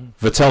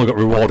 Vettel got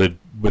rewarded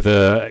with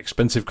an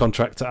expensive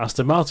contract at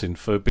Aston Martin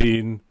for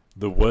being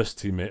the worst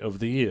teammate of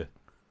the year.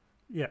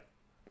 Yeah.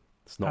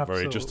 It's not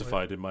very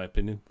justified in my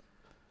opinion.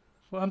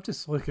 Well, I'm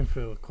just looking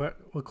for Leclerc.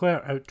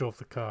 Leclerc outdrove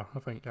the car. I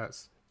think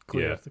that's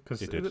clear. Yeah,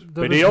 because he did.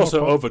 But he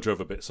also overdrove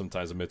a bit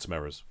sometimes and made some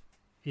errors.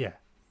 Yeah,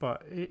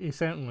 but he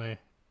certainly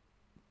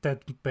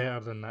did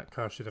better than that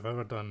car should have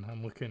ever done.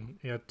 I'm looking.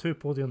 He had 2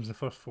 podiums in the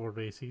first 4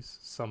 races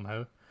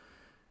somehow.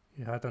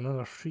 He had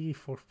another 3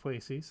 fourth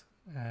places,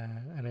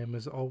 and then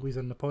was always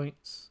in the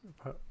points.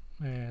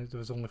 There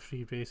was only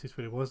 3 races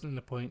where he wasn't in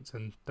the points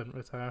and didn't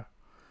retire.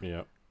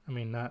 Yeah, I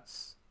mean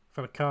that's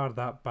for a car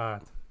that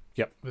bad.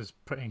 Yep, was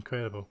pretty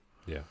incredible.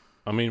 Yeah,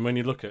 I mean when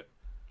you look at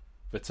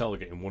Vettel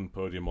getting 1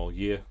 podium all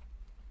year,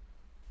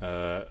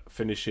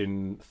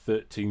 finishing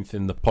 13th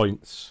in the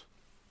points.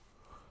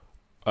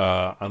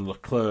 And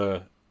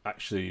Leclerc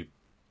actually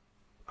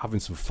having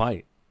some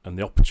fight and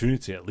the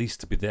opportunity at least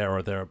to be there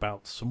or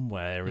thereabouts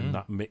somewhere in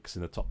that mix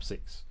in the top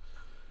 6.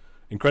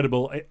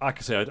 Incredible. Like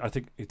I say, I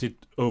think he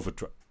did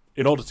overdrive.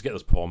 In order to get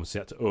those performances, he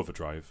had to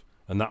overdrive.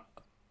 And that,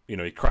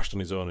 he crashed on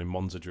his own in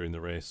Monza during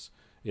the race.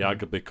 He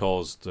arguably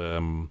caused,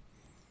 at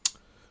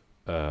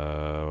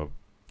the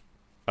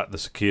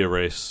Sakir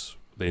race,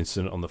 the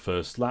incident on the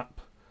first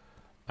lap.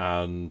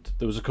 And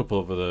there was a couple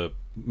of other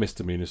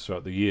misdemeanors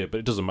throughout the year, but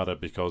it doesn't matter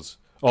because...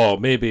 Or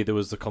maybe there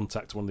was the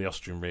contact one of the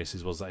Austrian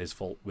races. Was that his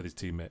fault with his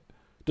teammate?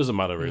 Doesn't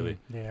matter really,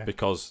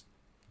 because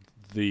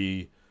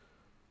the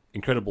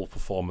incredible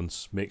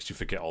performance makes you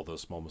forget all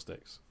those small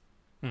mistakes.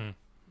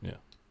 Yeah,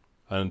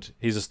 and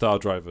he's a star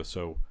driver,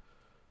 so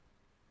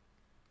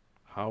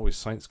how is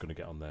Sainz going to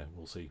get on there?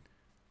 We'll see.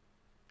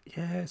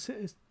 Yeah, it's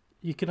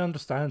you can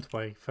understand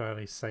why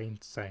Ferrari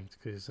signed Sainz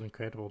because he's an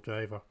incredible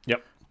driver.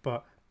 Yep,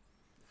 but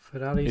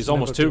Ferrari's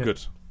almost too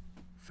good.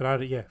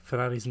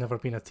 Ferrari's never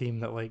been a team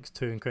that likes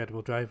 2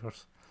 incredible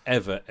drivers.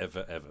 Ever.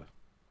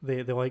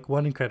 They like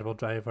 1 incredible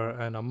driver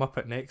and a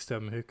muppet next to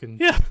him who can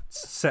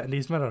sit in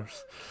these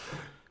mirrors.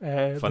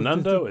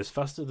 Fernando is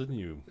faster than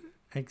you.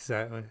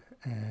 Exactly.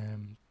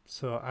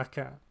 So I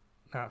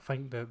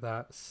think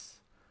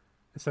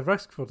it's a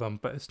risk for them,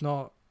 but it's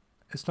not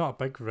a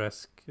big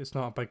risk. It's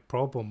not a big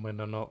problem when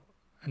they're not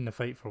in the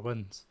fight for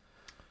wins.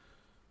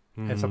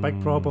 It's a big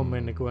problem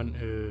when they go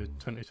into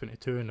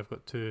 2022 and they've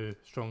got 2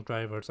 strong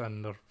drivers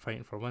and they're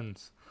fighting for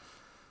wins.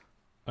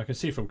 I can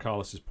see from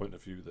Carlos's point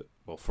of view that,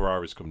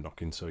 Ferrari's come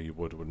knocking, so you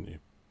would, wouldn't you?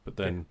 But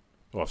then,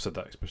 I've said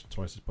that expression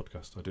twice this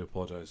podcast, I do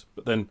apologise.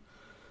 But then,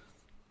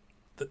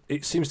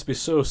 it seems to be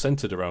so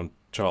centred around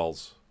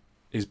Charles.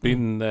 He's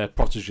been their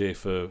protege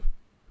for,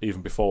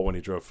 even before when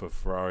he drove for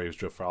Ferrari, he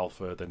drove for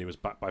Alfa, then he was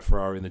backed by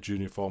Ferrari in the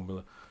junior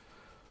formula.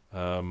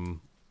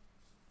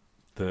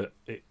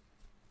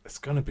 It's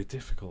going to be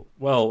difficult.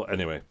 Well,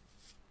 anyway,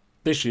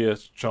 this year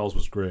Charles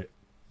was great.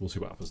 We'll see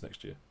what happens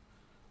next year.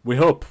 We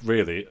hope,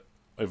 really,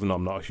 even though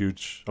I'm not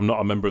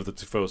a member of the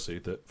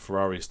Tifosi, that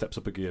Ferrari steps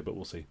up a gear, but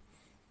we'll see.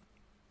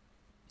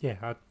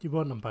 Yeah, you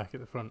want them back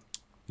at the front.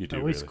 You do,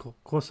 at least really.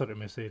 Closer to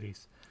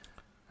Mercedes.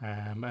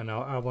 And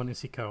I want to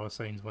see Carlos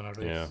Sainz win a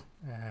race.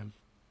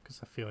 Because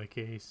I feel like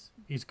he's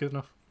good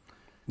enough.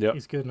 Yeah.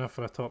 He's good enough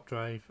for a top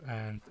drive,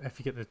 and if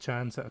you get the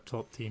chance at a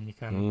top team, you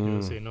can't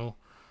really say no.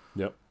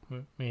 Yep.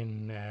 I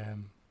mean,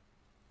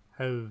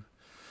 we're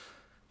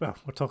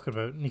talking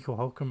about Nico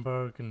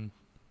Hülkenberg and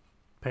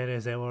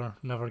Perez Eller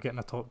never getting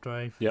a top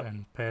drive,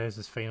 and Perez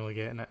is finally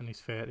getting it in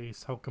his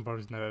 30s. Hülkenberg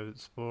is now out of the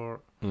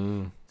sport.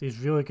 These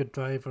really good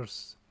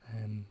drivers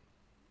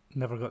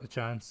never got the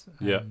chance.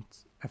 And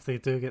if they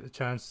do get the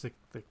chance,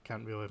 they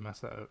can't really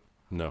miss it out.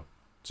 No.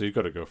 So you've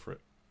got to go for it.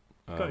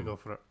 Got to go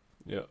for it.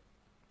 Yeah.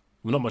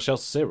 Well, not much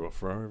else to say about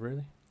Ferrari,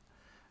 really.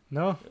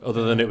 No.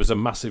 Other than it was a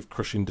massive,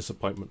 crushing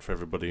disappointment for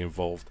everybody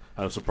involved.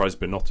 And I'm surprised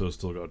Binotto's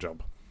still got a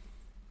job.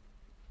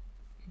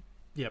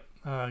 Yep,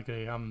 I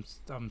agree. I'm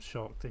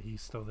shocked that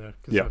he's still there,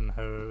 considering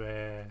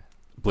how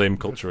blame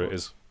culture it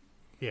is.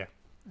 Yeah,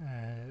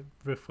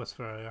 ruthless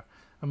Ferrari.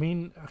 I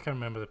mean, I can't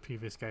remember the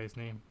previous guy's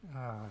name.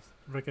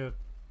 Rigatoni.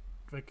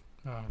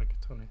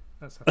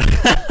 That's it.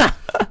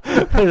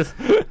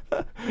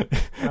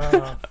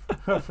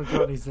 I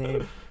forgot his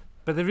name.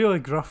 But the really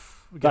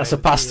gruff guy. That's a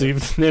pasta.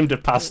 You've named a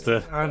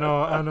pasta. I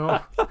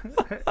know.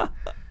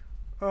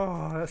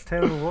 Oh, that's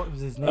terrible. What was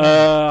his name?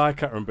 I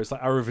can't remember. It's like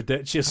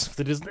Arrivederci or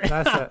something, isn't it?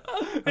 That's it.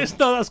 It's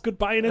not. That's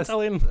goodbye in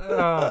Italian.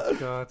 Oh,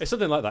 God. It's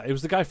something like that. It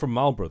was the guy from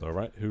Marlboro, though,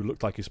 right? Who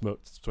looked like he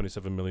smoked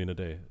 27 million a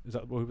day. Is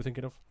that what we were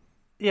thinking of?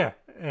 Yeah.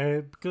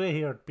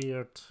 Grey-haired,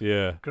 beard.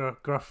 Yeah.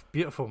 Gruff,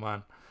 beautiful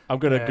man. I'm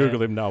going to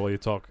Google him now while you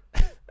talk.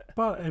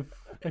 But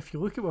if you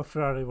look at what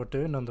Ferrari were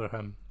doing under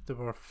him, they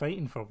were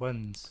fighting for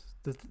wins.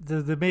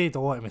 They made a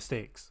lot of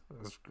mistakes.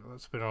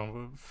 Let's be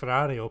wrong.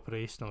 Ferrari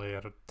operationally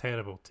are a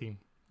terrible team.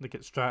 They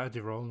get strategy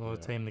wrong all the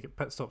time. They get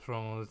pit stops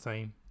wrong all the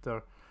time.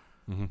 They're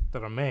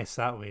a mess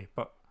that way.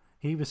 But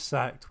he was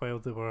sacked while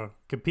they were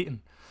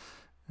competing.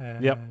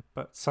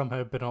 But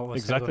somehow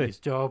Binotto held on his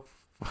job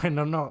when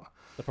they're not.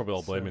 They're probably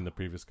all blaming the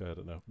previous guy. I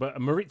don't know. But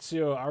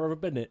Maurizio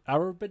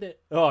Arrivabene.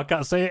 Oh, I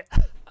can't say it.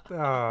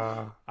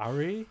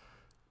 Arrivabene.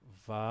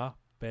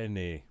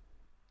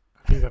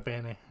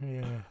 Arrivabene.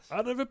 Yes.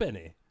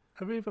 Arrivabene.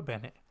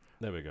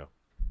 There we go.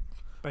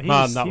 But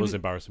that was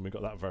embarrassing. We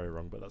got that very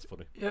wrong, but that's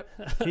funny. Yep.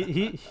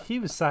 he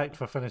was sacked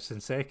for finishing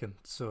second,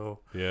 so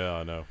yeah,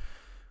 I know.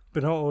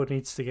 Binotto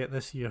needs to get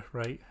this year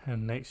right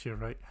and next year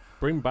right.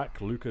 Bring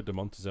back Luca de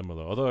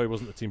Montezemolo. Although he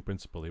wasn't the team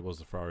principal, he was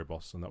the Ferrari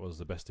boss, and that was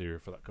the best era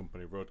for that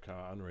company, road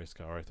car and race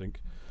car, I think.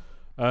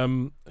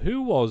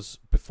 Who was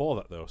before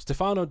that though?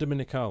 Stefano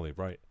Domenicali,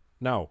 right?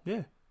 Now,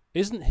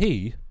 isn't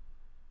he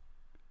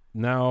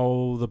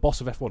now the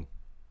boss of F1?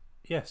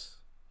 Yes.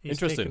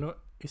 Interesting.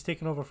 He's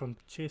taken over from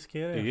Chase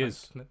Carey. He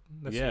is.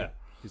 This year.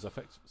 He's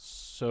affected.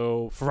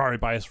 So Ferrari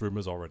bias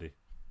rumours already.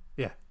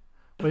 Yeah.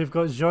 We've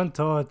got Jean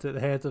Todt at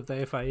the head of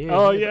the FIA.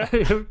 Oh yeah.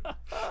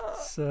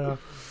 So.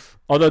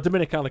 Although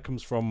Domenicali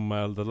comes from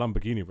the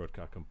Lamborghini road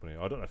car company.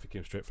 I don't know if he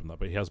came straight from that,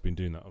 but he has been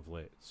doing that of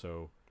late.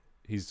 So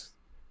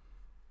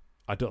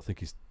I don't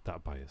think he's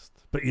that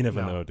biased. But you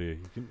never know, do you?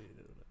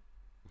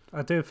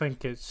 I do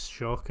think it's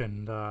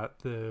shocking that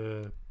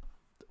the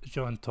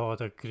Jean Todt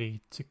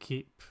agreed to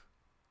keep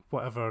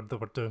whatever they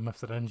were doing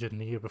with their engine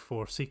the year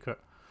before secret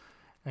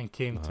and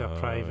came to a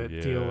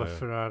private deal with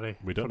Ferrari.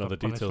 We don't know the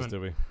details, do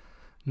we?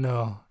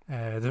 No.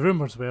 The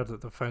rumours were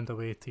that they found a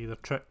way to either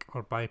trick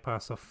or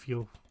bypass a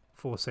fuel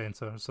flow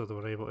sensor so they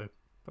were able to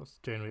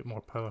generate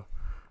more power.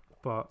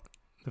 But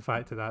the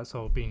fact that that's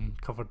all been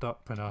covered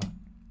up in a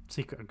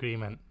secret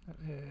agreement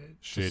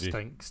just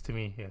stinks to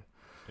me. Yeah.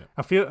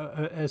 I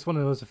feel it's one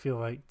of those. I feel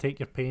like take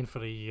your pain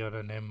for a year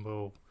and then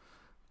we'll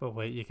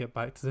let you get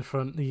back to the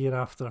front the year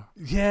after.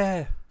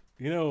 Yeah.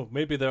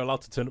 Maybe they're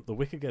allowed to turn up the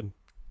wick again.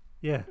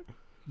 Yeah,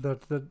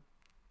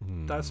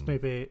 that's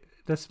maybe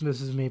this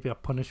is maybe a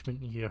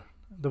punishment year.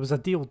 There was a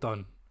deal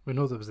done. We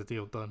know there was a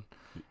deal done.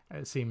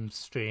 It seems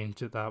strange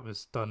that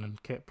was done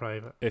and kept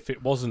private. If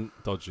it wasn't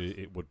dodgy,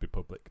 it would be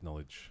public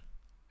knowledge.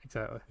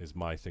 Exactly. Is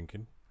my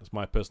thinking. That's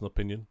my personal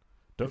opinion.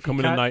 Don't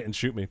come in at night and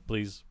shoot me,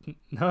 please.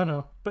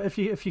 No. But if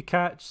you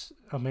catch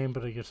a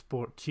member of your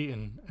sport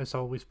cheating, it's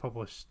always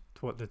published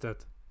what they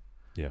did.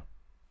 Yeah.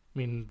 I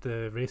mean,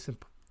 the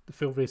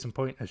full Racing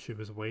Point issue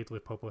was widely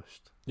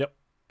published. Yep.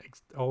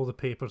 All the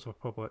papers were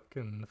public,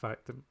 and the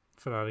fact that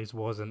Ferrari's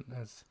wasn't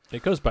is.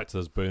 It goes back to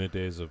those early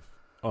days of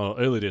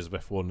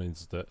F1.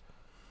 Is that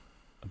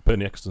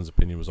Bernie Ecclestone's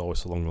opinion was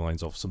always along the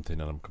lines of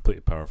something, and I'm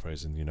completely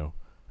paraphrasing.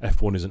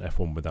 F1 isn't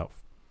F1 without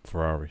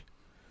Ferrari.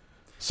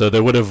 So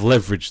they would have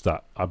leveraged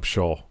that, I'm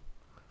sure.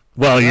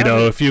 Well,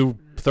 if you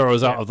throw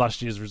us out of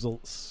last year's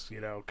results,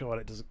 come on,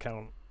 it doesn't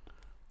count.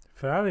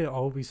 Ferrari are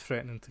always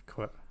threatening to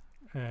quit.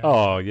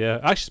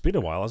 Actually, it's been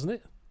a while, hasn't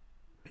it?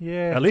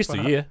 Yeah. At least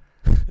a year.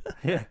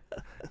 Yeah.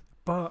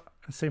 But,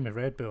 same with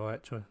Red Bull,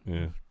 actually.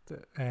 Yeah.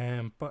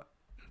 But,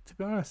 to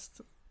be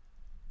honest,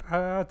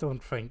 I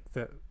don't think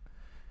that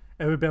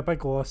it would be a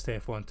big loss to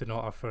F1 to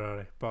not have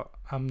Ferrari, but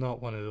I'm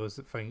not one of those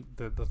that think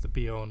that they're the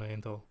be-all and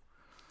end-all.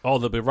 Oh,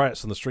 there'll be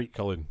riots on the street,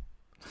 Colin.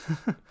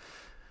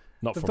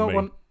 Not from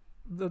me.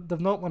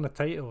 They've not won a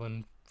title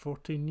in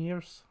 14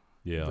 years.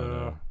 Yeah, I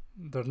know.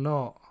 They're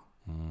not.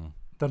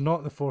 they're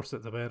not the force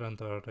that they were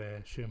under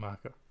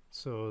Schumacher.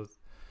 So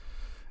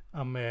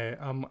I'm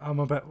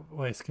a bit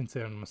less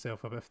concerned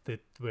myself about if they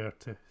were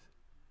to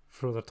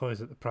throw their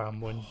toys at the pram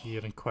one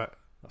year and quit.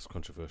 That's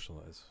controversial,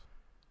 that is.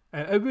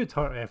 It would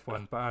hurt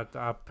F1, but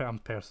I'm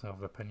personally of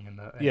the opinion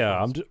that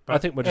Yeah, I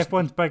think we're just...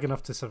 F1's big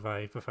enough to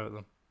survive without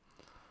them.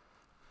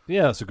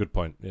 Yeah, that's a good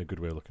point. Yeah, good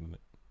way of looking at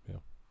it. Yeah,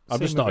 I'm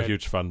Same just not a with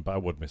huge fan, but I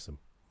would miss them.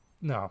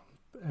 No,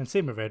 and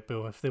same with Red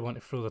Bull. If they want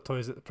to throw their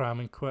toys at the pram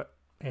and quit,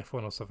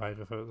 F1 will survive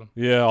without them.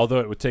 Yeah, although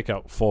it would take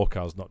out 4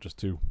 cars, not just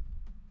 2.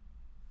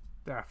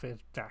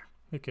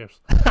 Who cares?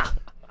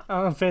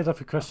 I'm fed up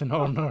with Christian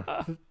Horner.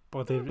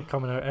 But they're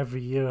coming out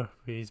every year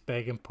with his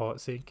begging pot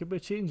saying, "Can we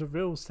change the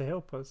rules to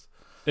help us?"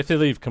 If they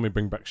leave, can we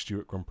bring back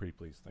Stewart Grand Prix,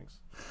 please?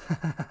 Thanks.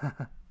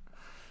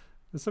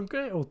 There's some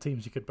great old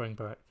teams you could bring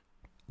back.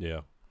 Yeah.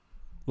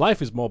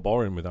 Life is more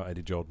boring without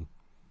Eddie Jordan.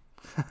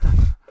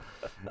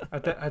 I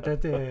did.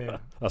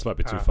 That might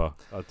be too far.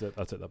 I'll take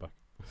that back.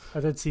 I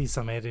did see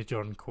some Eddie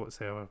Jordan quotes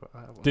there.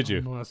 But Did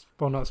you?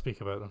 We'll not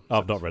speak about them.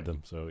 I've not read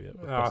them, so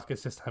yeah.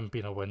 It's just him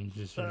being a whinge.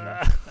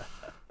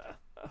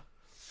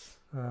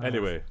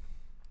 Anyway,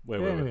 where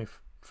were we?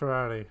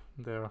 Ferrari,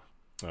 they're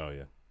Oh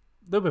yeah,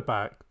 they'll be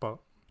back, but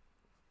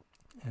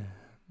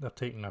they're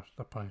taking their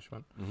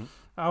punishment. mm-hmm.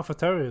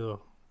 AlphaTauri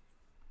though,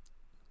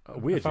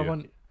 weird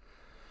year.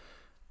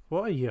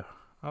 What a year!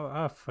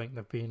 I think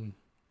they've been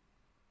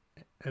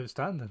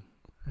outstanding,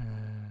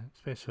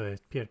 especially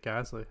Pierre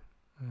Gasly.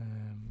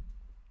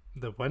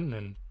 The win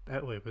in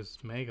Italy was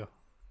mega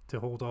to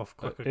hold off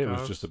quicker It cars.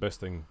 was just the best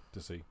thing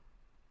to see.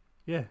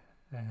 Yeah,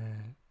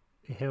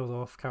 he held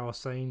off Carlos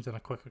Sainz in a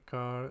quicker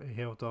car. He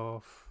held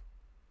off,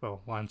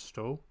 Lance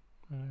Stroll.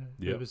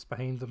 He was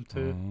behind them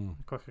too,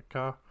 a quicker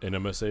car. In a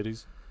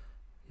Mercedes?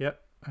 Yep,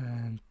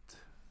 and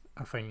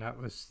I think that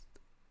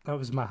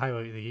was my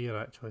highlight of the year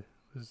actually,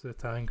 was the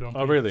Italian Grand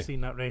Prix. Oh really?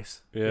 Seeing that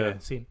race. Yeah.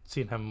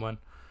 Seeing him win.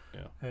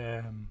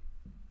 Yeah.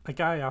 A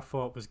guy I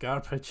thought was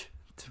garbage,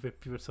 to be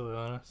brutally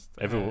honest.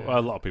 A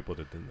lot of people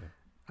did, didn't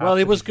they? Well,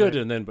 he was good,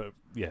 but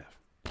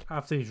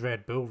after his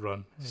Red Bull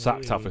run,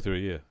 sacked halfway through a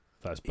year.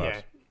 That's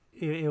bad.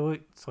 Yeah, he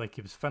looked like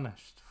he was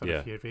finished for Yeah.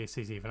 a few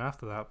races even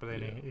after that, but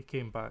then he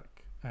came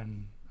back,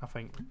 and I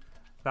think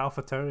the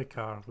AlphaTauri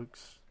car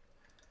looks.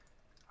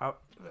 I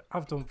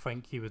don't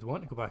think he would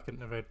want to go back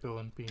into Red Bull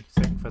and be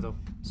second fiddle,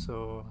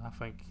 so I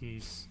think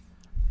he's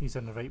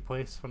in the right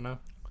place for now.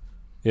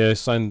 Yeah, he's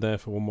signed there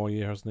for one more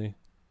year, hasn't he?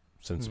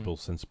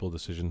 Sensible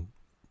decision.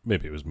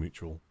 Maybe it was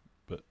mutual,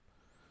 but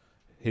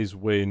his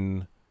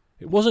win.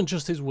 It wasn't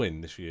just his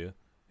win this year.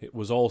 It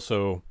was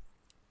also.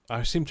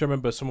 I seem to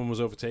remember someone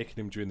was overtaking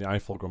him during the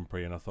Eiffel Grand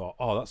Prix, and I thought,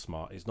 oh, that's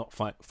smart. He's not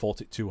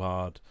fought it too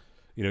hard.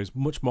 You know, he's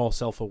much more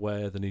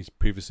self-aware than he's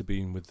previously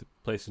been with the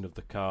placing of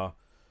the car.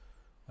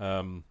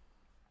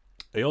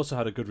 He also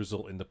had a good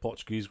result in the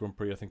Portuguese Grand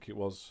Prix, I think it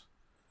was.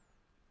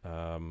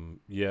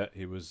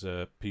 He was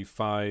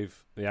P5.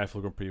 The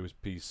Eiffel Grand Prix was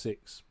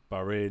P6.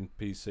 Bahrain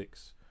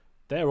P6.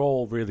 They're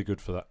all really good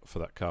for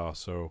that car.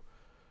 So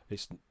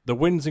the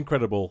win's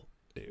incredible.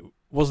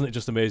 Wasn't it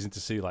just amazing to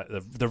see like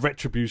the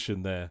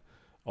retribution there,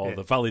 or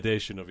the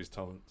validation of his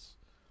talents?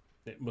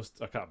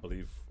 I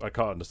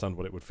can't understand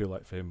what it would feel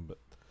like for him, but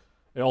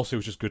it also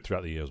was just good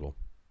throughout the year as well.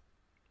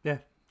 Yeah,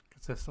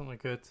 consistently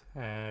good.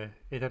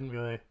 He didn't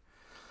really.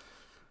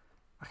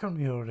 I can't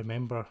really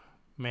remember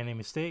many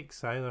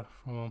mistakes either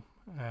from him.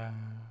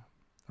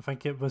 I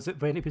think it was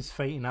when he was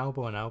fighting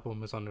Albon, and Albon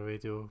was on the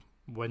radio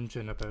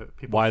whinging about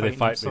people. Why they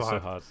fight me so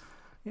hard?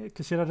 Yeah,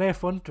 because you're an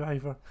F1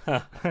 driver,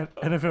 and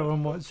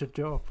everyone wants your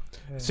job.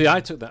 See,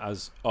 I took that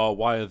as,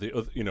 why are the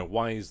other?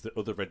 Why is the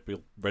other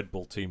Red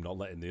Bull team not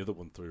letting the other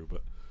one through?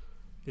 But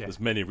there's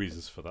many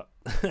reasons for that.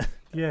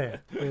 Yeah,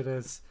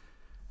 whereas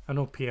I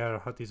know Pierre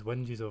had these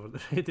whinges over the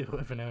radio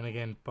every now and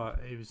again, but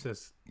he was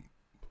just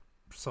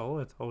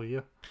solid all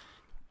year.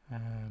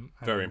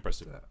 Very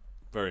impressive.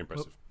 Very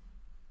impressive.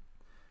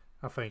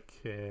 I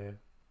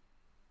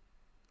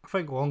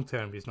think long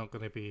term he's not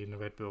going to be in the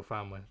Red Bull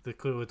family. They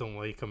clearly don't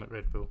like him at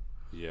Red Bull.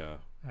 Yeah.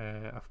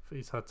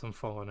 He's had some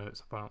falling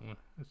outs apparently.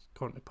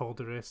 According to Paul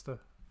di Resta.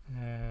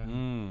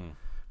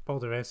 Paul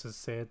di Resta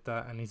said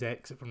that in his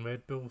exit from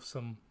Red Bull,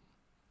 some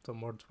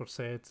words were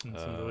said and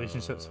some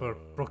relationships were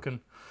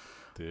broken.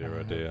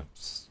 Dear.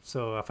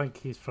 So I think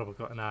he's probably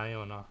got an eye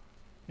on a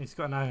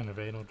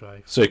Renault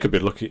drive. So he could be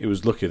lucky. He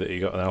was lucky that he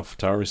got an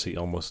AlphaTauri seat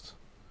almost.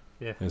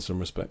 Yeah. In some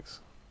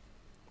respects.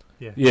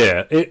 Yeah.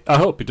 Yeah. I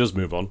hope he does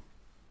move on.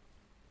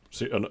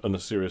 On a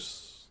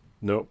serious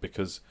note,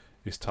 because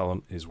his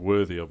talent is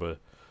worthy of a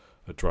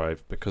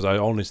drive. Because I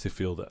honestly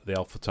feel that the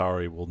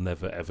AlphaTauri will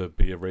never ever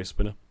be a race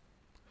winner,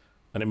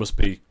 and it must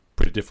be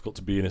pretty difficult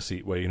to be in a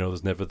seat where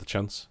there's never the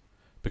chance,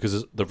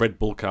 because the Red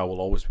Bull car will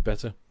always be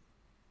better.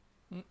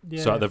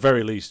 Yeah. So at the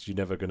very least, you're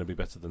never going to be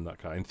better than that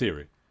car in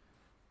theory.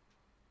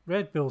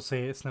 Red Bull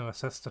say it's now a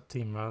sister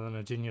team rather than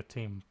a junior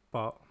team,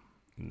 but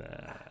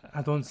nah,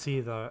 I don't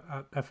see that.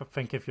 I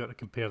think if you were to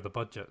compare the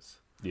budgets,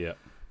 yeah,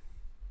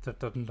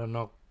 they're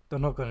not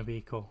going to be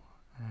equal.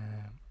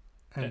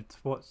 And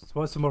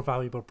what's the more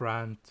valuable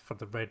brand for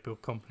the Red Bull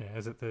company?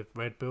 Is it the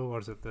Red Bull or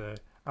is it the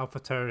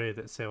AlphaTauri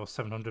that sells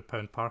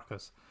 £700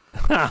 parkas.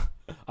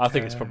 I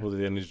think it's probably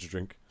the energy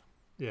drink.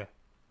 Yeah.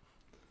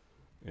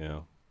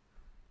 Yeah.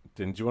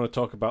 Then do you want to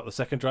talk about the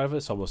second driver?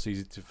 It's almost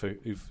easy to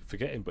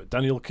forget him, but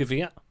Daniel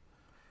Kvyat.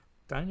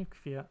 Daniel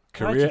Kvyat.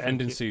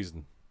 Career-ending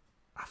season.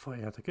 I thought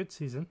he had a good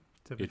season.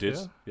 He did,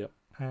 yep.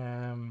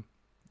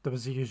 There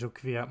was the usual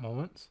Kvyat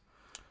moments.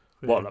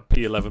 What, like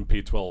P11,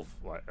 P12,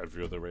 like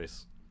every other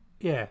race?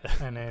 Yeah,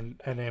 and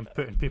then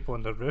putting people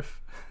on the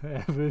roof.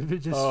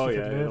 Just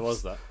there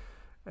was that.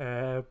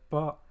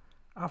 But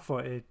I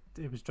thought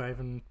he was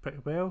driving pretty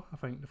well. I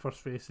think the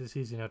first race of the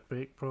season he had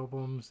brake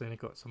problems, then he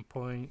got some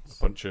points.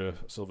 A bunch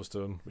of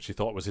Silverstone, which he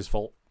thought was his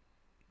fault.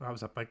 That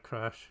was a big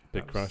crash.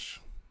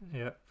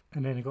 Yeah.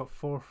 And then he got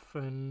fourth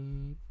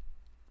in,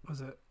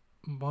 was it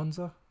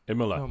Monza?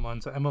 Imola. No,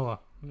 Monza, Imola.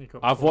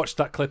 I've watched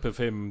that clip of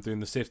him doing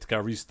the safety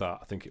car restart.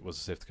 I think it was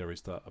a safety car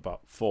restart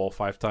about 4 or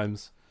 5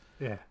 times.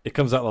 Yeah. He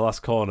comes out the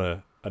last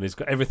corner and he's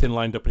got everything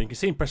lined up, and you can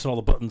see him pressing all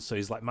the buttons, so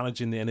he's like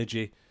managing the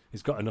energy.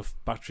 He's got enough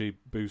battery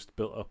boost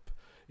built up.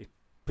 He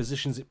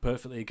positions it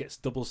perfectly. He gets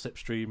double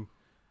slipstream.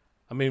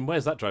 I mean,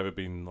 where's that driver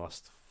been in the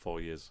last 4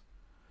 years?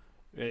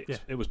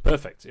 It was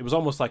perfect. It was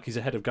almost like he's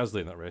ahead of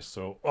Gasly in that race.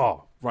 So,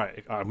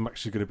 right, I'm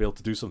actually going to be able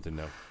to do something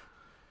now.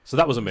 So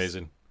that was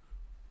amazing.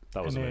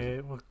 That was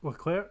amazing.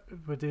 Leclerc,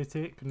 would they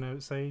take on the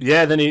outside?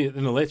 Yeah, then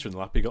later in the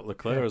lap he got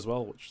Leclerc as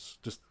well, which is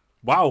just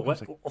wow.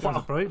 That was a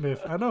bright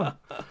move. I know.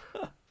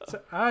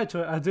 So I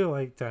do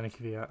like Danny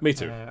Kvyat. Me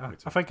too.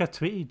 I think I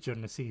tweeted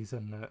during the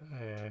season that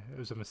it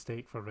was a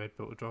mistake for Red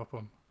Bull to drop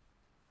him,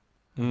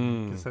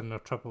 considering their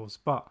troubles.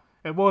 But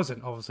it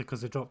wasn't, obviously,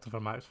 because they dropped him for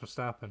Max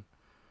Verstappen.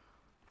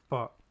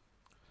 But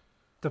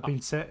they've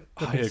been set.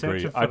 I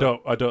agree.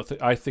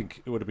 I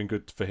think it would have been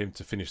good for him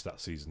to finish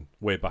that season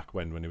way back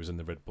when he was in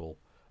the Red Bull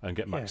and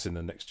get Max in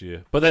the next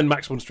year. But then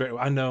Max won straight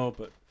away. I know,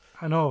 but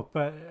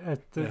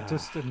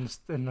just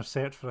in their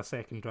search for a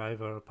second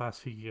driver the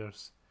past few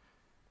years,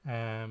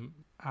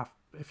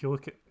 if you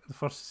look at the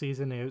first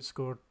season, he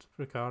outscored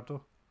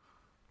Ricciardo.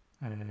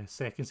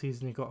 Second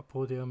season, he got a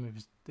podium.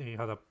 He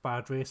had a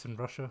bad race in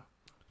Russia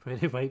where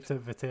he wiped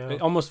out Vettel.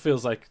 It almost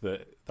feels like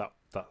that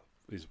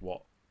is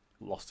what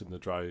lost him the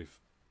drive.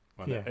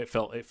 Yeah.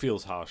 It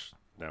feels harsh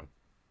now.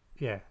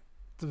 Yeah,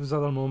 there was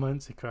other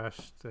moments. He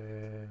crashed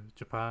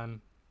Japan.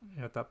 He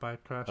had that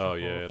bad crash.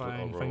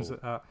 Things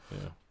like that.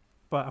 Yeah.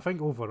 But I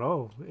think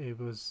overall he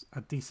was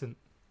a decent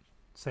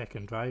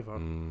second driver,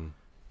 and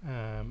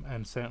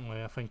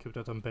certainly I think he would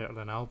have done better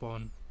than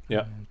Albon.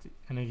 Yeah,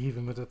 and he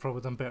even would have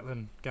probably done better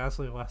than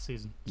Gasly last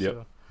season. Yeah.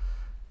 So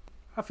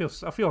I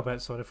feel a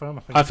bit sorry for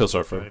him. I feel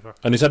sorry for him,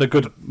 and he's had a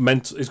good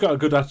he's got a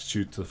good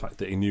attitude to the fact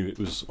that he knew it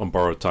was on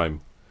borrowed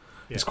time.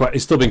 Yeah.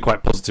 He's still been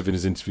quite positive in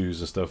his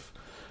interviews and stuff.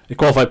 He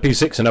qualified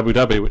P6 in Abu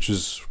Dhabi, which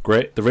was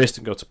great. The race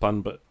didn't go to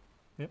plan, but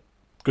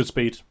good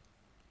speed.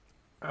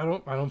 I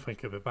don't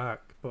think he'll be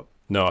back, but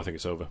no, I think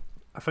it's over.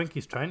 I think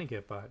he's trying to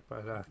get back,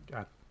 but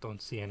I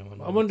don't see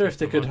anyone. I wonder if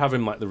they could have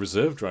him like the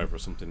reserve driver or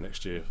something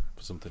next year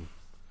for something.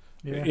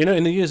 Yeah. You know,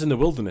 in the years in the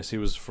wilderness, he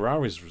was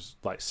Ferrari's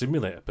like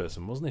simulator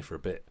person, wasn't he, for a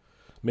bit?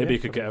 Maybe he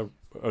could get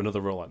another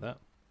role like that.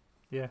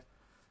 Yeah,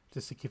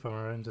 just to keep him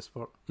around the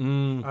sport.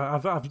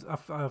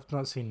 I've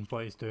not seen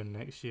what he's doing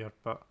next year,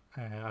 but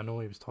I know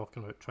he was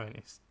talking about trying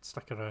to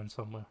stick around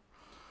somewhere.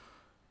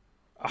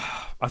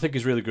 I think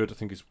he's really good. I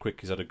think he's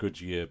quick. He's had a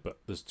good year, but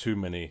there's too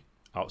many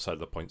outside of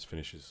the points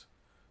finishes.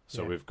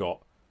 So we've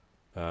got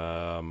 3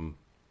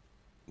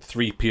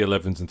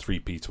 P11s and 3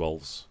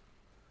 P12s.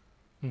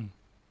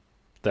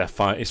 They're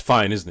fine. It's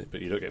fine, isn't it?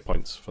 But you don't get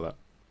points for that.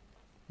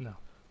 No.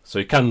 So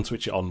you can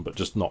switch it on, but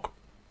just not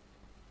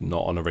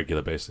on a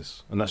regular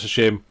basis, and that's a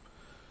shame.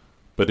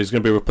 But he's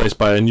going to be replaced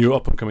by a new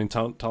up-and-coming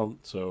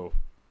talent, so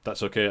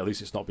that's okay. At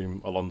least it's not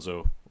been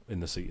Alonso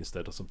in the seat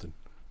instead or something.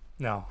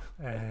 No.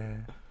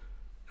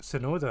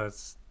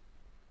 Tsunoda,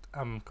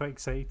 I'm quite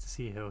excited to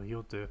see how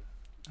he'll do.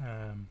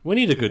 We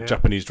need a good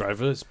Japanese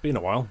driver. It's been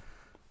a while.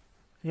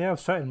 Yeah, I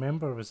was trying to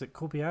remember. Was it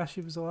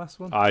Kobayashi was the last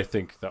one? I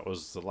think that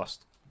was the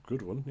last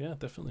good one. Yeah,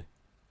 definitely.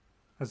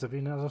 Has there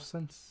been others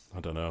since? I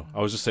don't know.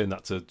 I was just saying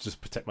that to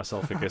just protect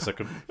myself in case I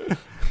couldn't.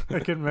 I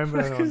couldn't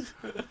remember.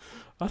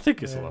 I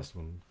think it's the last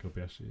one,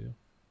 Kobayashi.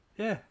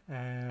 Yeah.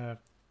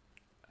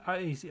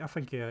 I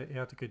think he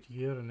had a good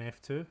year in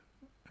F2.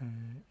 He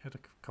had a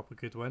couple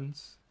of good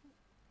wins.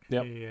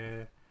 Yep.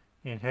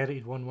 He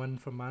inherited one win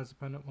from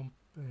Mazepin at one.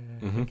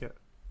 I think at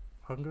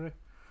Hungary,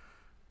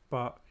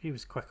 but he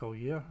was quick all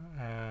year.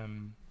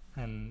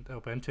 And it'll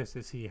be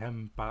interesting to see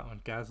him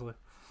battling Gasly.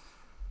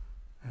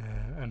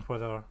 And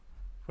whether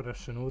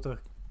Tsunoda,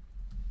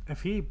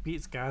 if he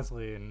beats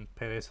Gasly and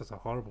Perez has a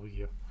horrible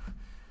year,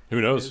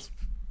 who knows?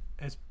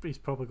 He's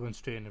probably going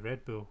straight into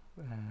Red Bull.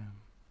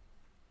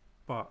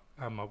 But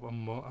I'm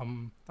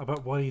a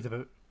bit worried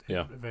about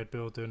Red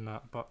Bull doing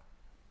that. But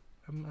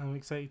I'm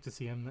excited to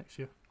see him next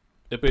year.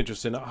 It'd be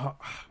interesting.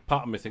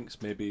 Part of me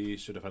thinks maybe he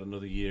should have had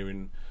another year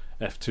in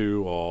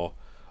F2, or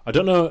I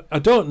don't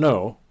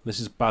know. This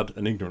is bad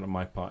and ignorant on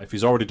my part. If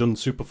he's already done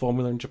Super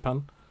Formula in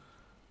Japan.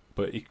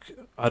 But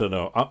I don't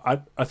know.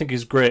 I think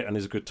he's great and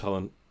he's a good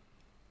talent.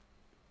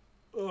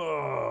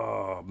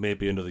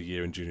 maybe another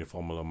year in junior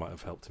formula might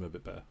have helped him a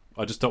bit better.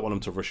 I just don't want him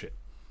to rush it.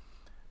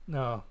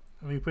 No,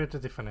 I mean, where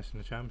did they finish in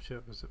the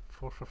championship? Was it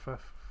 4th or 5th?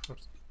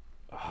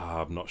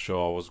 I'm not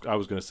sure. I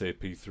was going to say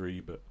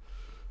P3, but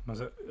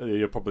Was it?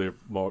 you're probably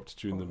more up to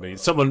tune than me.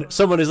 Someone is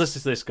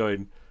listening to this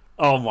going,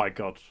 "Oh my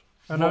god!"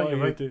 Oh, no, what you're are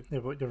you right. doing?" Yeah,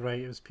 but you're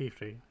right. It was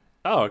P3.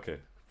 Oh, okay.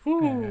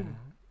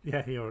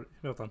 Yeah, you're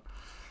well done.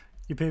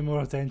 You pay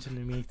more attention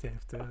to me to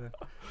have to.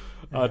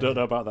 I don't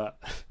know about that.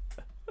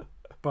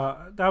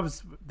 But that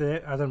was I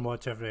didn't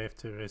watch every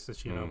F2 race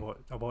this year. Mm.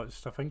 I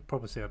watched. I think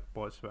probably I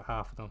watched about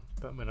half of them.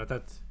 But when I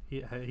did,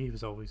 he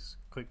was always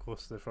quite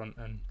close to the front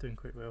and doing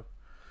quite well.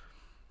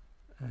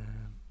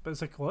 But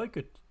it's like a lot of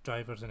good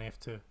drivers in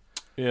F2.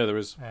 Yeah, there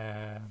is.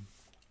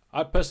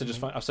 I personally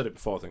I I've said it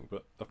before, I think,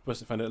 but I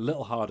personally find it a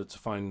little harder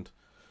to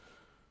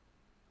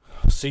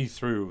see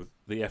through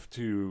the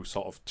F2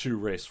 sort of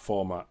 2-race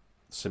format,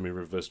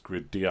 semi-reverse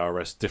grid,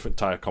 DRS, different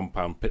tyre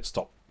compound, pit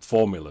stop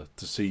formula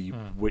to see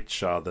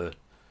which are the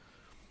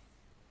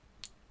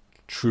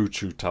true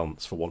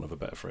talents, for want of a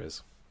better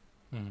phrase.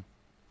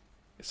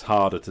 It's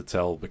harder to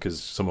tell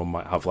because someone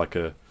might have like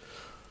a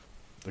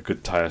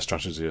good tyre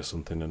strategy or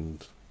something,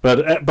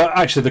 but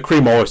actually the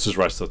cream always does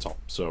rise to the top.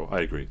 So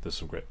I agree. There's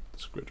some great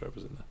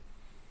drivers in there.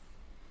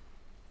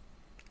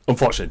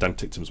 Unfortunately, Dan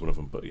Ticktum's one of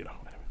them, but you know.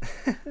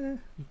 Anyway.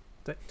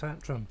 Dick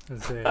Tantrum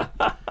is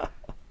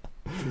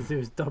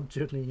his dub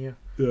journey here.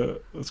 Yeah,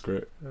 that's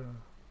great.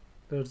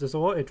 There's a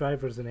lot of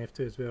drivers in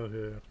F2 as well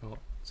who are not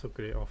so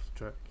great off the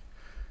track,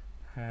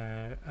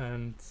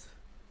 and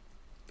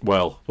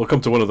well, we'll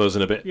come to one of those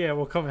in a bit. yeah,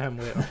 we'll come to him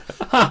later.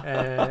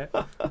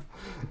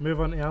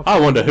 Move on to Alfa. I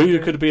wonder who you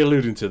could be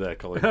alluding to there,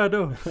 Colin. I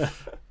know.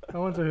 I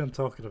wonder who I'm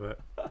talking about.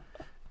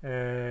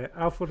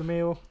 Alfa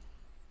Romeo,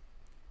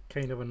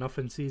 kind of a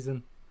nothing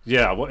season.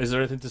 Yeah, what is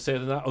there anything to say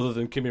to that other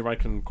than Kimi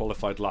Räikkönen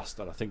qualified last,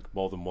 and I think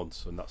more than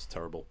once, and that's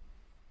terrible.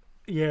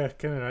 Yeah,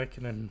 Kimi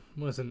Räikkönen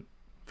wasn't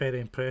very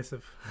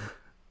impressive.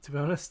 To be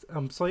honest,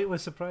 I'm slightly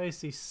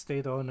surprised he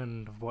stayed on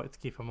and wanted to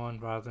keep him on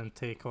rather than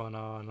take on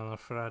another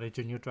Ferrari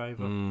junior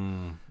driver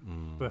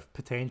with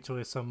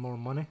potentially some more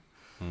money.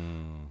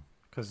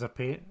 Because they're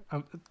paying.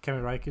 Kimi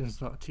Räikkönen's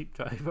not a cheap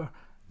driver,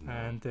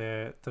 and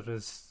there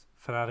is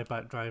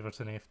Ferrari-backed drivers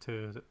in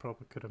F2 that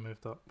probably could have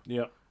moved up.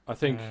 Yeah, I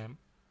think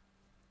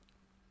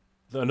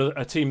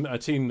a team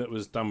that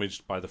was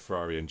damaged by the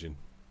Ferrari engine.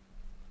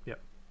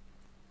 Yep.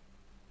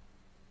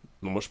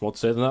 Not much more to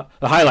say than that.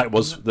 The highlight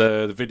was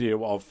the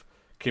video of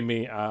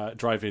Kimi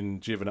driving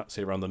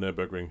Giovinazzi around the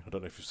Nürburgring. I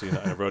don't know if you've seen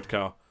that in a road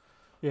car.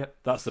 Yeah,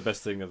 that's the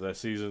best thing of their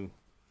season.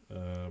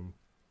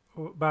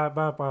 My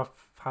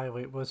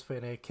highlight was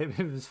when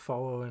Kimi was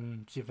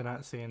following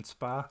Giovinazzi in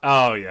Spa.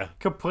 Oh yeah,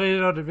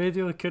 complaining on the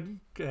video,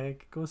 couldn't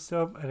go to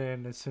him, and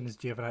then as soon as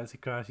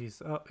Giovinazzi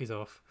crashes, he's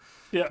off.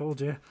 Yeah, I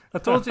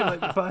told you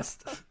like the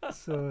best.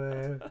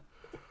 So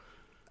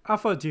I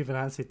thought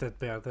Giovinazzi did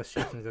better this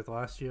year than he did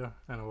last year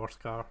in a worse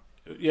car.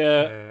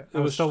 Yeah,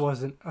 I still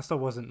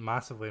wasn't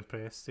massively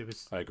impressed. It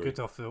was good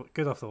off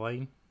the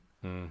line,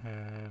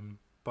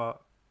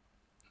 but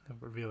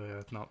really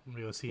I've not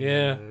really seen.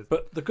 Yeah,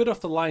 but the good off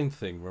the line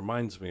thing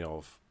reminds me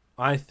of,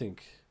 I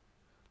think,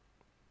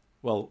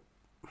 well,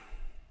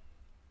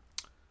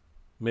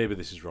 maybe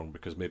this is wrong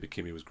because maybe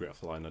Kimi was great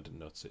off the line. I didn't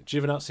notice it.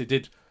 Giovinazzi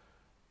did.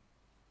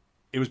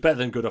 It was better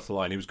than good off the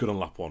line. He was good on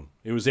lap 1.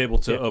 He was able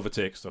to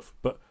overtake stuff.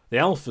 But the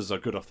Alphas are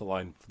good off the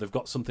line. They've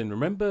got something.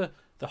 Remember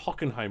the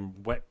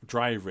Hockenheim wet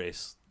dry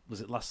race?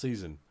 Was it last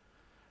season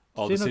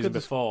or the season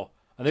before?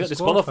 And they got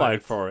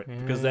disqualified for it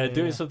because they're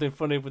doing something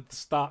funny with the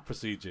start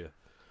procedure.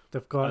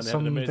 They've got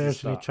some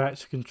version of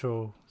traction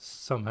control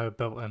somehow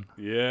built in.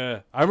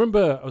 Yeah. I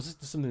remember I was listening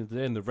to something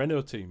today, and the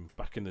Renault team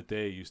back in the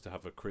day used to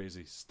have a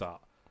crazy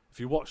start.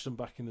 If you watched them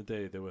back in the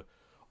day, they were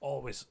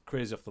always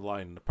crazy off the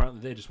line. And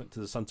apparently they just went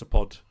to the Santa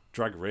Pod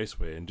drag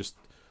raceway and just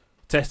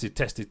tested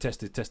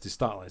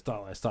start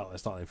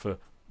line for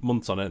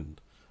months on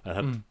end and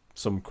had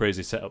some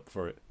crazy setup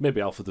for it. Maybe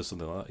Alpha does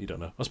something like that. You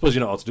don't know. I suppose you're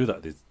not allowed to do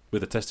that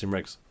with the testing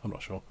regs. I'm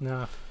not sure.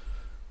 No.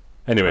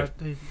 Anyway.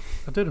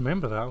 I do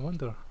remember that. I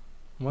wonder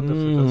if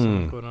there's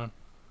something going on.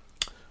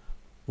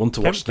 One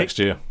to watch next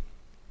year.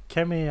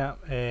 Kimi at,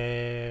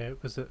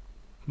 was it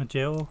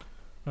Mugello?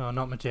 No,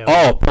 not Mugello.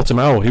 Oh,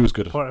 Portimao. He was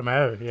good.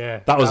 Portimao, yeah.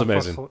 That was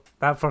amazing.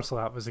 That first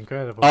lap was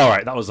incredible. All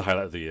right, that was the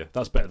highlight of the year.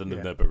 That's better than the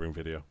Nürburgring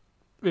video.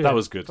 Yeah, that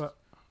was good.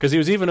 Because he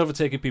was even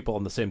overtaking people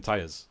on the same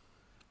tyres.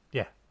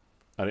 Yeah.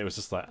 And it was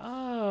just like,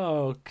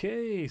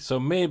 okay. So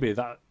maybe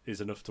that is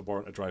enough to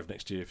warrant a drive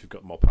next year if you've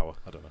got more power.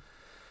 I don't know.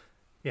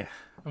 Yeah.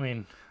 I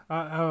mean,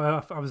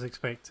 I was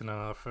expecting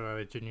a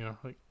Ferrari Junior,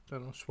 like, I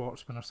don't know,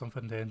 Schwartzman or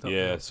something to end up.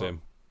 Yeah,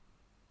 same.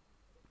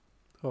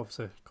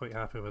 Obviously, quite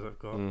happy with what I've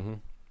got. Mm-hmm.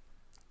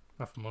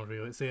 Nothing more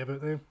really to say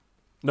about them.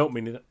 Nope,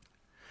 me neither.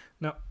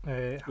 No.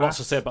 Lots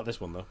to say about this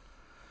one, though.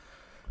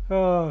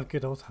 Oh,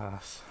 good old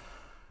Haas.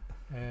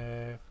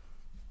 2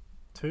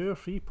 or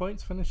 3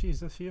 points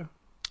finishes this year.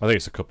 I think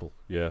it's a couple,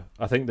 yeah.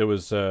 I think there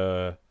was...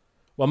 well,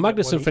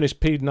 Magnussen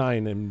finished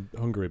P9 in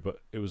Hungary, but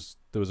there was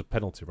a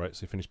penalty, right?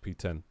 So he finished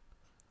P10.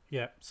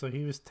 Yeah, so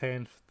he was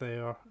 10th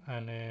there,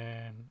 and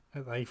then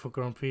at the Eiffel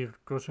Grand Prix,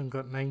 Grosjean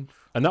got 9th.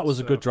 And that was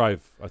a So- good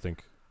drive, I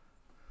think.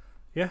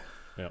 Yeah.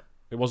 Yeah.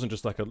 It wasn't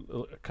just like a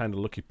kind of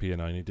lucky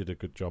P9. He did a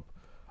good job.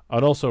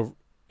 And also,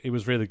 he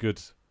was really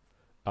good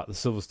at the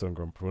Silverstone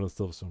Grand Prix, one of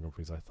the Silverstone Grand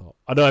Prix, I thought.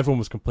 I know everyone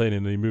was complaining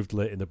and he moved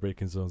late in the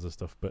braking zones and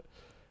stuff, but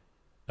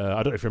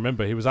I don't know if you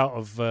remember, he was out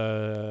of...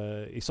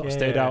 he sort of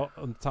stayed out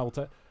on the towel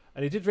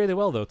and he did really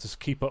well, though, to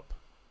keep up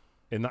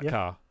in that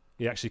car.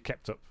 He actually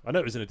kept up. I know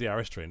it was in a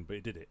DRS train, but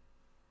he did it.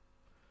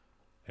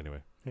 Anyway,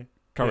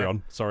 carry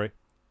on. Sorry.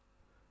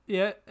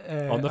 Yeah.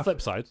 On the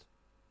flip side...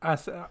 I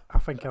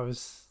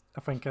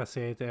think I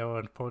said earlier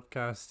on the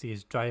podcast,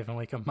 he's driving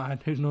like a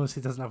man who knows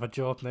he doesn't have a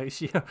job next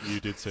year.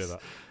 You did say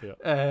that,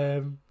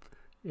 yeah.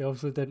 He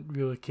obviously didn't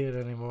really care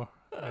anymore.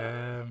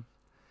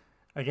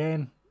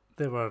 Again,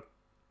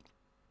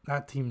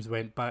 that teams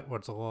went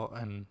backwards a lot,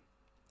 and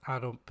I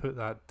don't put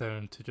that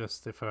down to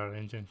just the Ferrari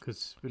engine,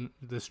 because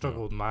they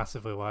struggled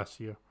massively last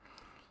year,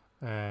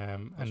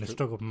 and they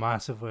struggled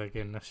massively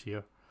again this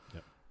year.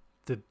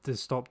 Yep. They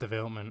stopped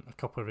development a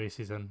couple of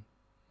races in.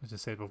 As I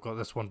said, we've got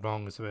this one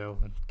wrong as well,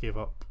 and gave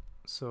up.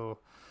 So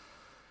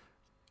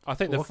I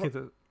think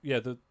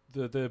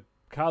the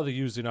car they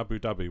used in Abu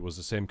Dhabi was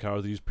the same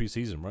car they used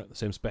pre-season, right? The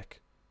same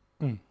spec.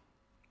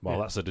 Well,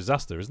 that's a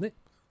disaster, isn't it?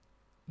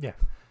 Yeah.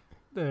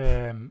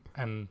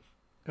 And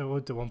it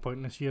would at one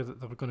point this year that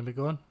they were going to be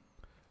gone.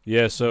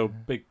 Yeah, so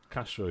big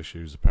cash flow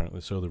issues,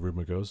 apparently, so the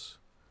rumour goes.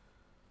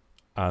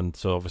 And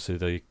so obviously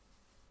they're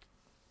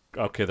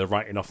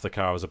writing off the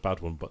car as a bad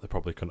one, but they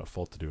probably couldn't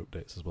afford to do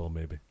updates as well,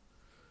 maybe.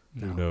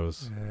 No. Who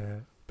knows?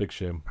 Big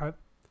shame.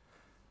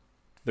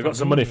 They've for got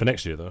some money for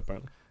next year, though,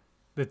 apparently.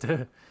 They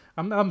do.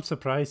 I'm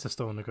surprised they're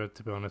still on the grid,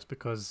 to be honest,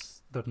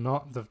 because they're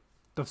not.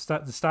 They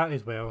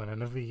started well, and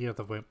then every year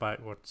they've went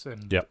backwards.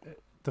 And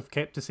they've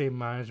kept the same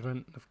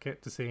management. They've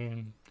kept the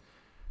same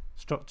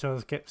structure.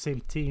 They've kept the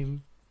same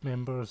team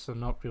members. They're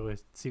not really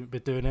seem to be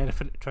doing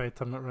anything to try to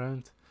turn it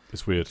around.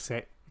 It's weird.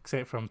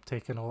 Except from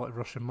taking a lot of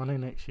Russian money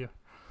next year.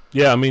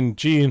 Yeah, I mean,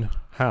 Gene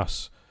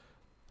Haas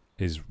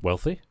is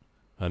wealthy,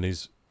 and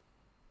his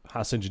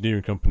Haas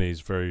Engineering Company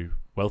is very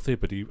wealthy,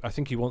 but I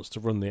think he wants to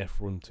run the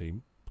F1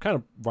 team, kind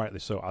of rightly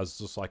so, as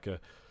just like a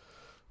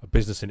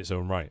business in its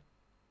own right.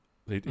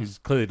 He's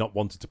clearly not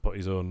wanted to put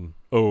his own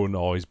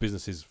or his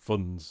business's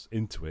funds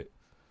into it.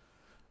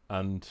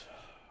 And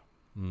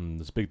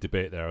there's a big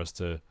debate there as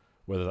to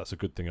whether that's a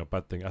good thing or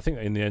bad thing. I think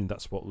in the end,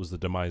 that's what was the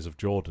demise of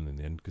Jordan in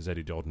the end, because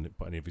Eddie Jordan didn't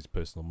put any of his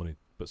personal money.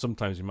 But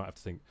sometimes you might have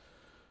to think,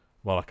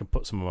 well, I can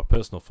put some of my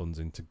personal funds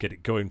in to get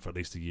it going for at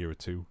least a year or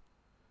two,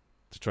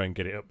 to try and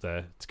get it up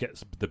there, to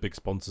get the big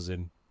sponsors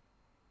in.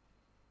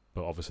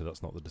 But obviously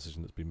that's not the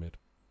decision that's been made.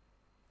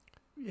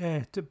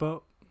 Yeah,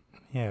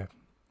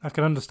 I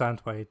can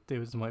understand why they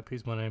doesn't want to put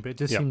his money in, but it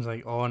just seems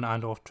like on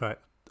and off track,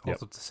 all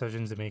the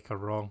decisions they make are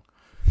wrong.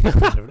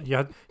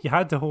 you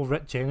had the whole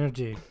Rich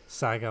Energy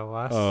saga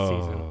last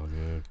season. Oh,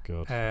 yeah,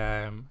 God.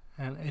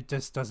 And it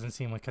just doesn't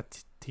seem like a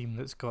team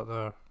that's got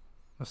their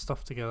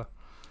stuff together.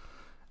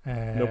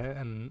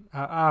 And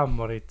I'm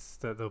worried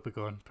that they'll be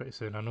gone pretty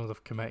soon. I know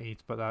they've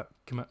committed, but that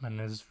commitment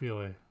is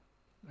really,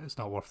 it's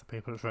not worth the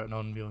paper it's written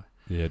on, really.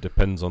 Yeah, it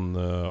depends on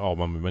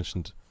we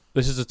mentioned,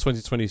 this is a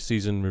 2020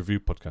 season review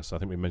podcast. I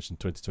think we mentioned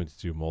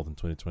 2022 more than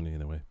 2020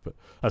 in a way, but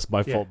that's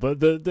my fault.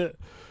 But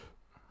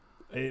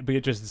it'd be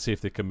interesting to see if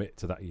they commit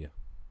to that year.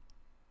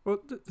 Well,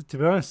 to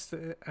be honest,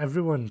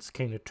 everyone's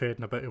kind of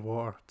treading a bit of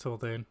water till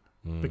then,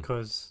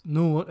 because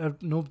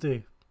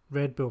nobody,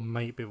 Red Bull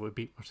might be able to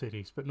beat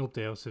Mercedes, but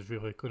nobody else is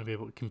really going to be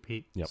able to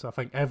compete. Yep. So I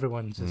think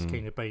everyone's just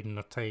kind of biding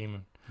their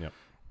time. And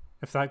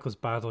if that goes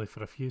badly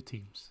for a few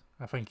teams,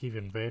 I think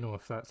even Renault,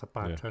 if that's a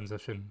bad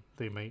transition,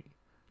 they might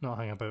not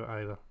hang about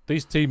either.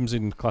 These teams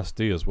in Class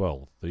D as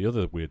well, the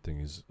other weird thing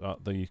is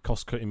the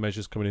cost-cutting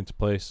measures coming into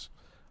place,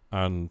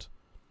 and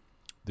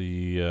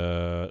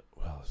the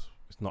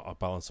it's not a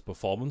balance of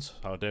performance,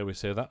 how dare we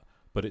say that,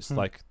 but it's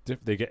like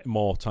they get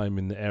more time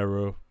in the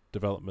aero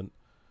development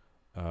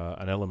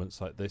and elements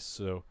like this,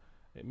 so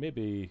it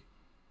maybe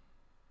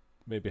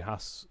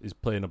Haas is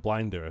playing a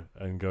blinder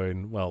and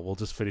going, well, we'll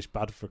just finish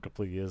bad for a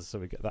couple of years so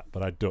we get that,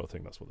 but I don't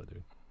think that's what they're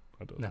doing.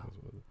 I don't think that's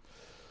what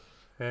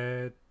they're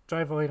doing.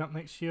 Driver lineup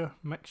next year: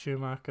 Mick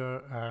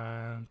Schumacher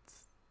and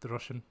the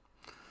Russian.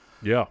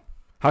 Yeah.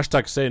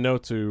 Hashtag say no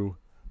to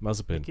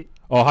Mazepin.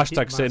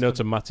 Hashtag say no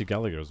to Matty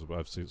Gallagher, as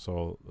I've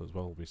saw as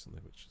well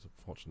recently, which is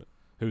unfortunate.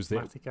 Who's the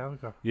Matty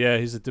Gallagher? Yeah,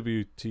 he's a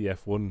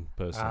WTF1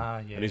 person,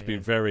 and he's been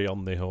very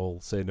on the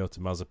whole say no to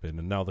Mazepin,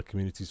 and now the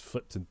community's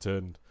flipped and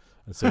turned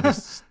and said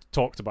he's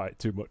talked about it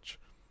too much.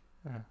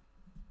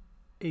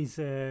 He's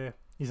an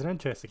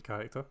interesting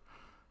character.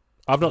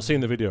 I've not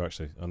seen the video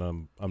actually, and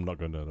I'm not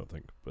going to. I don't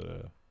think,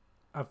 but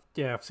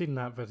I've seen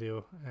that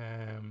video.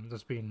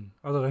 There's been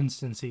other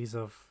instances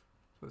of,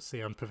 let's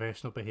say,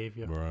 unprofessional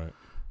behaviour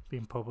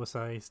being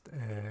publicised.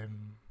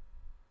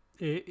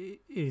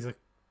 He's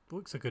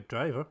looks a good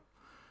driver.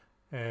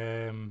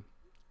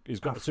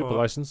 He's got a super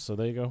license, so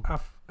there you go.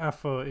 I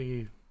thought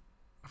I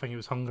think it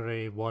was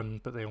Hungary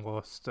won, but then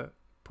lost at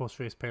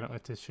post-race penalty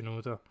to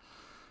Shinoda.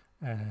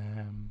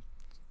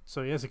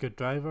 So he is a good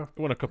driver.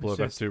 He won a couple It's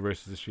of just- F2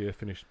 races this year,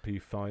 finished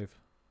P5.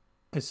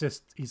 It's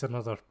just he's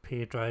another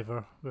pay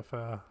driver with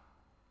a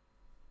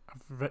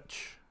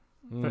rich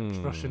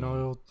Russian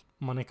oil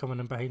money coming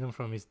in behind him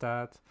from his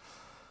dad,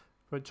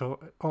 which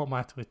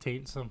automatically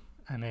taints him.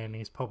 And then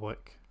his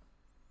public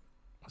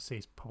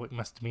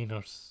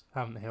misdemeanors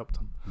haven't helped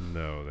him.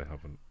 No, they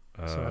haven't.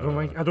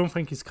 So I don't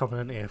think he's coming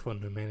into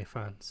F1 with many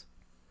fans.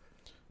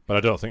 But I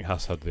don't think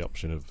Haas had the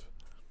option of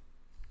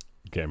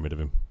getting rid of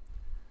him.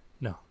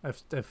 No,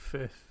 if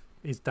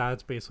his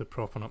dad's basically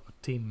propping up the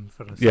team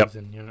for the Yep.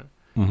 season, you're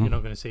Mm-hmm.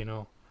 not going to say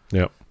no.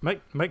 Yep.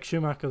 Mick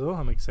Schumacher though,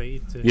 I'm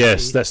excited to.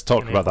 Yes, see let's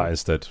talk in about F1. that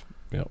instead.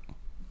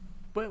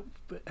 Well,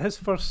 but his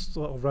first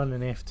little run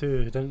in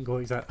F2 didn't go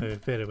exactly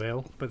very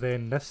well, but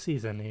then this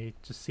season he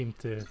just seemed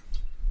to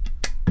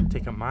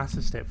take a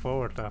massive step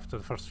forward after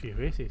the first few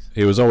races.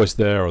 He was always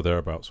there or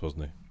thereabouts,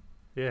 wasn't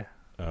he? Yeah.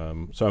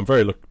 So I'm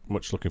very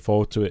much looking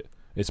forward to it.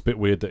 It's a bit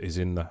weird that he's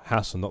in the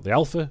Haas and not the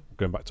Alpha.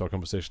 Going back to our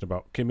conversation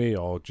about Kimi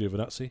or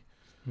Giovinazzi,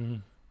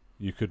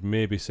 you could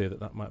maybe say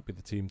that might be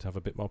the team to have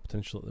a bit more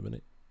potential at the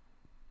minute.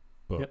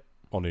 But Yep.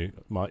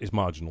 It's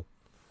marginal.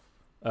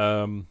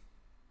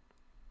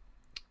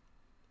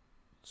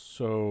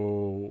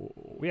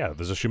 So yeah,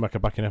 there's a Schumacher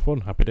back in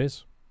F1. Happy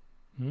days.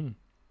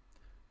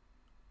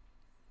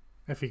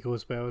 If he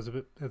goes well,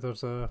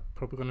 there's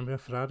probably going to be a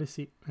Ferrari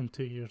seat in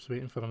 2 years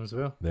waiting for him as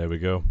well. There we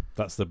go.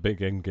 That's the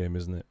big end game,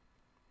 isn't it?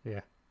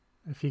 Yeah.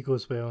 If he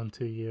goes well in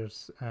 2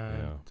 years and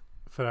Yeah.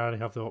 Ferrari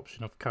have the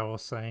option of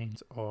Carlos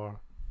Sainz or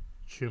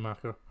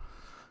Schumacher,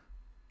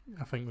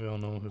 I think we all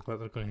know what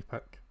they're going to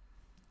pick.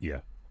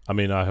 Yeah. I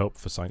mean, I hope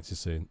for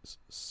Sainz's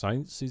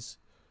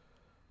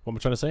what am I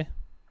trying to say?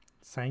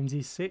 Sainz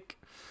is sick.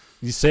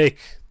 He's sick.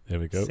 There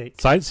we go. Sick.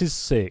 Sainz is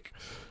sick.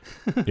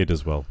 He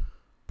does well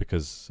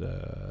because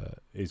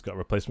he's got a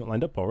replacement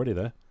lined up already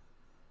there.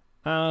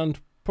 And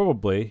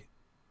probably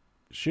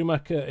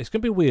Schumacher, it's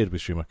going to be weird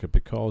with Schumacher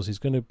because he's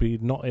going to be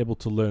not able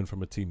to learn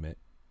from a teammate.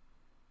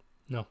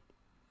 No.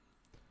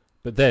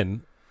 But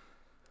then,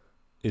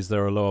 is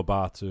there a lower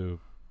bar to,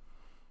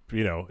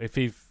 if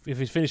he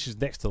finishes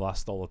next to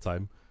last all the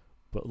time,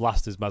 but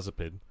last is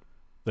Mazepin,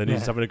 then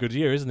he's Yeah. having a good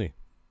year, isn't he?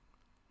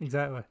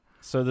 Exactly.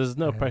 So there's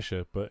no Yeah.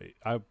 pressure, but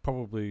I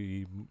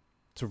probably,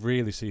 to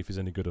really see if he's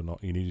any good or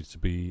not, you needed to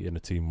be in a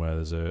team where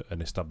there's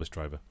an established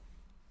driver.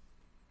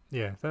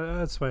 Yeah,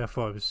 that's why I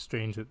thought it was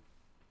strange that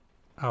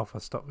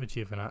Alpha stuck with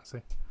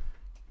Giovinazzi.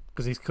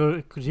 Because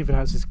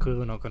Giovinazzi's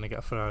clearly not going to get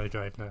a Ferrari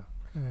drive now.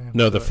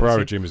 No, so the it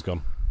Ferrari seems- dream is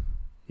gone.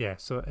 Yeah,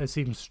 so it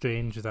seems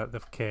strange that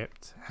they've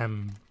kept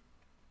him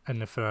in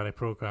the Ferrari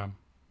program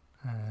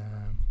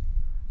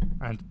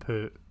and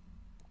put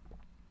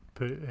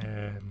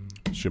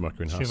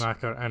Schumacher in Haas.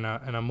 Schumacher in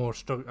a more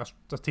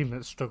a team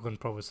that's struggling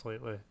probably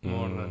slightly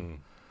more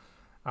than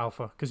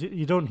Alpha, because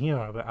you don't hear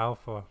about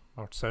Alpha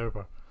or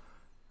Sauber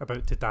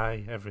about to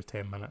die every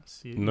 10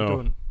 minutes.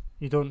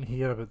 You don't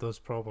hear about those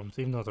problems,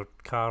 even though their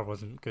car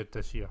wasn't good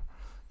this year.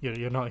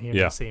 You're not hearing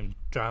Yeah. the same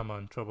drama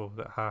and trouble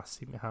that Haas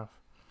seem to have.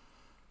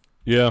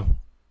 Yeah,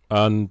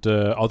 and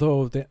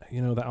although the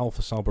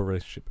Alpha Sauber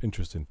relationship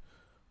interesting,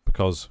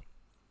 because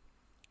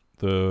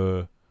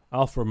the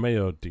Alfa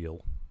Romeo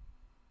deal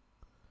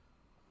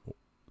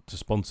to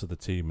sponsor the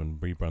team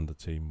and rebrand the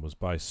team was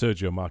by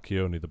Sergio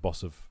Marchionne, the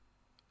boss of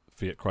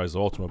Fiat Chrysler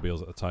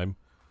Automobiles at the time.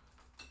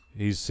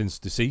 He's since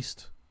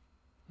deceased.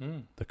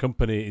 The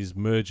company is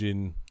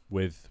merging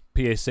with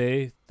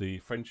PSA, the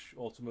French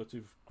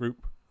automotive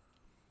group,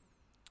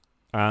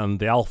 and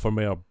the Alfa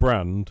Romeo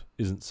brand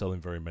isn't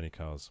selling very many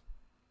cars.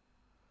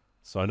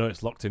 So I know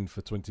it's locked in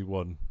for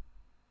 21,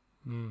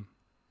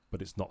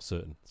 but it's not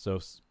certain. So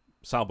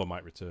Sauber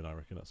might return, I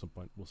reckon, at some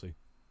point. We'll see.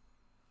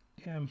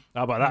 Yeah.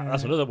 How about that?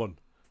 That's another one.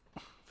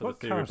 For What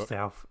the theory, cars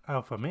do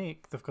Alpha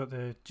make? They've got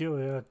the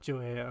Giulia,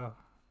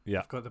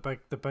 yeah, they've got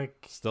the big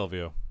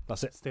Stelvio.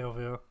 That's it.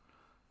 Stelvio.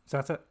 Is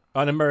that it?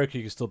 And in America,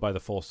 you can still buy the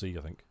 4C,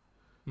 I think.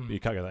 Mm. But you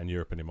can't get that in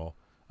Europe anymore.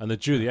 And the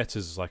Giulietta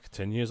is like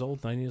 10 years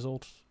old, 9 years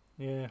old.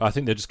 Yeah. I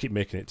think they just keep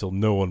making it till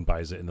no one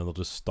buys it and then they'll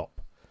just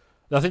stop.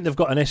 I think they've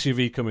got an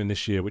SUV coming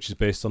this year, which is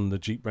based on the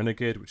Jeep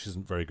Renegade, which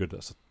isn't very good.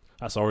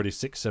 That's already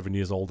 6-7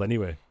 years old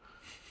anyway.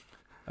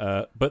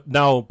 But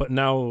now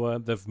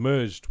they've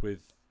merged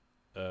with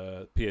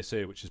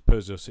PSA, which is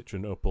Peugeot,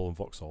 Citroën, Opel, and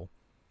Vauxhall.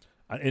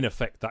 And in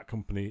effect, that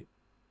company,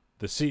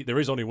 there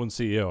is only one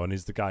CEO, and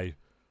he's the guy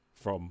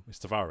from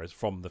Tavares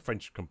from the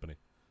French company.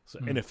 So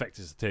in effect,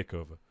 it's a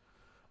takeover.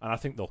 And I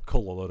think they'll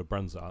cull a load of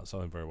brands that aren't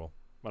selling very well.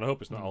 And I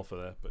hope it's not Alpha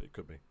there, but it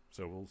could be.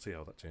 So we'll see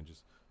how that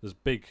changes. There's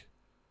big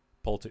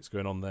politics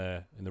going on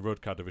there in the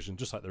road car division,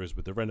 just like there is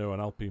with the Renault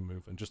and Alpine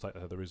move, and just like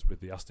there is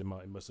with the Aston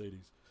Martin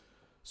Mercedes.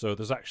 So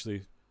there's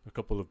actually a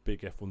couple of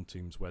big F1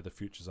 teams where the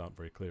futures aren't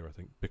very clear, I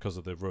think, because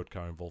of the road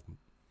car involvement.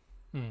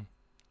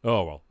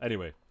 Oh, well.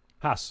 Anyway,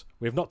 Haas.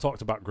 We have not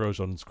talked about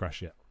Grosjean's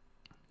crash yet.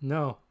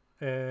 No.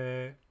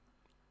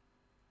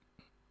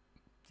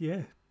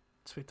 Yeah.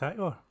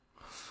 Spectacular.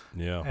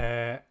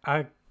 Yeah.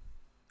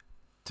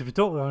 To be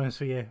totally honest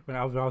with you, when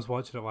I was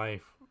watching it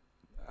live,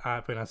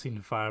 when I seen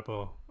the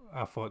fireball,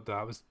 I thought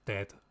that was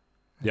dead.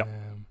 Yep.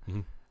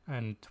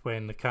 And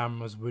when the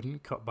cameras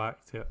wouldn't cut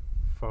back to it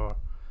for...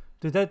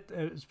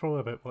 It was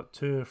probably about,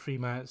 2 or 3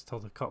 minutes till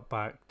they cut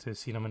back to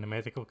seeing him in the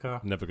medical car.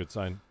 Never a good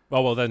sign.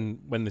 Oh, well, then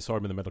when they saw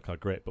him in the medical car,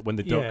 great. But when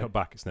they don't cut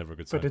back, it's never a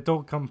good sign. But they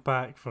don't come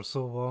back for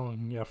so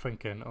long, you're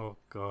thinking, oh,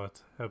 God,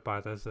 how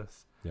bad is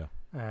this? Yeah.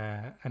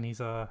 And he's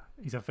a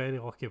very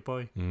lucky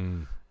boy.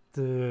 Mm.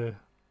 The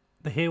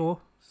halo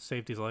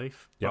saved his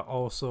life, Yep. but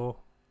also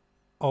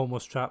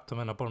almost trapped him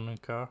in a burning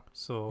car.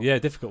 So Yeah,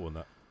 difficult one,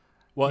 that.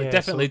 Well, it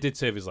definitely did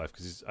save his life,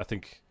 because I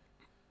think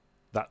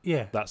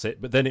that's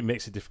it. But then it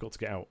makes it difficult to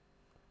get out.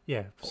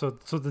 Yeah, so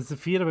the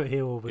fear about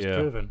Halo was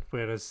proven,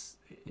 whereas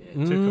it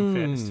took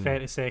him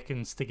 30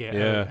 seconds to get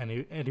out, and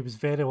he was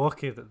very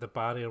lucky that the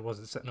barrier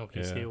wasn't sitting over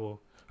his Halo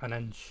an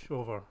inch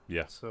over.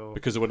 Yeah, so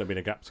because there wouldn't have been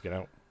a gap to get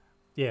out.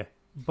 Yeah,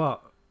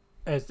 but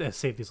it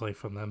saved his life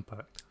from the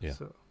impact. Yeah.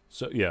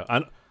 So yeah,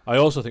 and I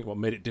also think what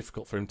made it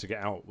difficult for him to get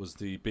out was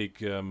the big,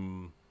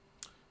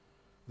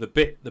 the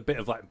bit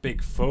of like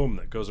big foam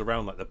that goes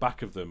around like the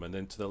back of them, and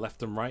then to the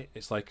left and right,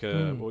 it's like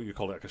a what you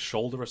call it, like a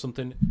shoulder or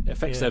something. It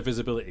affects their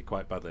visibility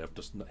quite badly. I've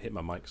just hit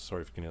my mic.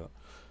 Sorry if you can hear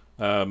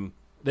that.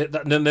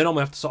 Then they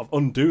normally have to sort of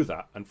undo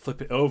that and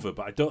flip it over,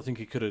 but I don't think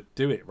he could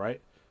do it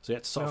right. So you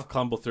had to sort of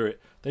clamber through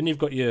it. Then you've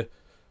got your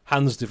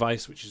hands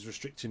device, which is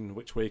restricting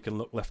which way you can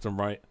look left and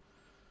right.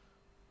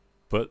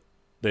 But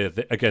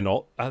again,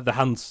 the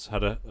hands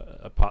had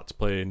a part to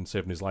play in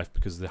saving his life,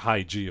 because the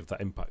high G of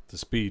that impact, the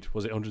speed,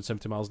 was it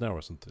 170 miles an hour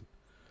or something?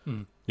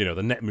 You know,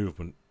 the net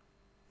movement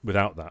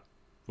without that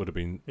would have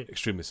been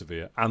extremely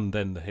severe, and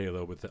then the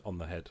halo with it on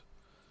the head.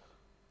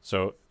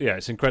 So yeah,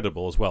 it's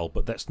incredible as well.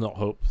 But let's not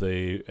hope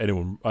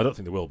anyone. I don't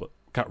think they will, but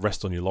can't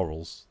rest on your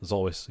laurels. There's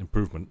always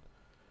improvement.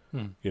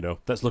 You know,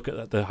 let's look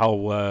at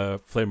how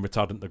flame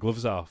retardant the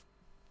gloves are.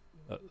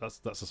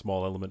 That's a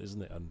small element,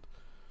 isn't it?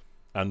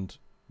 And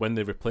when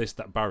they replaced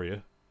that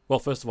barrier, well,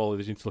 first of all,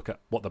 they need to look at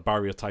what the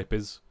barrier type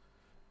is,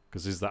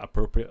 because is that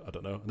appropriate? I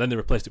don't know. And then they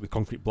replaced it with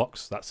concrete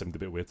blocks. That seemed a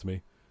bit weird to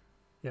me.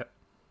 Yeah.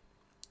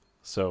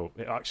 So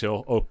it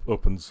actually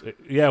opens...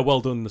 well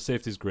done. The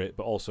safety's great,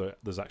 but also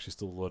there's actually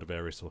still a load of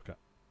areas to look at.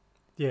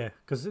 Yeah,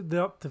 because they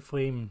upped the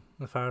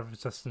fire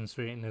resistance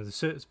rating of the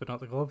suits, but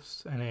not the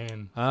gloves. And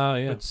then...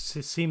 It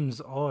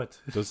seems odd.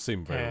 It does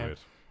seem very weird.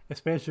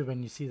 Especially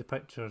when you see the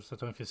pictures. I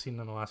don't know if you've seen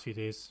them in the last few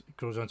days. It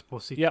goes on to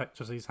post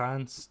pictures of his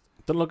hands.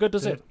 Doesn't look good,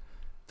 does it?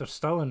 They're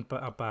still in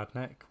a bad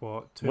nick.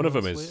 What? 2 One of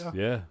them is. Later?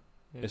 Yeah.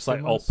 It's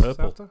like all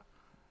purple. After?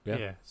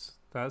 Yeah.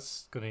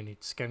 That's going to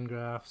need skin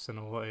grafts and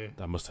a lot of...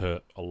 That must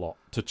hurt a lot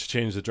to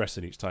change the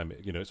dressing each time.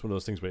 It's one of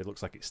those things where it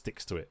looks like it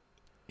sticks to it.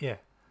 Yeah.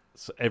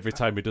 So every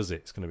time he does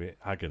it, it's going to be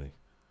agony.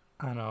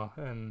 I know,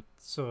 and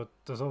so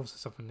there's obviously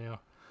something there.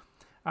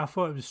 I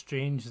thought it was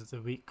strange that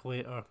a week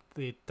later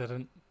they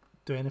didn't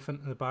do anything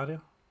to the barrier.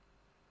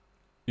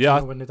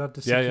 Yeah, when they did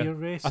the secure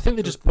race. I think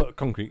they just put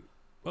concrete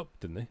up,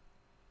 didn't they?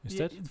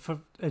 Instead,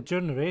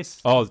 during the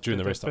race. Oh, during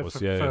the race that was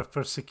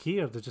for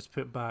secure, they just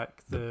put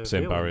back the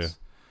same railings.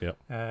 barrier.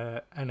 Yeah.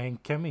 And then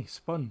Kimmy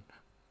spun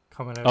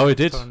coming out. Oh, he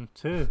did. Turn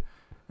 2,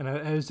 and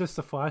it was just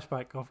a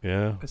flashback of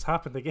it's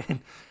happened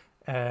again.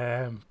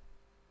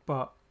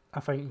 But I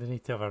think they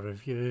need to have a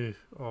review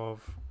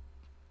of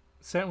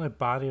certainly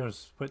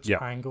barriers which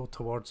angle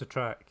towards the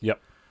track.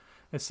 Yep.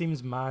 It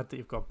seems mad that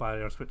you've got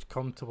barriers which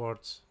come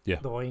towards the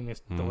line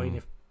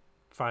of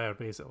fire,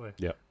 basically.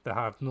 Yeah. They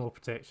have no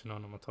protection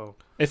on them at all.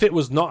 If it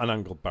was not an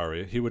angled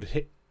barrier, he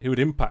would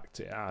impact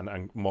it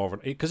and more of an,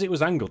 because it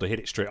was angled to hit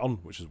it straight on,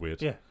 which is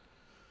weird. Yeah.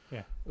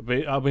 Yeah.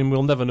 But, I mean,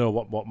 we'll never know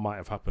what might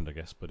have happened, I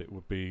guess, but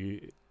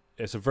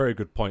it's a very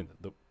good point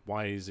that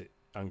why is it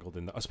angled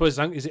in that? I suppose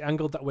is it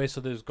angled that way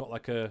so there's got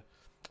like a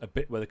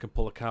bit where they can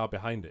pull a car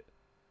behind it?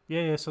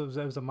 Yeah. So it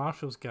was a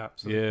marshal's gap,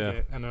 so they could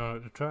get in and out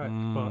of the track.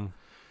 But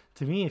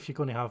to me, if you're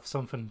going to have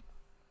something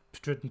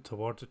protruding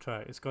towards the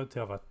track, it's got to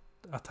have a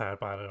tyre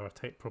barrier or a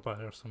tight pro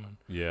barrier or something.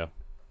 Yeah.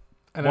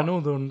 And I know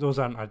those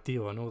aren't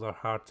ideal. I know they're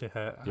hard to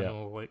hit. I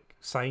know, like,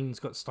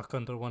 Sainz got stuck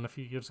under one a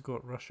few years ago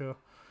at Russia.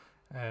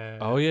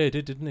 He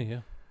did, didn't he?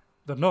 Yeah.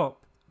 They're not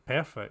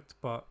perfect,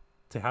 but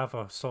to have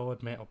a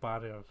solid metal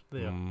barrier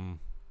there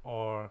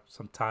or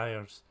some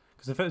tyres.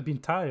 Because if it had been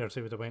tyres,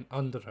 it would have went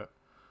under it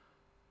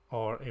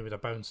or it would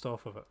have bounced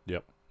off of it.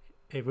 Yep.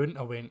 It wouldn't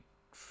have went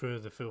through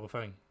the full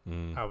thing.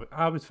 I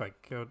would think.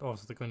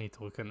 Obviously, they're going to need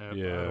to look into it.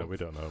 Yeah, we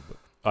don't know. But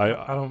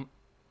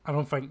I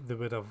don't think they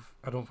would have.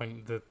 I don't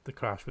think the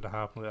crash would have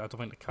happened. I don't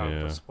think the car would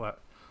have split,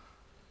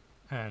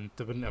 and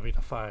there wouldn't have been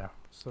a fire.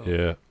 So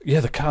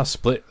the car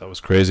split. That was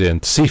crazy.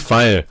 And to see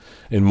fire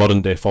in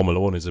modern day Formula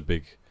One is a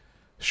big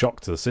shock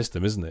to the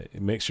system, isn't it?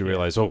 It makes you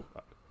realise,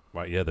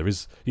 there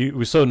is.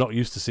 We're so not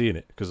used to seeing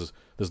it because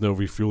there's no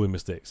refueling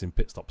mistakes in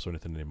pit stops or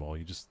anything anymore.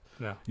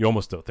 You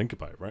almost don't think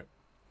about it, right?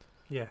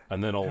 Yeah.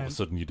 And then all of a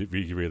sudden you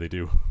really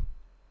do.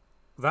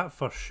 That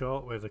first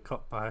shot where they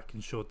cut back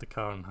and showed the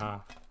car in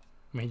half.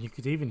 I mean, you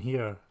could even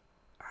hear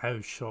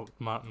how shocked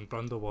Martin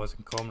Brundle was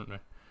in commentary.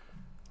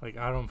 Like,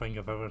 I don't think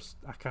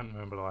I can't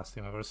remember the last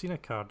time I've ever seen a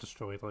car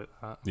destroyed like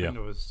that. I think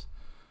it was...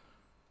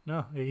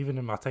 No, even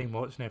in my time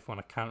watching F1,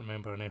 I can't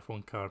remember an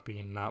F1 car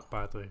being that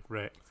badly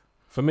wrecked.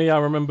 For me, I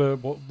remember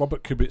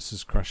Robert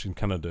Kubica's crash in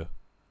Canada.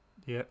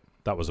 Yeah.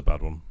 That was a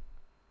bad one.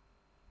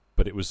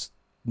 But it was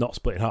not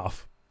split in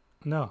half.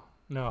 No.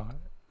 You know,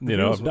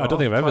 I don't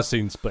think I've ever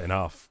seen split in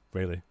half,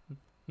 really.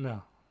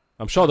 No.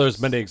 I'm sure there's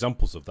many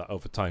examples of that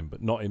over time,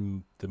 but not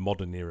in the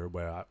modern era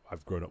where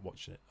I've grown up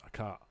watching it. I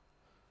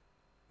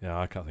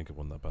can't think of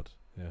one that bad.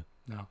 Yeah.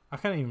 No. I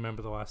can't even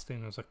remember the last time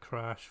there was a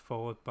crash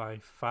followed by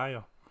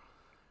fire.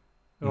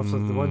 Also,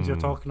 the ones you're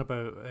talking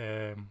about,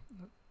 there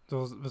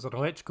was an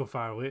electrical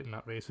fire late in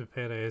that race with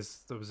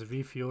Perez. There was a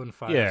refueling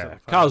fire. Yeah,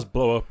 cars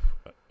blow up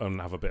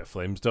and have a bit of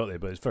flames, don't they?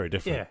 But it's very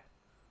different. Yeah.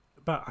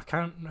 But I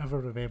can't ever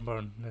remember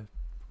in the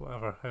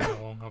how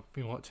long I've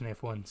been watching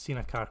F1, seen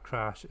a car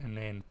crash and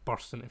then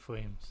burst into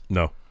flames.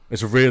 No.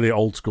 It's a really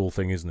old school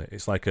thing, isn't it?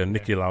 It's like a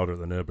Niki Lauda at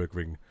the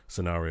Nürburgring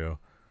scenario.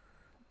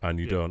 And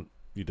you don't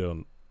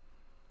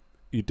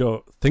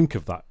think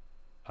of that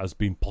as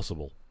being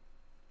possible.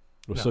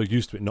 We're so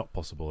used to it not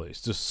possible.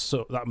 It's just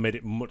so that made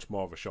it much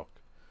more of a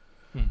shock.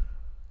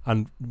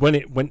 And when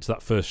it went to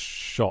that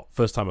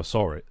first time I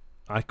saw it,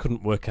 I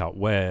couldn't work out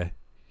where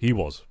he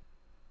was.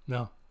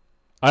 No.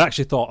 I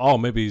actually thought, oh,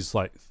 maybe he's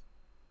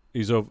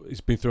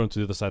been thrown to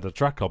the other side of the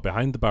track or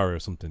behind the barrier or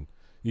something.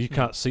 You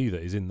can't see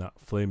that he's in that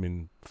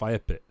flaming fire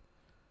pit.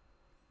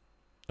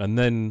 And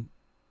then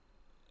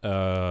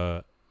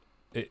what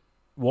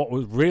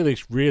was really,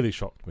 really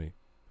shocked me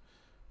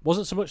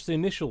wasn't so much the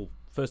initial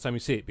first time you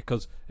see it,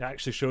 because it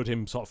actually showed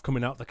him sort of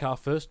coming out the car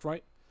first,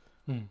 right?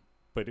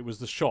 But it was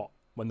the shot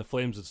when the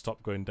flames had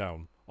stopped going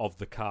down of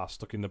the car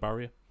stuck in the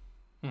barrier.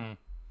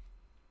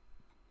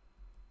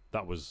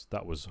 That was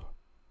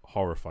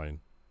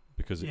horrifying,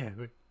 because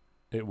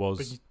it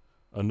was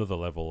another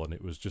level, and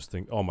it was just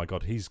oh my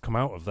god, he's come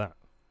out of that.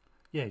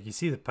 Yeah, you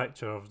see the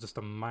picture of just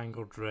a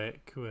mangled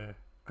wreck with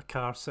a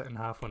car sitting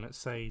half on its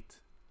side.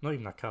 Not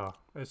even a car.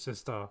 It's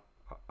just a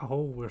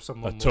hole where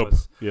someone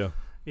was. Yeah.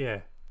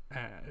 Yeah.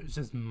 It was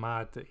just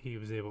mad that he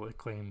was able to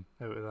climb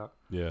out of that.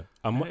 Yeah.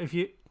 If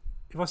you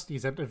listened to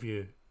his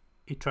interview,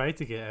 he tried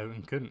to get out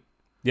and couldn't.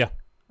 Yeah.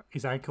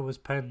 His ankle was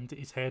pinned.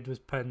 His head was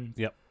pinned.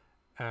 Yep.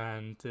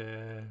 And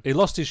he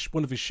lost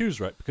one of his shoes,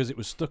 right? Because it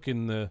was stuck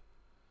in the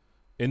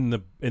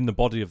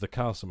body of the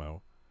car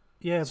somehow.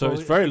 Yeah. So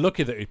it's very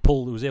lucky that he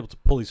was able to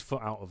pull his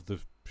foot out of the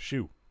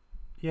shoe.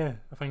 Yeah,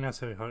 I think that's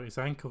how he hurt his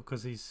ankle,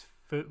 because his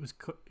foot was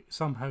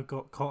somehow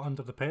got caught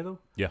under the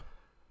pedal. Yeah.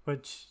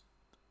 Which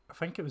I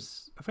think it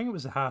was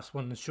the Haas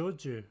one that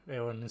showed you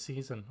earlier in the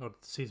season or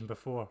the season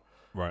before.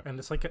 Right. And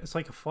it's like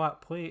a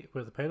flat plate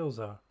where the pedals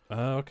are.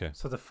 Okay.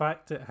 So the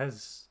fact that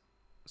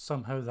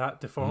somehow that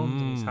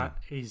deformed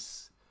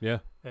his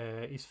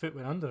foot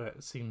went under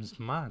it seems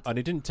mad. And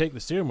he didn't take the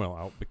steering wheel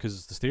out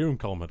because the steering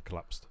column had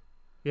collapsed.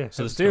 Yeah.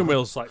 So the steering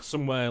wheel's like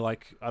somewhere,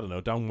 like, I don't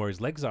know, down where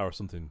his legs are or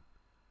something.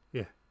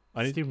 Yeah.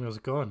 And the steering wheel's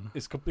gone.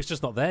 It's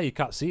just not there. You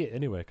can't see it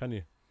anyway, can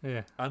you?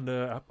 Yeah. And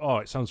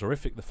it sounds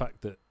horrific. The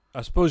fact that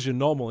I suppose your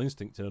normal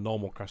instinct in a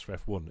normal crash for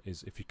F1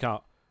 is if you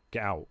can't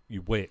get out,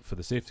 you wait for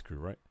the safety crew,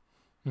 right?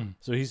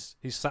 So he's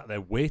sat there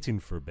waiting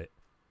for a bit,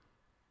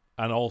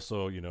 and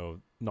also, you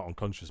know, not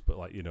unconscious, but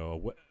like, you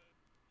know,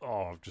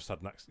 I've just had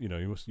an accident. You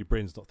know, your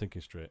brain's not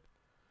thinking straight.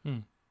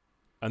 And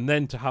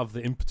then to have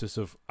the impetus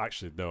of,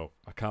 actually, no,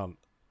 I can't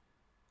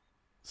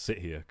sit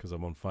here because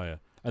I'm on fire.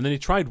 And then he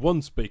tried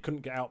once, but he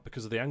couldn't get out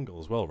because of the angle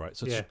as well, right?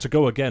 So to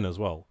go again as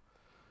well.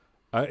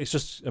 It's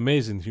just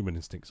amazing human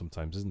instinct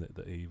sometimes, isn't it?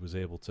 That he was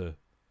able to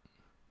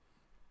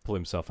pull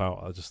himself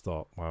out. I just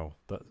thought, wow,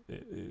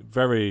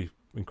 very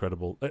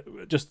incredible.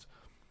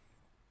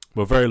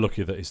 We're very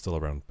lucky that he's still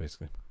around,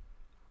 basically.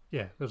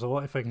 Yeah, there's a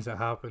lot of things that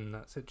happened in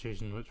that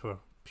situation which were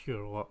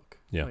pure luck.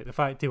 Yeah. Like the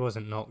fact he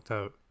wasn't knocked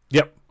out.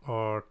 Yep.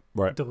 Or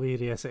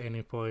delirious at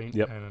any point.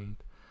 Yep. And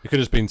he could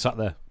have just been sat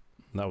there,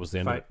 and that was the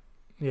end of it.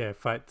 Yeah, in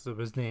fact, there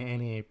wasn't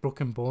any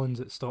broken bones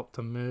that stopped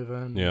him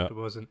moving. Yeah. There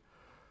wasn't.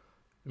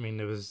 I mean,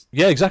 there was...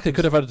 Yeah, exactly.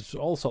 Could have had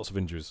all sorts of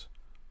injuries.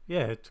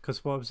 Yeah,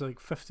 because what was it,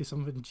 like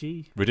 50-something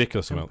G?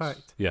 Ridiculous impact.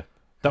 amounts. Yeah.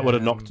 That would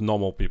have knocked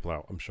normal people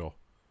out, I'm sure.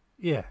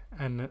 Yeah,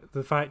 and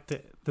the fact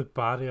that the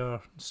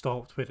barrier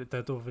stopped where it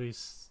did over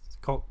his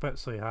cockpit,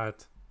 so he had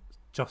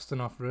just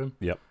enough room.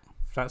 Yep.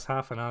 If that's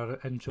half an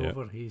inch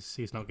over,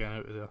 he's not getting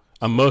out of there.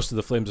 And most of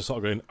the flames are sort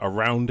of going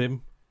around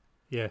him.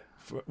 Yeah.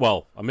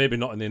 Well, maybe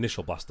not in the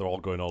initial blast, they're all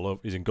going all over.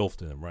 He's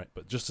engulfed in them, right?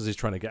 But just as he's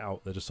trying to get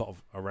out, they're just sort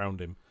of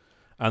around him.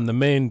 And the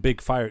main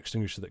big fire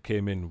extinguisher that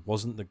came in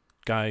wasn't the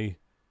guy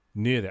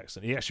near the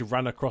accident. He actually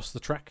ran across the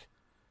track.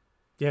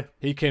 Yeah.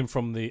 He came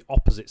from the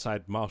opposite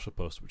side marshal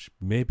post, which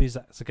maybe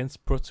that's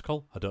against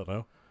protocol. I don't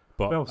know.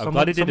 But I'm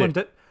glad he did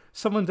it.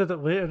 Someone did it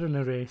later in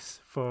the race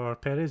for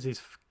Perez's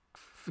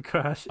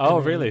crash. Oh,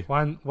 really?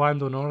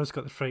 Lando Norris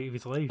got the fright of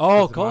his life.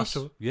 Oh, of course.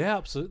 Marshal. Yeah,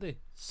 absolutely.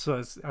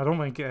 So I don't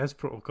think it is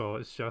protocol.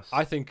 It's just...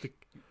 I think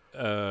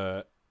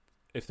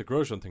if the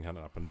Grosjean thing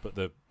hadn't happened, but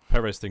the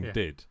Perez thing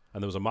did,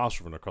 and there was a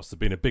marshal run across, there'd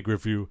been a big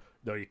review.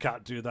 No, you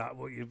can't do that.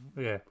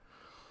 Yeah.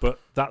 But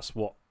that's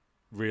what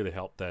really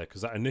helped there,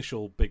 because that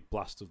initial big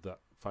blast of that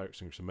fire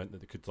extinguisher meant that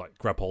they could like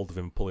grab hold of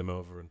him and pull him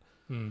over, and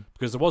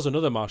because there was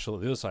another marshal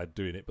at the other side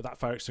doing it, but that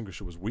fire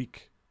extinguisher was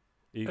weak.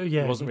 He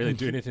Yeah, wasn't really and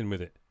doing anything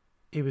with it.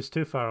 he was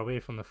too far away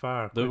from the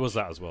fire. There which was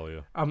that as well,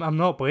 yeah. I'm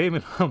not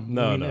blaming him.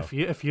 No, I mean, no.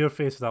 if you're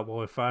faced with that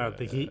wall of fire, Yeah,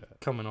 the yeah, heat yeah.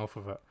 coming off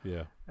of it,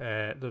 Yeah.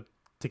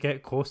 to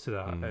get close to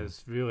that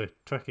is really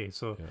tricky.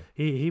 So Yeah.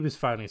 he was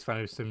firing his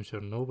fire extinguisher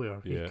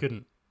nowhere. Yeah. He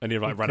couldn't. And he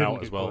like He ran couldn't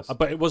out as get well. close.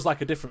 But it was like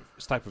a different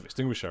type of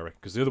extinguisher,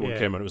 because the other one Yeah.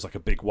 came and it was like a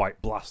big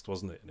white blast,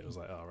 wasn't it? And it was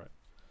like, all right.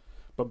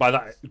 But by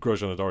that,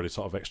 Grosjean had already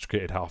sort of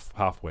extricated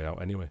halfway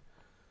out anyway.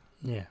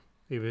 Yeah,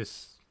 he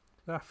was.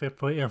 Fair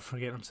play to him for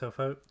getting himself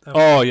out.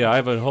 Oh yeah, I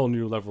have a whole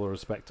new level of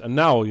respect. And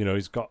now,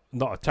 he's got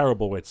not a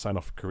terrible way to sign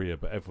off a career,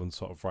 but everyone's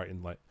sort of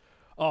writing like,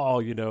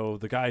 oh,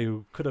 the guy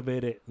who could have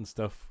made it and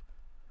stuff.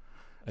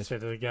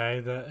 Instead of the guy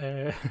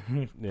that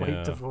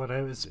wiped everyone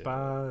out at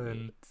Spa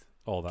and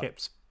all that.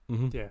 kept.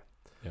 Mhm. Yeah.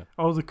 Yeah.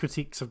 All the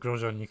critiques of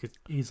Grosjean you could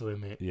easily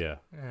make. Yeah.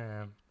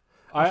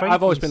 I think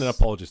I've always been an he's-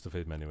 apologist of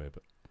him anyway,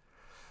 but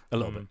a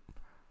little bit.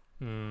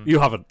 Mm. You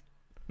haven't.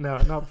 No,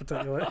 not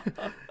particularly.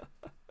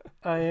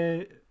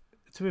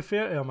 To be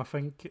fair to him, I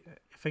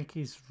think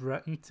he's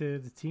written to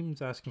the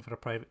teams asking for a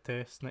private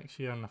test next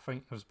year, and I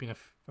think there's been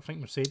I think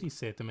Mercedes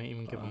said they might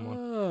even give him one.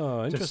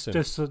 Oh, interesting.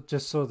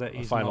 Just so that A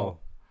he's final. not.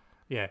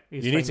 Yeah,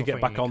 he's You need to final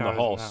get back fighting on the cars and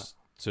horse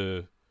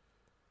to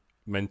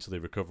mentally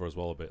recover as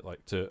well a bit. Like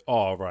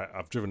right,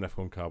 I've driven an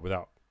F1 car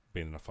without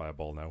being in a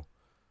fireball now,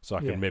 so I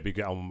can Yeah. maybe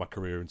get on with my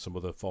career in some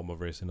other form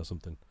of racing or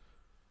something.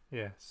 that.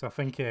 Yeah, so I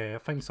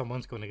think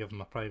someone's going to give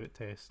him a private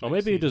test. Or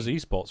next maybe he does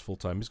season. esports full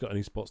time. He's got an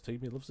esports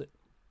team. He loves it.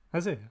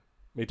 Has he?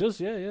 He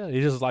does, yeah. He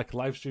does like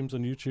live streams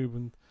on YouTube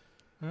and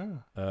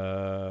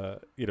Ah.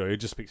 he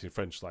just speaks in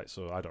French, like,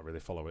 so I don't really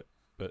follow it.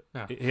 But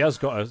No. he has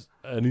got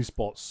an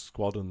esports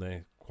squad and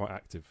they're quite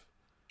active.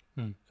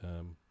 Hmm.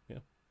 Yeah.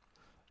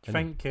 Do you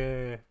think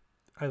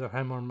either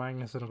him or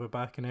Magnussen will be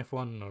back in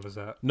F1, or is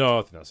that? No,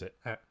 I think that's it.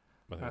 Yeah. I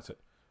think that's it.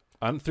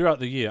 And throughout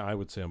the year, I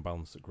would say on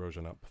balance that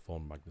Grosjean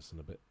outperformed Magnussen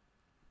a bit.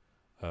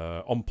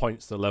 On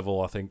points, the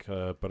level, I think,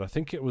 but I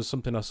think it was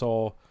something I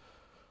saw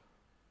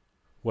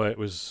where it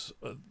was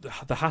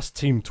the Haas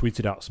team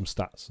tweeted out some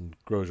stats, and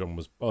Grosjean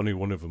was only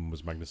one of them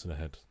was Magnussen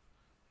ahead.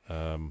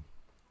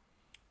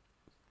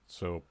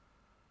 So,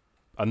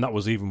 and that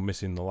was even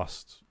missing the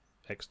last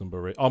X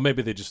number of or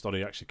maybe they just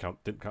only actually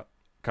didn't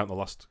count the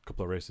last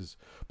couple of races.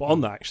 But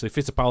on that, actually,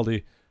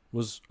 Fittipaldi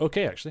was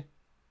okay, actually.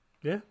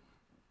 Yeah.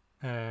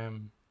 Is he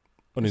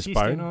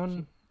Uninspiring. staying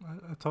on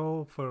at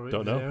all for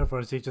Don't know. reserve, or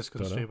is he just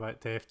going Don't straight back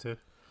to F2?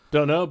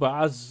 Don't know,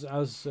 but as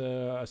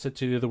I said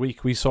to you the other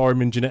week, we saw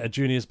him in Ginetta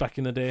Juniors back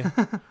in the day.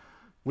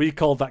 We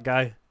called that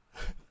guy.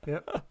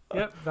 Yep,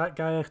 that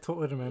guy I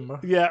totally remember.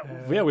 Yeah,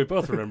 we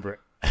both remember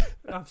it.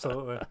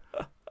 Absolutely.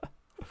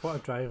 What a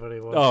driver he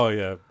was. Oh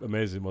yeah,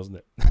 amazing, wasn't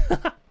it?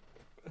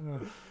 Oh.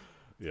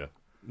 Yeah.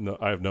 No,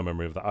 I have no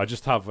memory of that. I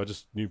just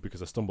knew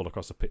because I stumbled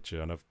across a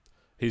picture, and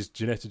his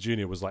Ginetta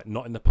Junior was like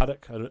not in the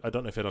paddock. I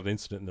don't know if it had an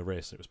incident in the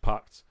race. It was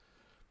parked.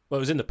 Well,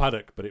 it was in the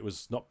paddock, but it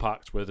was not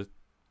parked where the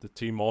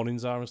team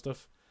mornings are and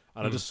stuff.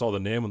 And I just saw the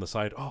name on the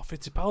side. Oh,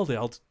 Fittipaldi!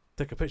 I'll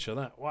take a picture of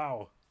that.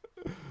 Wow.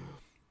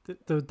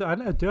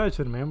 I do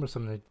actually remember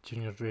some of the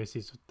junior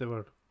races. They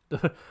were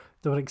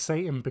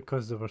exciting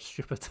because they were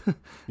stupid.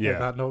 Yeah. Like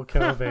that no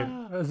kill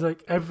event. It was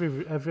like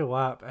every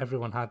lap,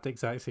 everyone had the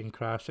exact same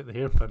crash at the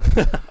hairpin.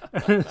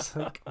 And it's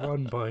like, come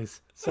on,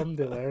 boys,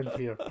 somebody learn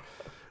here.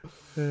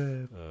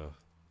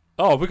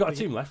 We got a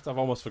team left. I've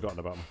almost forgotten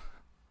about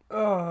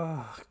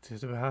them.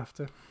 Do we have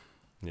to?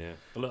 Yeah,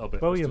 a little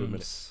bit. Let's do a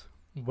minute.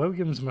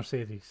 Williams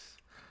Mercedes,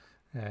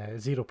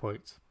 0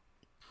 points.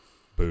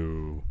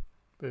 Boo.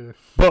 Boo.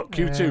 But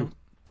Q2.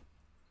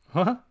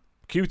 Huh?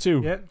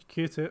 Q2. Yeah,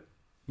 Q2.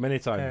 Many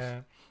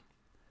times.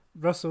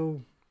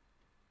 Russell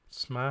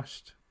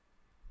smashed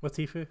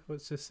Latifi.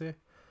 What's this say?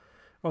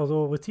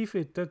 Although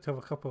Latifi did have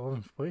a couple of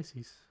 11th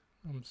places.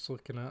 I'm just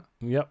looking at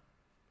Yep.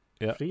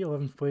 Yeah. 3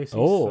 11th places.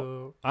 Oh.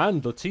 So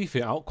And Latifi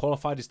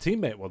out-qualified his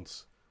teammate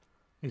once.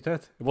 he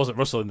did. It wasn't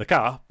Russell in the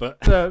car, but...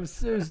 No,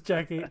 it was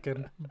Jack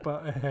Aitken.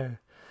 But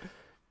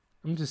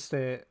I'm just...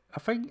 I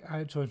think,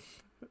 actually,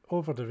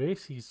 over the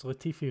races,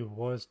 Latifi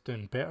was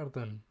doing better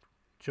than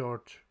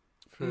George.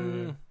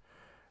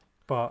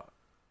 But...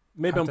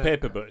 Maybe I on don't-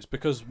 paper, but it's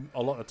because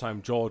a lot of the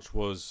time George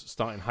was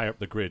starting higher up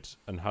the grid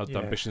and had Yeah.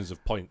 ambitions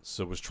of points,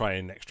 so was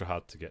trying extra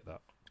hard to get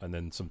that. And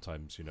then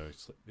sometimes,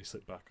 he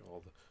slipped back.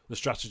 The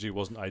strategy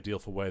wasn't ideal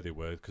for where they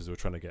were because they were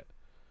trying to get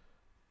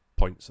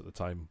points at the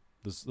time.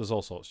 There's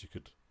all sorts you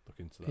could look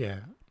into that. Yeah.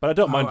 But I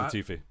don't mind I-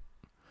 Latifi.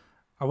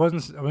 I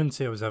wouldn't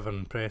say I was ever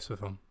impressed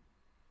with him.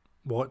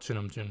 Watching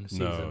him during the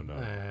No, season.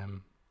 no.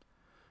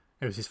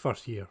 It was his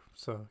first year,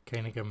 so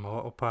kind of give him a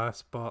little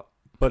pass, but...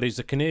 But he's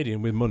a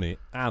Canadian with money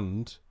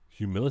and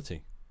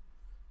humility.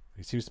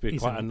 He seems to be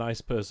He's quite a- a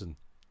nice person.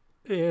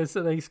 Yeah, he's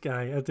a nice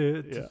guy. I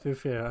do, Yeah. to be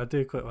fair, I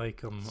do quite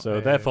like him. So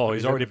therefore, for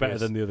he's his already better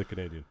interviews. than the other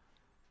Canadian.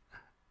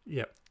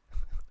 Yep.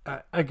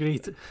 I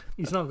agreed.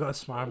 He's not got a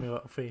smarmy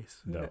little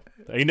face. No.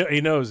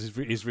 He knows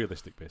he's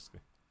realistic, basically.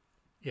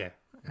 Yeah.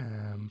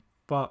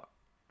 But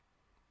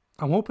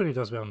I'm hoping he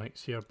does well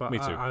next year. But Me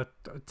too.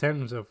 in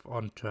terms of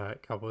on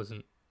track, I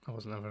wasn't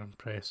ever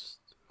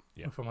impressed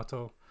Yeah. with him at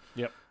all.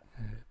 Yep.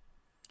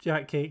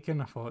 Jack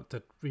Aitken, I thought,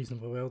 did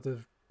reasonably well. The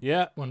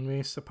Yeah, one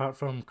race, apart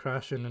from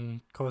crashing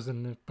and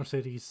causing the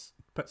Mercedes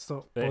pit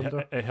stop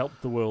blunder. it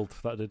helped the world,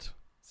 that did.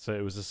 So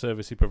it was a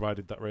service he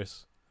provided that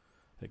race.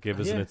 It gave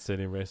us an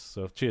entertaining race.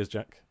 So cheers,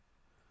 Jack.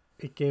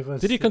 It gave us.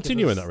 Did he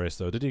continue in that race,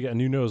 though? Did he get a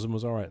new nose and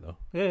was all right, though?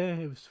 Yeah,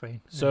 it was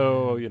fine.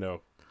 So,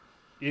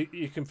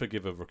 you can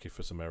forgive a rookie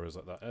for some errors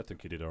like that. I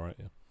think he did all right,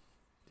 yeah.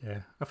 Yeah,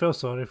 I feel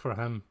sorry for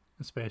him,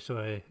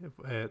 especially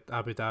at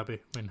Abu Dhabi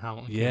when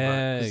Hamilton came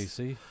Yeah, back, you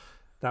see.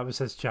 that was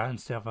his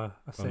chance to have a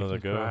Another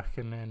second go. crack,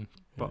 and then.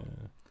 But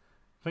Yeah.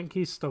 I think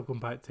he's still going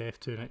back to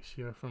F2 next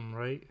year, if I'm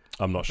right.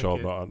 I'm not sure.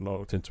 Okay. I've not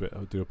looked into it.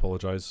 I do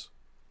apologise.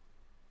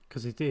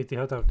 Because he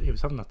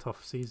was having a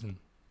tough season.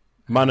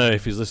 Manor,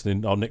 if he's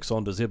listening, or Nick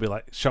Saunders, he'll be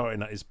like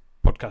shouting at his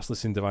podcast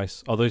listening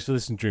device. Although if he's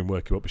listening during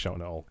work, he won't be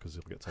shouting at all because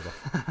he'll get told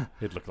off.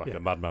 He'd look like a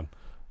madman.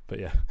 But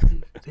yeah.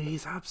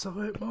 These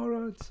absolute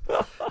morons.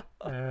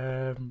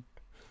 But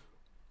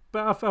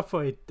I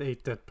thought he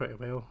did pretty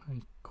well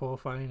in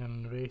qualifying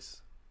and the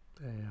race.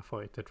 I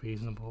thought he did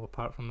reasonable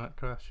apart from that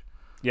crash.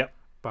 Yep.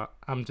 But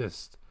I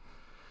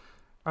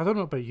don't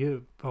know about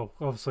you. Well,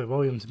 obviously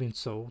Williams have been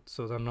sold,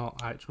 so they're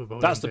not actually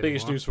Williams. That's the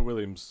biggest anymore. news for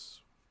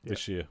Williams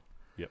this year.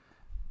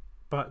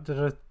 But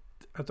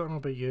I don't know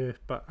about you,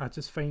 but I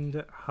just find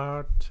it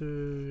hard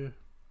to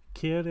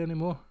care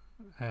anymore.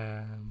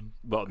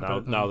 Well,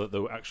 now that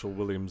the actual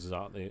Williams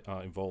aren't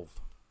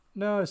involved.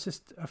 No, it's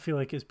just I feel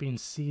like it's been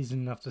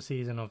season after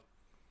season of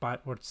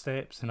backward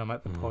steps, and I'm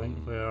at the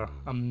point where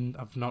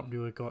I've not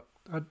really got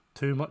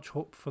too much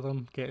hope for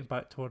them getting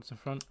back towards the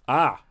front.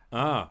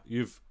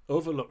 You've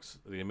overlooked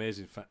the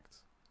amazing fact,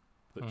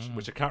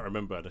 which I can't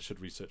remember and I should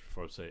research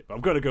before I say it, but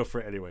I'm going to go for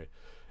it anyway.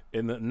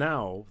 In that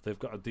now they've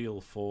got a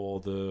deal for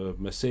the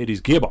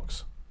Mercedes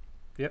gearbox.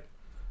 Yep.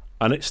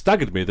 And it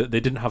staggered me that they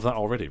didn't have that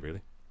already,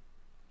 really.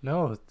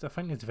 No, I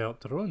think they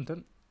developed their own,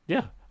 didn't?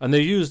 Yeah, and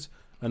they used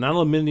an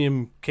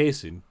aluminium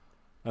casing.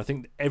 I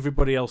think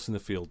everybody else in the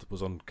field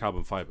was on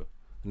carbon fibre,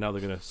 and now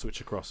they're going to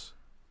switch across.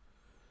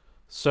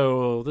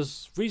 So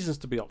there's reasons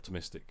to be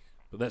optimistic,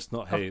 but let's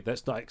not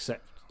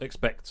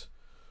expect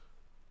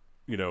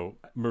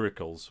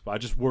miracles. But I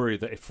just worry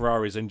that if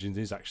Ferrari's engine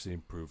is actually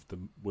improved,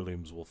 the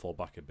Williams will fall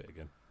back a bit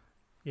again.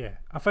 Yeah,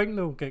 I think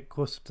they'll get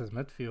closer to the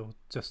midfield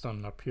just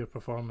on their pure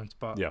performance.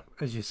 But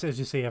as you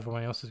say,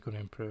 everyone else is going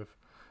to improve.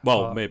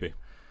 Well, maybe.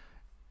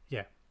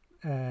 Yeah,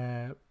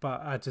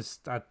 but I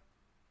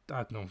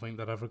don't think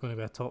they're ever going to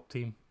be a top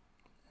team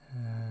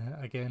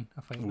again.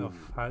 I think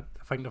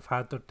they've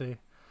had their day,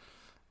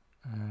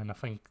 and I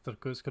think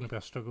it's going to be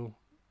a struggle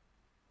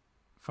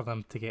for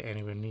them to get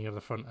anywhere near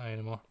the front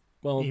anymore.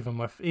 Well, even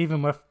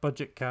with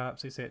budget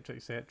caps,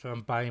 etc.,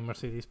 and buying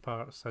Mercedes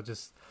parts, I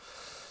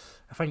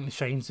think the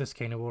shine's just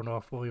kind of worn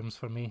off Williams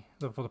for me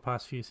for the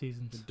past few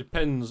seasons. It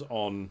depends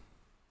on.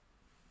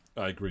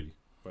 I agree,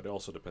 but it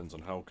also depends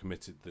on how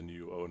committed the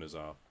new owners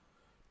are.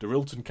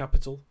 Dorilton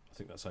Capital, I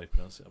think that's how you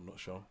pronounce it. I'm not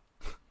sure,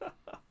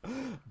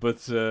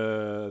 but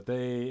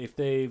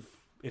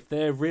if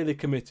they're really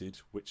committed,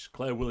 which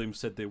Claire Williams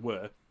said they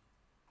were,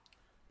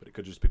 but it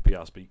could just be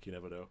PR speak. You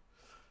never know.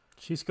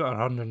 She's got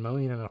 100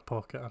 million in her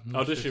pocket.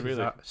 Does she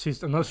really?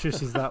 I'm not sure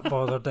she's that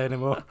bothered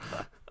anymore.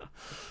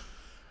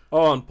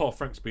 Oh, and Paul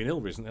Frank's been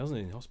ill recently, hasn't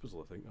he? In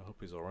hospital, I think. I hope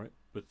he's all right.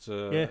 But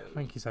yeah, I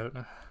think he's out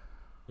now.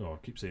 Oh, I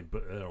keep saying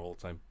 "but" there all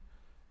the time.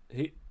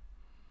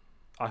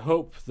 I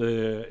hope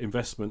the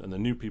investment and the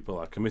new people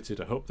are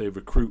committed. I hope they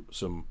recruit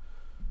some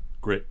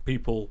great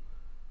people.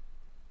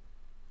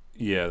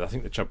 Yeah, I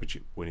think the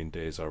championship winning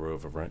days are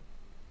over, right?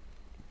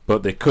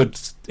 But they could,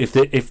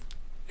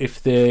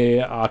 if they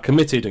are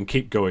committed and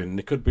keep going,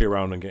 they could be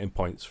around and getting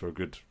points for a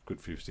good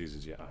few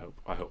seasons. Yeah,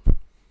 I hope.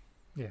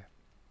 Yeah.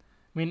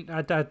 I mean,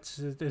 it's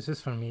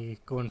just for me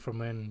going from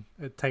when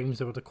at times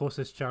they were the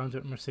closest challenger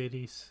at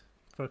Mercedes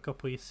for a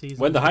couple of seasons.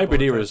 When the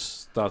hybrid era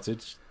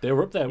started, they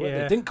were up there.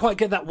 Yeah. They didn't quite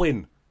get that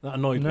win. That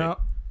annoyed me.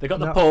 They got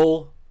the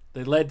pole.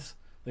 They led.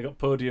 They got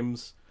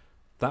podiums.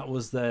 That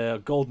was their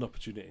golden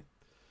opportunity.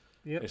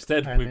 Yep.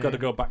 Instead, we've got to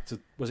go back to,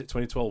 was it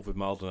 2012 with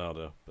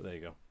Maldonado? But there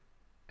you go.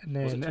 And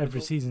then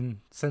every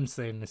season since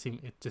then, they seem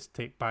to just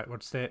take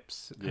backward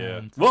steps. Yeah.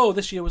 And Whoa,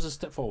 this year was a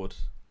step forward.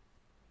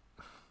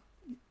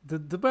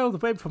 They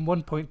went from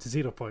 1 point to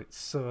 0 points.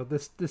 So the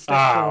step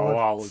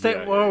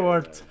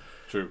forward. Yeah.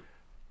 True.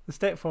 The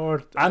step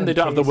forward. And they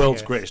don't have the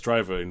world's greatest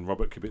driver in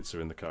Robert Kubica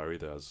in the car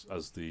either,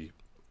 as the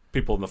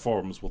people in the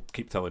forums will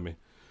keep telling me.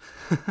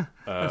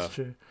 That's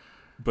true.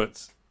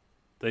 But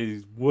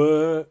they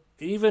were,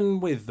 even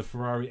with the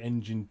Ferrari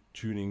engine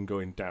tuning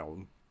going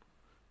down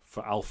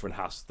for Alfa and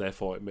Haas,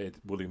 therefore it made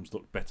Williams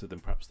look better than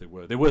perhaps they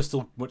were. They were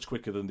still much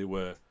quicker than they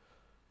were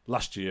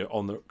last year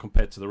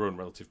compared to their own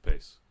relative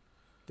pace.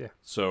 Yeah.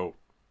 So,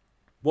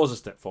 was a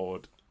step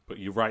forward, but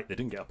you're right, they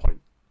didn't get a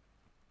point.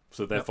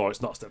 So therefore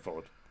it's not a step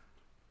forward.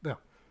 No.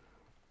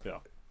 Yeah.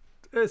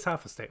 It's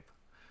half a step.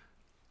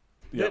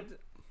 Yeah.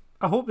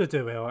 I hope they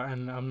do well,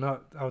 and I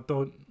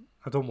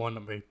don't want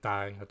them to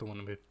die. I don't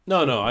want them to.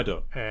 No, I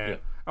don't.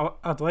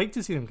 I'd like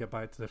to see them get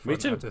back to the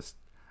front. Me too.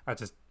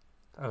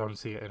 I don't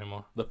see it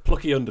anymore. The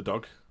plucky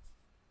underdog.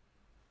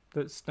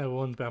 that's now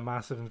owned by a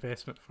massive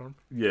investment firm.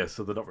 Yeah,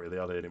 so they're not really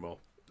are they anymore.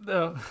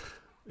 No.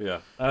 Yeah.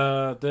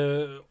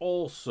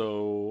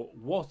 Also,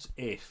 what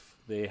if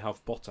they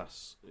have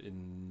Bottas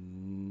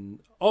in?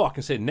 Oh, I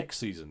can say next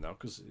season now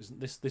because isn't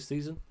this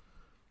season?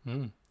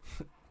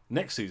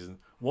 Next season,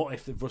 what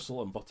if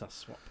Russell and Bottas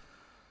swap?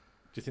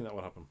 Do you think that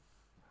would happen?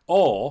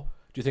 Or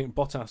do you think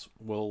Bottas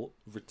will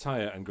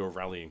retire and go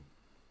rallying?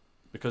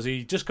 Because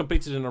he just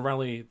competed in a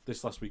rally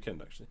this last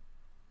weekend, actually.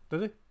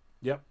 Did he?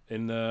 Yep,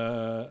 in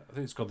I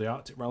think it's called the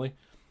Arctic Rally.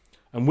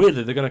 And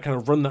weirdly, they're going to kind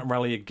of run that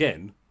rally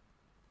again,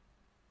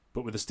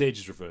 but with the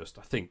stages reversed,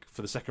 I think,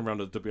 for the second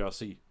round of the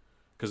WRC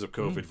because of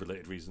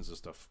COVID-related reasons and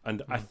stuff.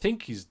 And I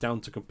think he's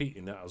down to compete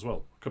in that as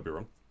well. Could be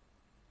wrong.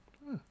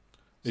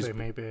 So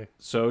maybe.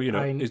 So, you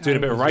know, he's doing a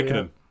bit of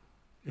Raikkonen.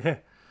 Yeah.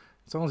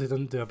 As long as he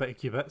doesn't do a bit of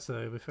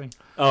Kubica, he'll be fine.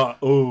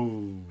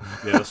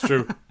 Yeah, that's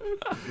true.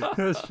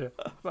 That's true.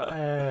 But,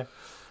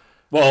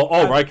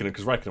 Raikkonen,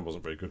 because Raikkonen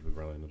wasn't very good with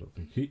rallying, I don't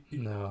think.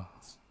 No.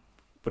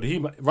 But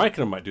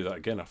Raikkonen might do that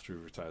again after he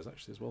retires,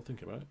 actually, as well,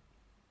 thinking about it.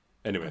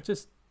 Anyway.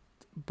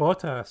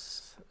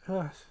 Bottas,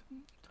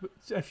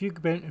 if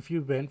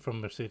you went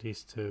from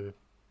Mercedes to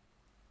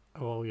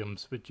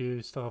Williams, would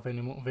you still have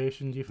any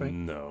motivation, do you think?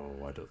 No,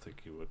 I don't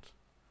think you would.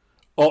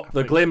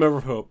 The glimmer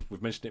of hope,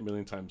 we've mentioned it a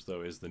million times,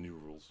 though, is the new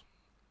rules.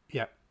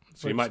 Yeah.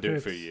 So you might do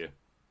it for a year.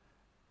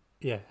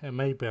 Yeah, it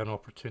might be an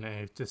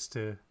opportunity just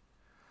to...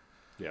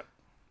 Yeah.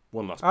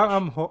 One last push.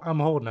 I'm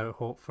holding out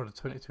hope for the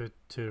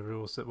 2022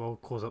 rules that will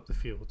close up the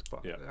field,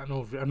 but yeah. I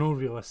know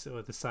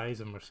realistically the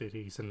size of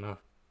Mercedes and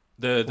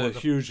the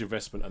huge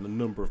investment and the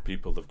number of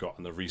people they've got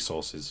and the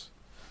resources.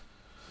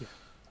 Yeah.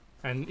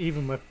 And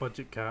even with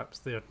budget caps,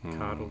 their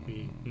car will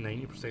be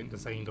 90%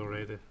 designed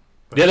already.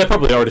 Yeah, they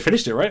probably already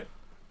finished it, right?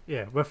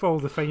 Yeah, with all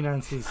the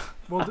finances.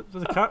 Well,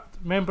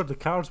 remember the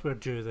cars were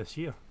due this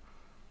year.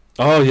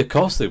 Oh, yeah, of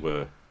course they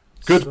were.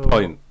 Good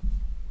point.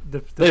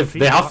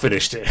 They have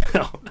finished it.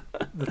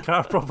 The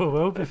car probably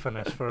will be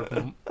finished for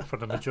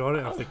the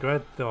majority of the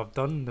grid. They'll have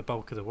done the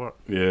bulk of the work.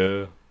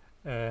 Yeah.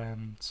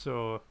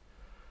 So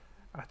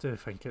I do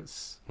think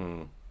it's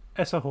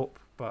a hope,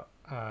 but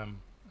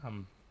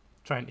I'm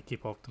trying to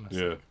keep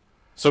optimistic. Yeah.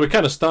 So we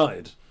kind of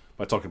started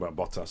by talking about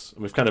Bottas,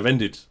 and we've kind of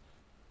ended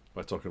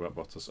by talking about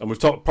Bottas, and we've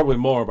talked probably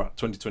more about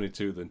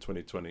 2022 than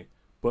 2020.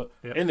 But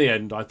in the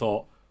end, I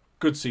thought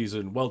good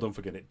season, well done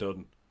for getting it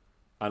done,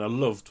 and I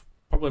loved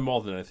probably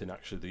more than anything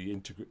actually the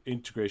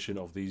integration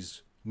of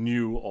these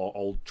new or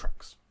old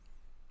tracks.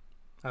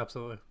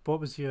 Absolutely.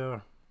 What was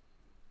your?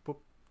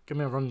 Give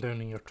me a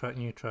rundown of your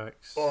new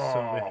tracks.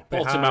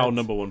 Portimao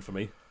number one for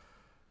me.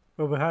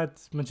 Well, we had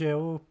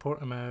Mugello,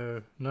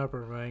 Portimao,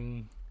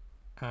 Nürburgring,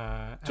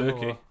 Turkey,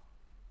 Imola,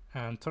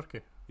 and Turkey.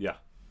 Yeah.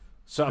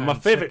 So my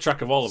favourite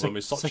track of all of them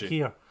is Sochi.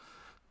 Sakir.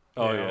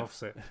 Oh yeah.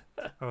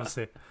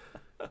 Obviously.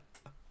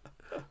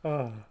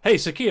 Hey,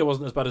 Sakir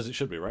wasn't as bad as it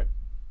should be, right?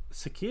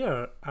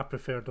 Sakir I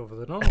preferred over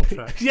the normal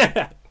track.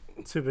 Yeah.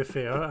 To be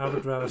fair, I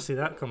would rather see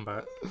that come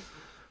back.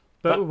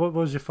 But what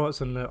was your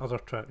thoughts on the other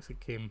tracks that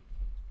came?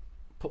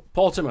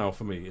 Portimao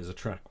for me is a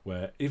track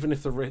where even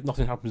if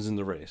nothing happens in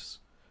the race,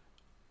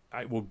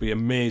 it would be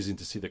amazing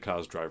to see the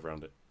cars drive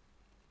around it.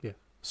 Yeah.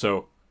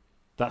 So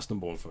that's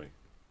number one for me.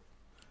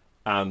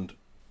 And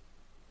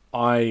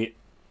the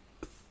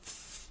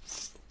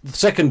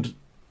second,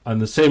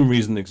 and the same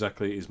reason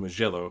exactly, is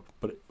Mugello,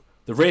 but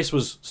the race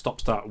was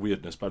stop-start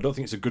weirdness, but I don't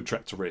think it's a good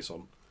track to race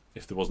on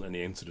if there wasn't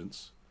any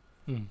incidents.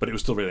 But it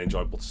was still really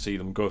enjoyable to see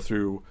them go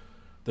through.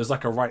 There's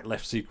like a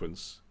right-left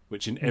sequence,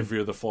 which in every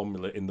other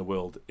formula in the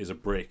world is a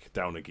brake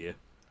down a gear,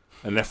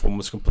 and F1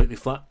 was completely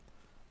flat,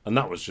 and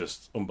that was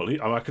just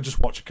unbelievable. I could just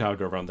watch a car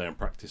go around there and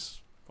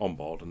practice on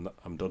board, and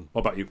I'm done.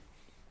 What about you?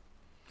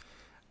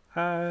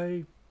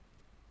 I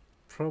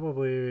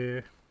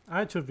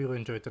actually really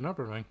enjoyed the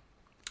Nürburgring.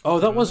 Oh,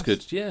 that was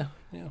good. Yeah.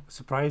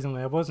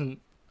 Surprisingly, I was a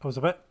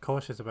bit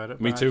cautious about it,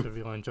 but Me too. I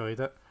actually really enjoyed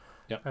it.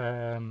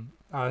 Yeah.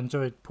 I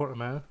enjoyed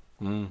Portimao.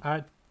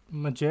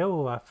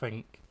 Mugello, I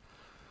think,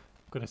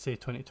 I'm going to say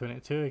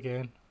 2022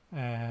 again.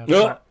 I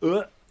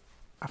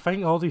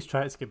think all these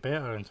tracks get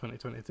better in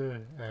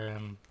 2022.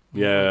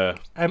 Yeah.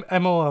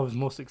 Imola, I was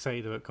most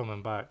excited about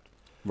coming back.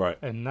 Right.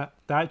 And the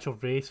actual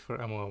race for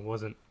Imola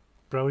wasn't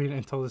brilliant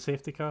until the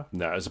safety car.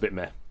 No, it was a bit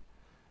meh.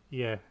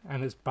 Yeah,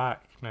 and it's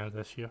back now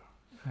this year.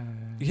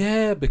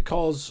 Yeah,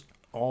 because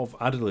of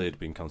Adelaide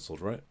being cancelled,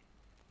 right?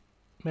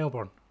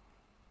 Melbourne.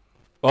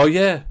 Oh,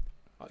 yeah.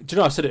 Do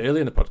you know, I said it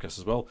earlier in the podcast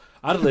as well.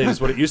 Adelaide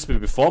is what it used to be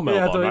before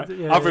Melbourne, right?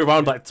 Every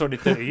round like 20,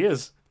 30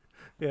 years.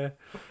 Yeah.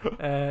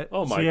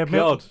 Oh, my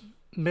God.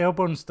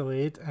 Melbourne's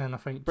delayed, and I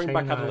think Bring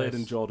back Adelaide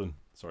and Jordan.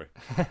 Sorry.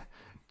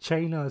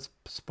 China is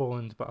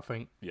postponed, but I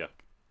think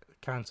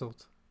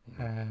cancelled.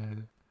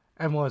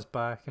 Imola's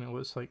back, and it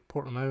looks like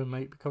Portimao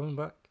might be coming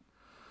back.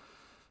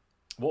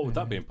 What would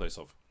that be in place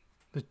of?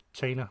 The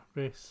China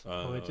race,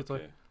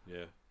 allegedly. Okay.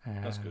 Yeah,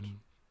 that's good.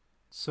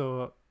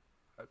 So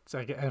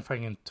I get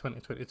anything in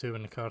 2022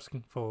 when the cars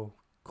can fall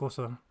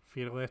closer,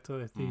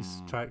 theoretically,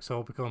 these tracks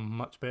all become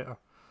much better.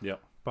 Yeah.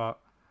 But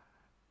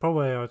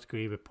probably I would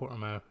agree with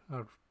Portimao.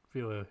 I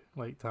really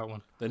liked that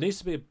one. There needs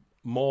to be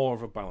more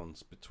of a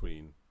balance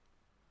between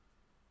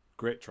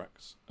great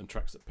tracks and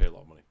tracks that pay a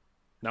lot of money.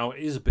 Now, it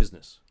is a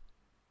business,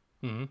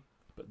 Mm-hmm.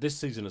 but this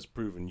season has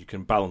proven you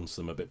can balance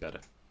them a bit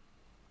better.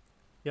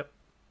 Yep.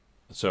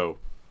 So,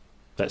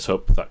 let's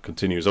hope that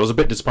continues. I was a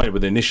bit disappointed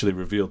when they initially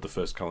revealed the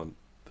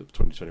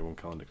 2021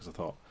 calendar, because I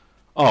thought,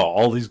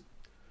 all these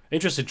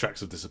interesting tracks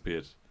have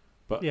disappeared.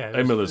 But Yeah,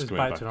 Emila's it's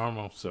coming back back, to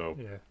normal. so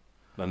Yeah.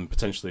 and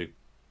potentially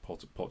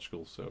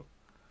Portugal, so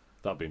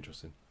that'll be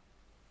interesting.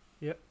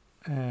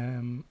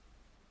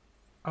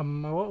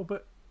 I'm a little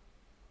bit.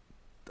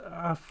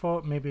 I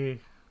thought maybe.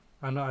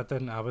 I know I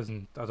didn't. I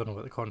wasn't. I don't know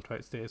what the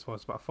contract status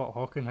was, but I thought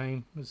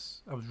Hockenheim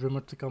was. I was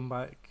rumored to come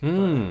back,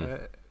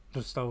 but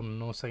there's still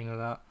no sign of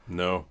that.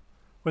 No.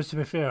 Which, to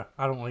be fair,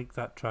 I don't like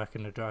that track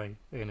in the dry.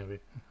 Anyway,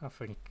 I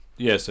think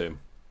Yeah, same.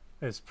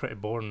 it's pretty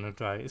boring in the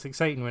dry. It's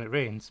exciting when it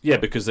rains. Yeah,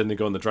 but- because then they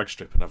go on the drag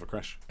strip and have a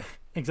crash.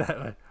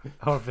 exactly.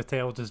 Or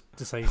Vettel just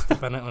decides to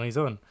bin it on his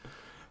own.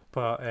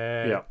 But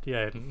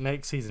yeah,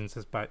 next season's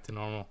is back to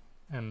normal,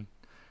 and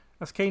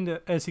that's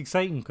it's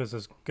exciting because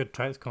there's good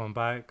tracks coming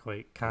back,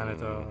 like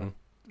Canada,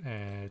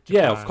 Japan.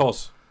 Yeah, of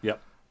course.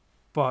 Yep.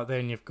 But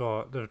then you've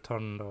got the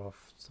return of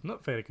some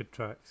not very good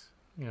tracks.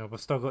 You know, we've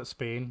still got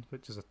Spain,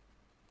 which is a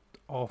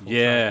awful.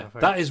 Yeah, track, I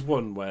think. that is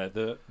one where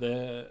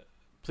the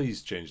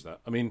please change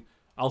that. I mean,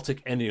 I'll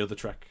take any other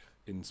track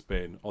in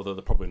Spain, although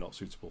they're probably not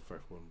suitable for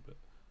F1. But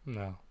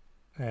No,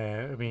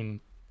 I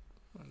mean,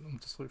 I'm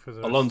just looking for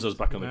the Alonso's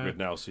back on the grid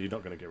now, so you're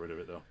not going to get rid of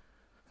it though.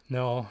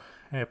 No,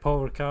 Paul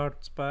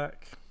Ricard's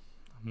back.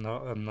 I'm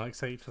not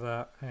excited for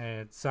that.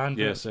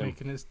 Zandvoort's same.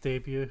 making its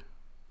debut.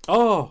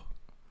 Oh,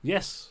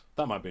 yes,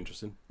 that might be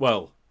interesting.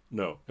 Well,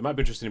 no, it might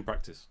be interesting in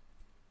practice.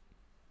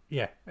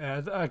 Yeah,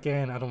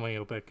 again, I don't think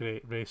it'll be a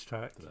great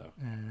racetrack.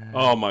 No.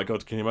 Oh my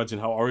god, can you imagine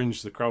how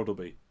orange the crowd will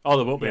be? Oh,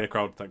 there won't be any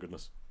crowd, thank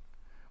goodness.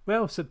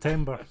 Well,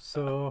 September,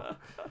 so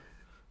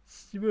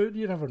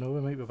you never know.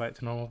 We might be back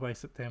to normal by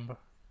September.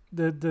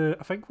 I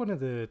think one of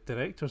the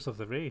directors of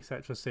the race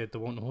actually said they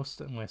won't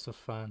host it unless there's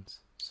fans.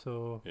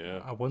 So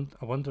Yeah. I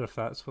wonder if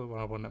that's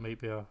one that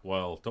might be a.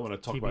 Well, don't want to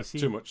talk about it TBC.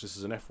 too much. This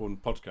is an F1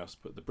 podcast,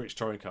 but the British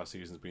Touring Car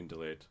season's been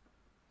delayed,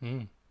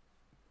 Mm.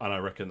 and I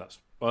reckon that's.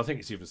 Well, I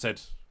think it's even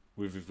said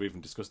we've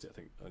even discussed it. I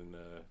think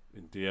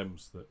in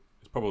DMs that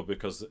it's probably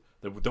because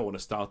they don't want to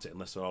start it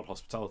unless they're all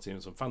hospitality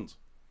and some fans.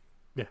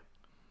 Yeah.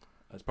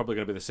 And it's probably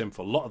going to be the same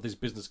for a lot of these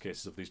business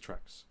cases of these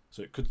tracks.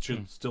 So it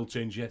should still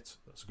change yet.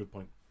 That's a good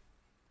point.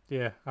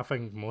 Yeah, I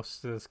think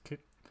most of this.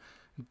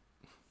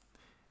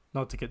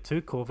 Not to get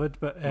too COVID,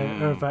 but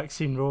our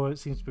vaccine rollout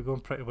seems to be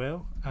going pretty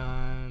well,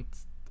 and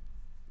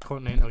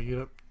continental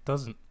Europe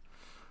doesn't.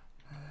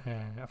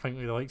 I think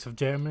the likes of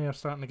Germany are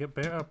starting to get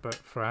better, but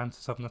France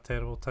is having a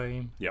terrible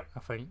time. Yep.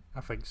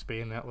 I think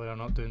Spain and Italy are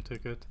not doing too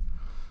good.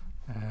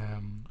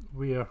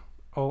 We are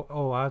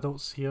all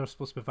adults here are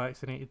supposed to be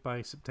vaccinated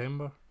by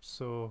September,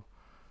 so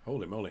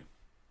Holy moly!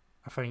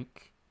 I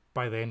think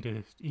by the end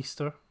of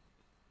Easter,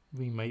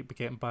 we might be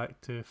getting back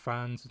to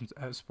fans and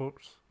at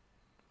sports,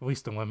 at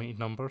least in limited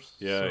numbers.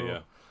 Yeah, so yeah.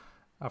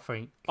 I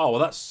think. Oh well,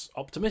 that's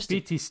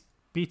optimistic.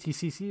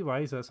 BTCC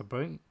wise, that's a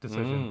brilliant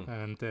decision,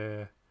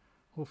 and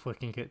hopefully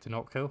can get to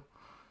Knockhill,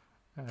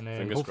 and then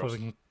Fingers hopefully crossed.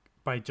 we can,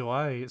 by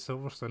July at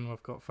Silverstone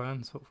we've got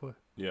fans. Hopefully,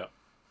 Yeah,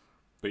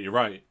 but you're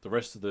right. The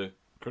rest of the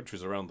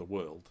countries around the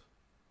world,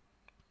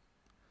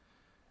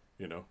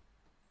 you know,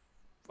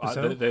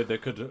 Brazil? they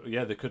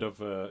could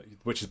have,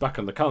 which is back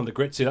on the calendar.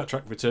 Great to see that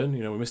track return.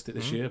 You know, we missed it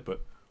this year,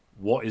 but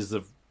what is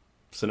the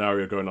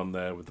scenario going on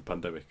there with the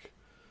pandemic?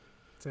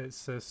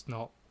 it's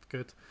not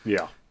good.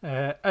 Yeah,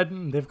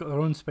 And they've got their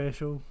own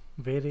special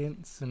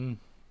variants, and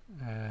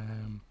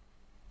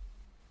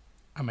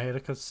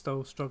America's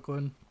still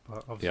struggling,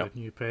 but obviously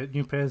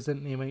new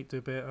president, they might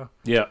do better.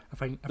 yeah. I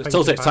think It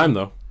still takes time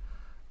though.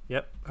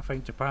 Yep, I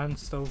think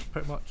Japan's still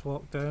pretty much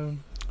locked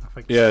down. I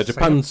think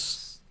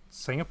Japan's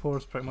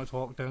Singapore's pretty much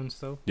locked down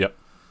still.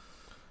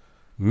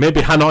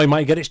 Maybe Hanoi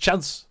might get its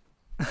chance.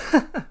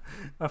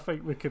 I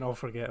think we can all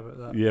forget about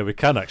that. Yeah, we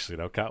can actually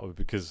now, can't we?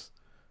 Because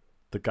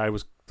the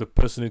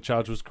person in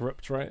charge was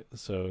corrupt, right?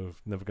 So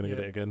never going to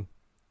get it again.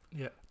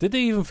 Yeah, Did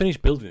they even finish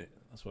building it?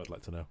 That's what I'd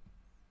like to know.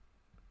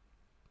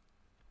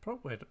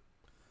 probably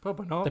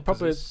not. They 'cause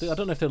probably. it's- I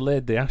don't know if they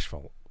laid the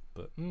asphalt,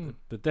 but Mm,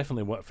 they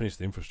definitely want to finish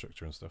the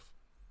infrastructure and stuff.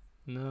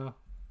 no.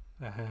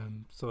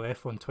 So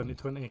F1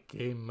 2020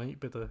 game might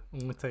be the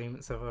only time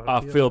it's ever. I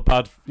appeared. feel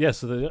bad. Yeah,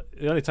 so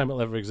the only time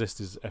it'll ever exist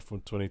is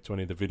F1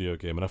 2020, the video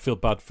game, and I feel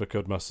bad for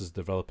Codemasters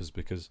developers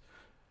because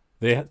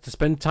they had to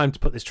spend time to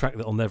put this track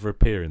that'll never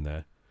appear in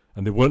there,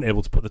 and they weren't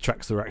able to put the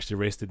tracks that were actually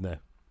raced in there.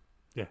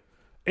 Yeah.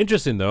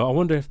 Interesting though. I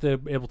wonder if they're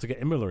able to get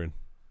Imola in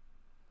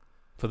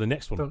for the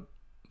next one.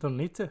 Don't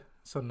need to.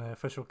 It's on the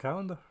official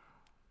calendar.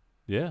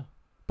 Yeah,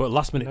 but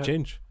last minute Yeah.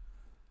 change.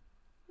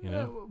 You know,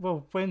 Yeah,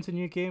 well, when's the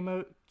new game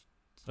out?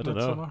 I don't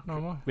know. Midsummer,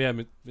 normally. Yeah,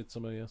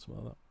 midsummer, yeah,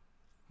 something like that.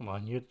 Come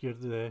on, you're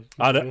the.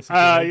 I know. basically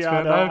the Yeah, I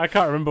expert know. now. I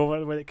can't remember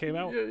when it came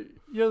out.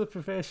 You're the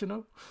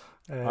professional.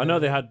 I know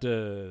they had.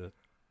 It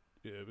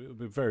would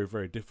be very,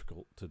 very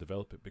difficult to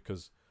develop it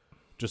because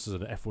just as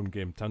an F1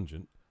 game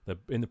tangent, they're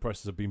in the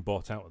process of being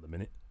bought out at the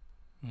minute.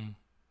 Mm.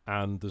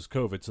 And there's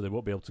COVID, so they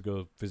won't be able to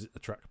go visit the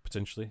track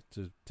potentially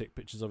to take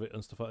pictures of it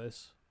and stuff like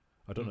this.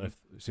 I don't know if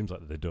it seems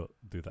like they don't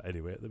do that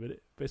anyway at the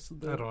minute. Based on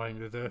I don't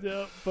think they do.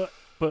 yeah,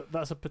 but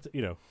that's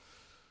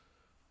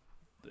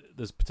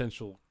there's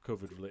potential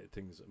COVID related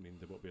things. I mean,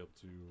 they won't be able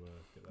to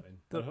get that in.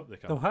 I hope they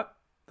can.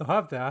 They'll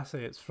have the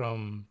assets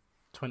from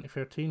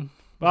 2013.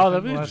 Well,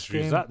 they've just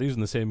used that. They're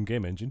using the same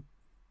game engine.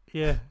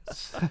 Yeah.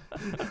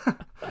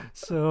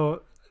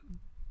 So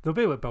they'll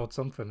be able to build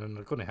something, and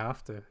they're going to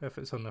have to if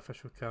it's on the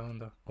official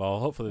calendar. Well,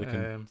 hopefully they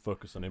can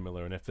focus on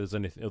Imola, and if there's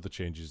any other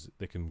changes,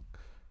 they can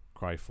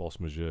cry force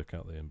majeure,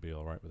 can't they, and be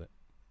all right with it.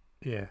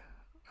 Yeah.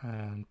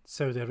 And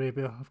Saudi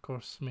Arabia, of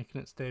course, making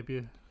its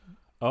debut.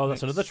 Oh,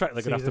 that's another track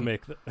they're going to have to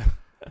make.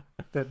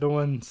 That no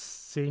one's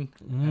seen.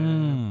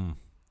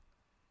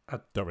 I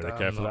don't really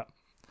care for that.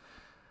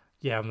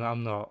 Yeah,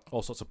 I'm not.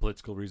 All sorts of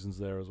political reasons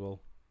there as well.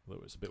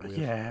 Though it's a bit weird.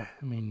 Yeah,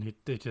 I mean,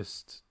 they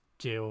just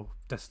jail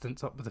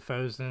distance up with the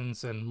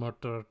thousands and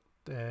murder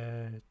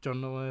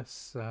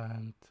journalists,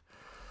 and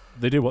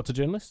they do what to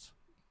journalists?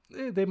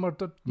 They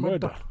murder.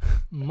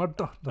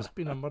 There's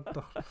been a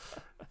murder.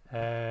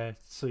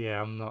 So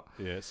yeah, I'm not.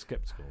 Yeah, it's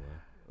skeptical.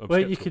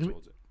 Well,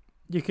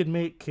 you can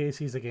make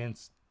cases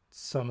against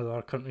some of the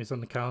other countries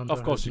on the calendar.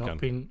 Of course, you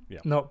can.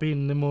 Not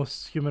being the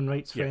most human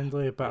rights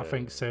friendly, but I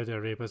think Saudi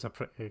Arabia is a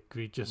pretty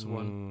egregious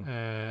one,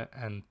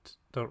 and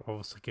they're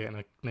obviously getting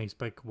a nice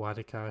big wad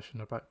of cash in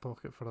their back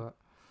pocket for that.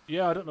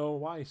 Yeah, I don't know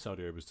why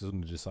Saudi Arabia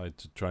doesn't decide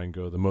to try and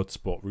go the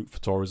motorsport route for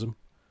tourism,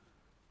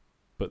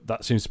 but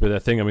that seems to be their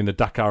thing. I mean, the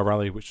Dakar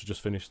Rally, which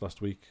just finished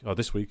this week,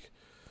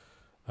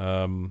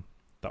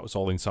 that was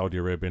all in Saudi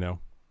Arabia now,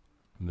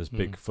 and there's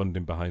big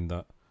funding behind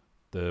that.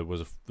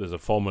 There's a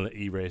Formula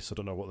E race. I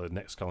don't know what the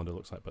next calendar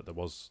looks like, but there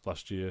was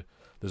last year.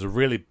 There's a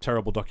really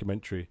terrible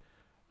documentary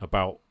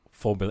about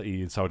Formula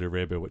E in Saudi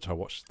Arabia, which I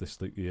watched this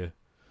year.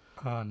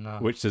 Oh no!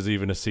 Which there's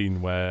even a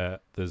scene where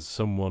there's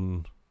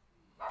someone.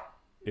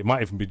 It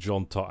might even be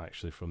John Tott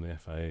actually from the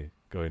FIA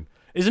going,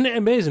 "Isn't it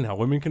amazing how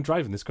women can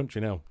drive in this country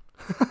now?"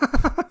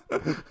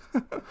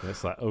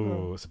 It's like,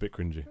 it's a bit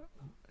cringy.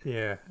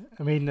 Yeah,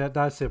 I mean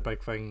that's their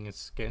big thing,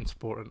 is getting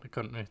sport in the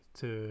country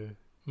to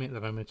make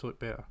their image look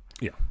better.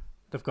 Yeah.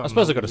 I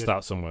suppose they've got to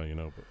start somewhere,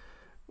 But.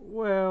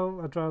 Well,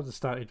 I'd rather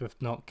started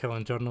with not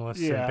killing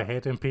journalists and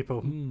beheading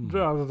people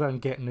rather than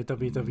getting the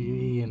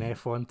WWE and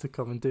F1 to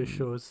come and do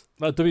shows.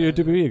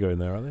 WWE are going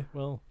there, are they?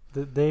 Well,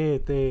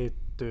 they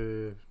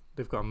do.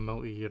 They've got a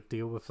multi-year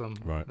deal with them.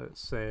 Right.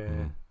 That's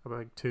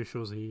about 2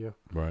 shows a year.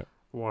 Right.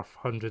 Worth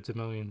hundreds of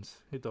millions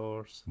of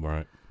dollars.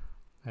 Right.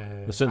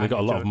 They've certainly got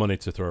a lot of money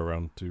to throw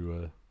around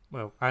to.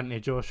 Well, Anthony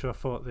Joshua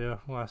fought there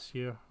last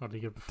year or the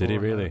year before. Did he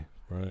really?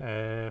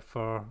 Right.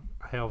 For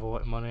a hell of a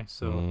lot of money.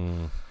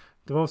 So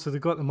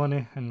they've got the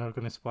money and they're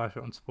going to splash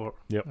it on sport.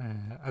 Yep.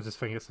 I just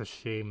think it's a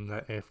shame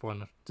that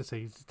F1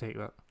 decided to take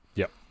that.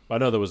 Yep. I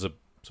know there was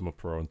some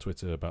uproar on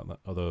Twitter about that,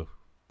 although,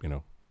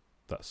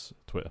 that's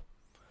Twitter.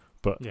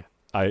 But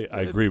I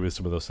agree with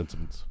some of those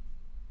sentiments.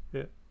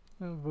 Yeah.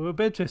 Well, it'll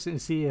be interesting to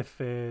see if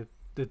they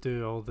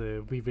do all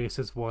the We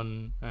Races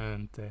 1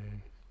 and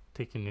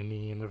taking the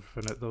knee and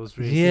everything at those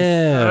races.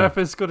 Yeah. Or if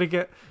it's going to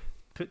get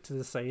put to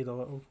the side a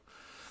little.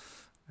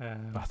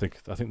 I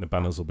think the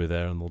banners will be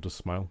there and they'll just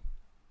smile.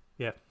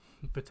 Yeah,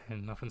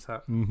 pretend nothing's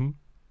happened. Mm-hmm.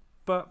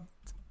 But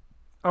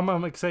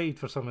I'm excited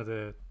for some of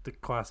the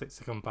classics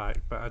to come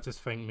back, but I just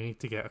think we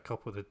need to get a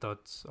couple of the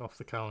duds off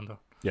the calendar.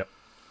 Yep.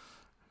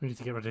 We need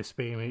to get rid of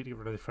Spain, we need to get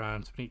rid of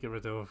France, we need to get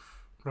rid of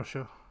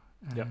Russia.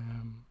 Yep.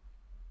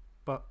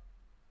 But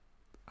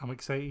I'm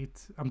excited.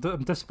 I'm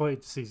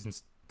disappointed the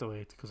season's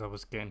delayed because I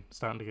was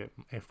starting to get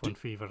F1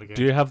 fever again.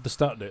 Do you have the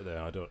start date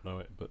there? I don't know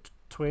it, but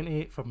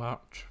 28th of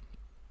March.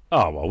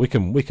 Oh well, we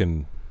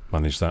can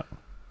manage that.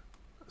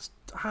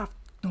 I've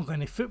not got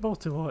any football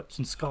to watch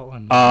in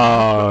Scotland.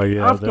 Oh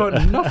yeah, I've got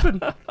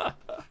nothing.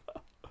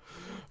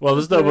 Well,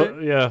 there's no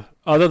yeah.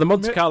 Although the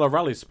Monte Carlo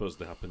Rally is supposed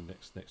to happen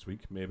next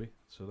week, maybe.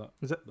 So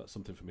that's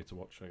something for me to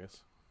watch, I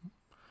guess.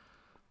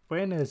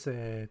 When is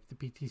the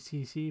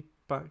BTCC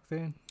back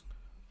then?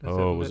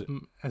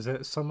 Is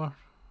it summer?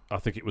 I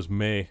think it was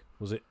May.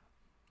 Was it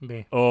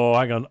May? Oh,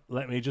 hang on.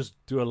 Let me just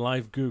do a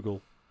live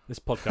Google. This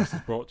podcast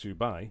is brought to you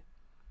by.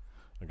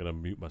 I'm gonna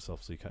mute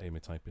myself so you can't hear me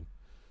typing.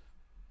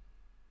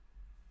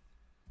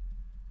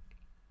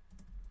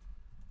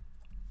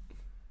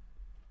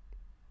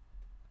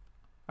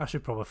 I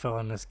should probably fill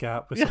in this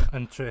gap with some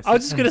interest. I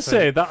was just going to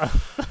say that.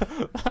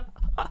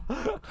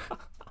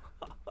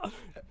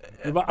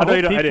 I know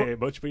you don't edit it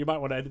much, but you might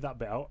want to edit that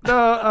bit out. No,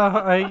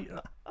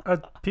 I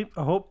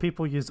hope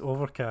people use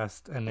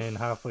Overcast and then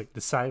have like the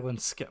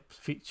silent skip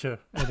feature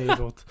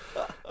enabled.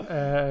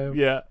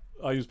 Yeah,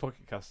 I use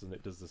Pocket Cast and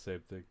it does the same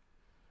thing.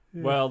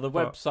 Yeah, well, the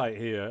website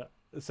here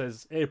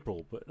says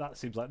April, but that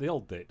seems like the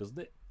old date, doesn't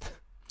it?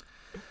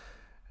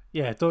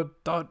 Yeah, don't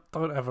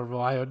ever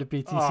rely on the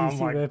BTCC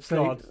website.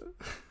 God.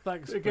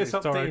 Thanks for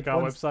historic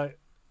our website.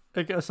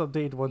 It gets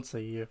updated once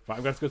a year. Right,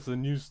 I'm going to go to the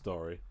news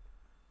story.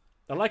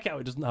 I like how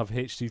it doesn't have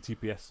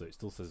HTTPS, so it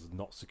still says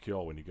not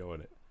secure when you go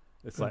on it.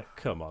 It's like,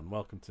 come on,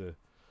 welcome to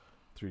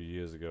 3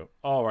 years ago.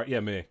 Oh, right,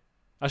 yeah, May.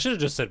 I should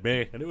have just said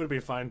May, and it would have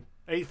been fine.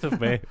 8th of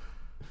May.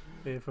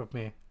 8th of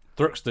May.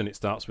 Thruxton it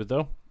starts with,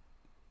 though.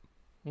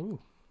 Ooh.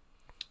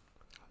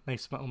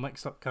 Nice little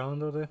mixed up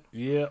calendar there.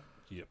 Yep.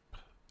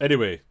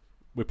 Anyway,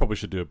 we probably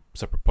should do a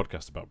separate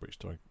podcast about British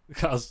Touring,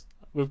 because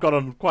we've gone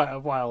on quite a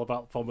while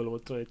about Formula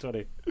 1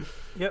 2020.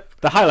 Yep.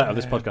 The highlight of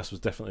this podcast was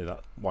definitely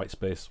that white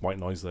space, white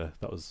noise there.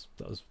 That was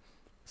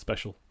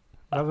special.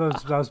 That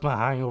was my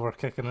hangover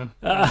kicking in.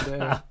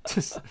 And,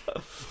 just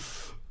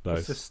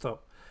Nice. Just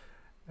stop.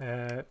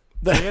 So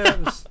yeah,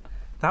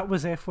 that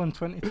was F1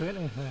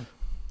 2020.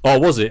 Oh,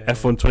 was it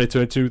F1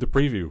 2022? The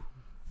preview.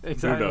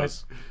 Exactly. Who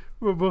knows?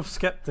 We both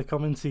skipped the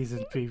coming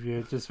season preview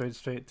and just went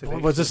straight to the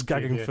We're just season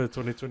gagging preview. for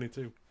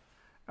 2022.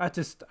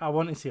 I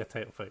want to see a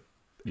title fight.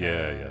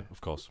 Yeah,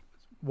 of course.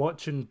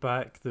 Watching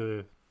back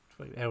the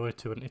early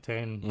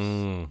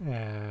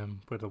 2010s,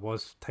 where there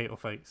was title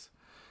fights,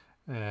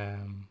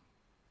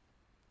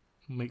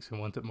 makes me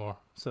want it more.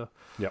 So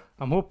yep.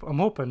 I'm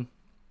hoping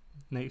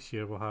next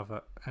year we'll have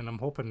it, and I'm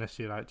hoping this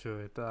year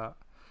actually that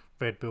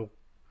Red Bull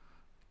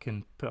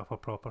can put up a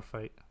proper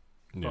fight.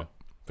 Yeah,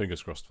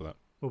 fingers crossed for that.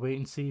 We'll wait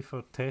and see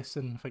for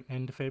testing, I think,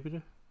 end of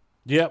February.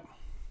 Yep,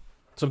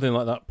 something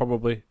like that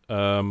probably.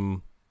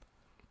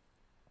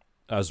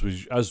 As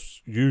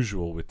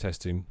usual with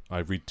testing, I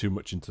read too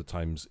much into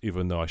times,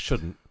 even though I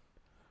shouldn't,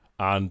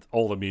 and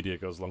all the media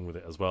goes along with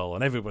it as well,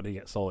 and everybody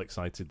gets all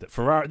excited that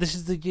Ferrari. This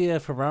is the year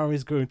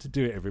Ferrari's going to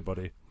do it.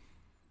 Everybody,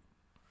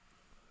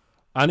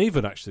 and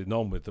even actually,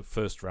 normally the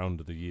first round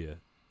of the year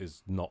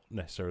is not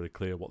necessarily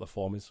clear what the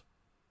form is.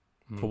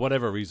 For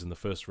whatever reason, the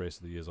first race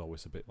of the year is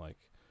always a bit like,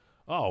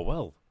 oh,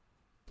 well,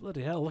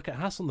 bloody hell, look at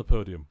Haas on the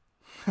podium.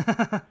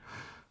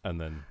 And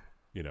then,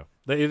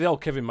 they all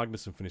Kevin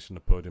Magnussen finishing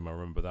the podium, I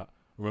remember that.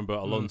 I remember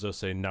Alonso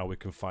saying, now we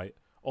can fight.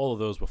 All of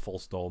those were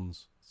false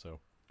dawns. So,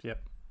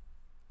 yep.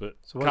 But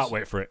can't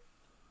wait for it.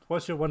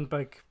 What's your one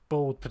big,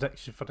 bold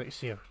prediction for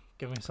next year?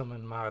 Give me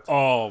something mad.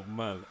 Oh,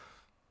 man.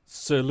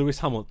 Sir Lewis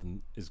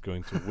Hamilton is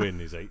going to win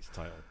his 8th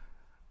title.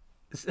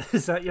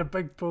 Is that your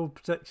big, bold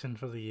prediction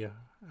for the year?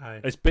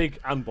 Aye. It's big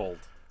and bold.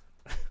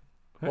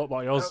 What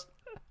about yours?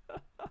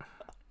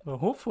 Well,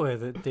 hopefully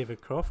that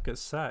David Croft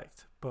gets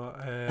sacked, but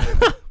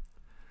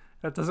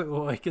that doesn't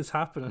look like it's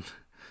happening.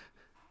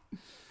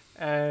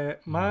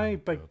 My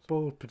big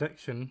bold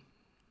prediction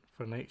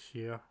for next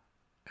year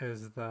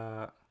is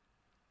that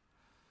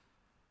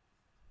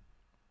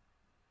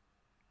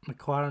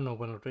McLaren will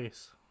win a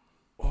race.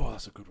 Oh,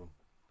 that's a good one.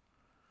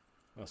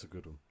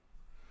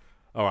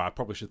 All right, I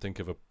probably should think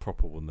of a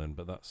proper one then,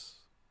 but that's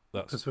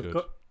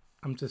good.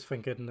 I'm just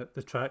thinking that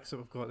the tracks that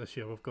we've got this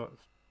year,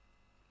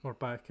 we're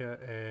back at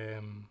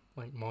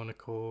like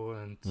Monaco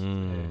and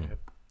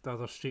the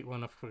other street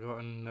one I've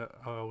forgotten that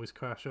I always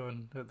crash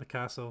on at the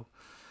castle.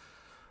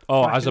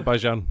 Oh,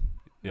 Azerbaijan.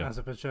 Yeah.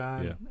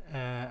 Azerbaijan.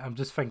 Yeah. I'm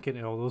just thinking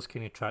of all those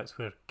kind of tracks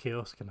where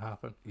chaos can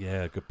happen.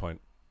 Yeah, good point.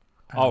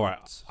 All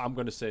right, I'm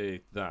going to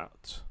say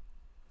that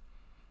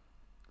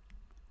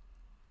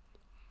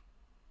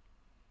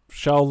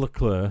Charles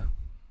Leclerc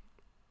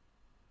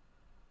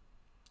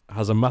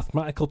has a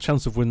mathematical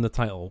chance of winning the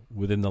title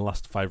within the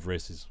last 5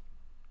 races.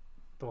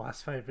 The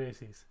last 5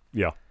 races?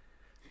 Yeah.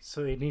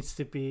 So he needs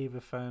to be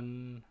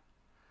within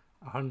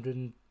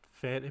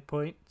 130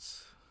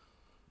 points?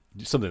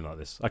 Something like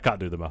this. I can't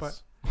do the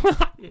maths.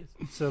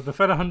 So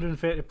within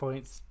 130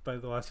 points by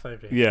the last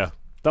 5 races? Yeah.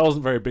 That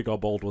wasn't very big or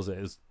bold, was it?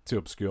 It's too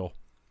obscure.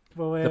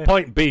 Well, the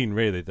point being,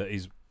 really, that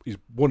he's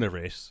won a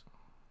race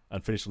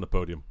and finished on the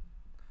podium.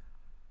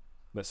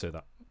 Let's say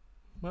that.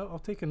 Well, I'll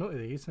take a note of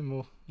these and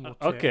we'll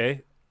check.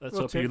 Okay. Let's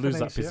hope you lose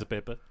that piece of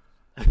paper.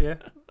 Yeah,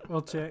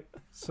 we'll check.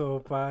 So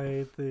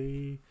by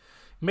the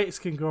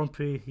Mexican Grand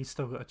Prix, he's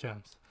still got a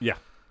chance. Yeah.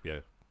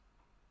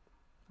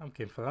 I'm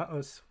keen for that.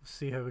 Let's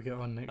see how we get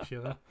on next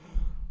year then.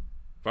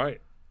 Right.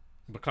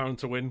 McLaren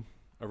to win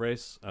a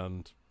race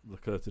and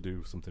Leclerc to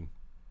do something.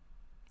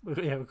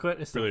 Yeah, we're quite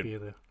to stop here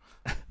there.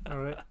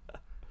 Alright.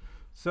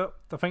 So,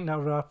 I think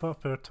that'll wrap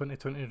up our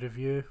 2020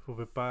 review. We'll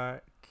be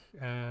back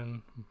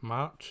in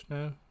March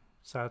now.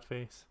 Sad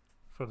face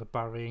for the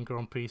Bahrain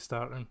Grand Prix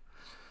starting.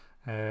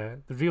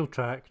 The real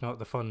track, not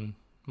the fun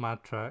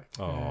mad track.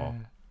 Oh,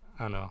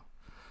 I know.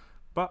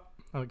 But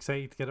I'm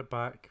excited to get it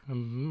back. We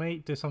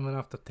might do something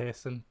after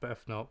testing, but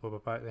if not, we'll be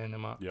back at the end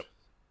of March. Yep.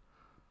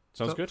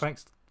 Sounds good.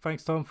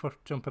 Thanks, Tom, for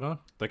jumping on.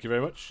 Thank you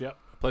very much. Yeah,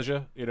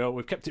 pleasure.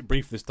 We've kept it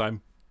brief this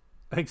time.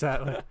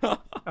 Exactly.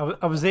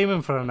 I was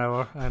aiming for an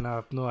hour, and I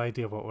have no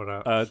idea what we're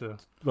at. So.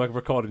 Like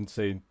recording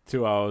saying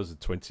 2 hours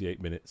and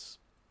 28 minutes.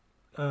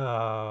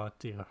 Oh,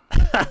 dear.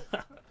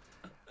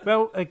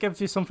 Well, it gives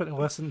you something to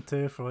listen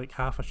to for like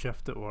half a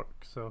shift at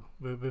work. So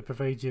we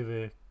provide you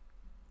with...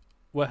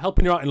 We're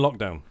helping you out in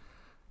lockdown.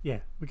 Yeah,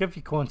 we give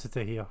you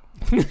quantity here.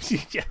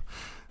 Yeah.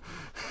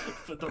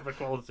 But not the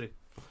quality.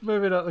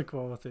 Maybe not the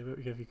quality, but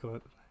we give you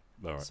quantity.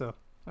 All right. So,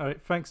 all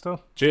right, thanks, Tom.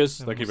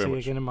 Cheers. And Thank you very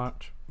much. See you again in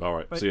March. All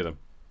right. Bye. See you then.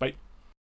 Bye.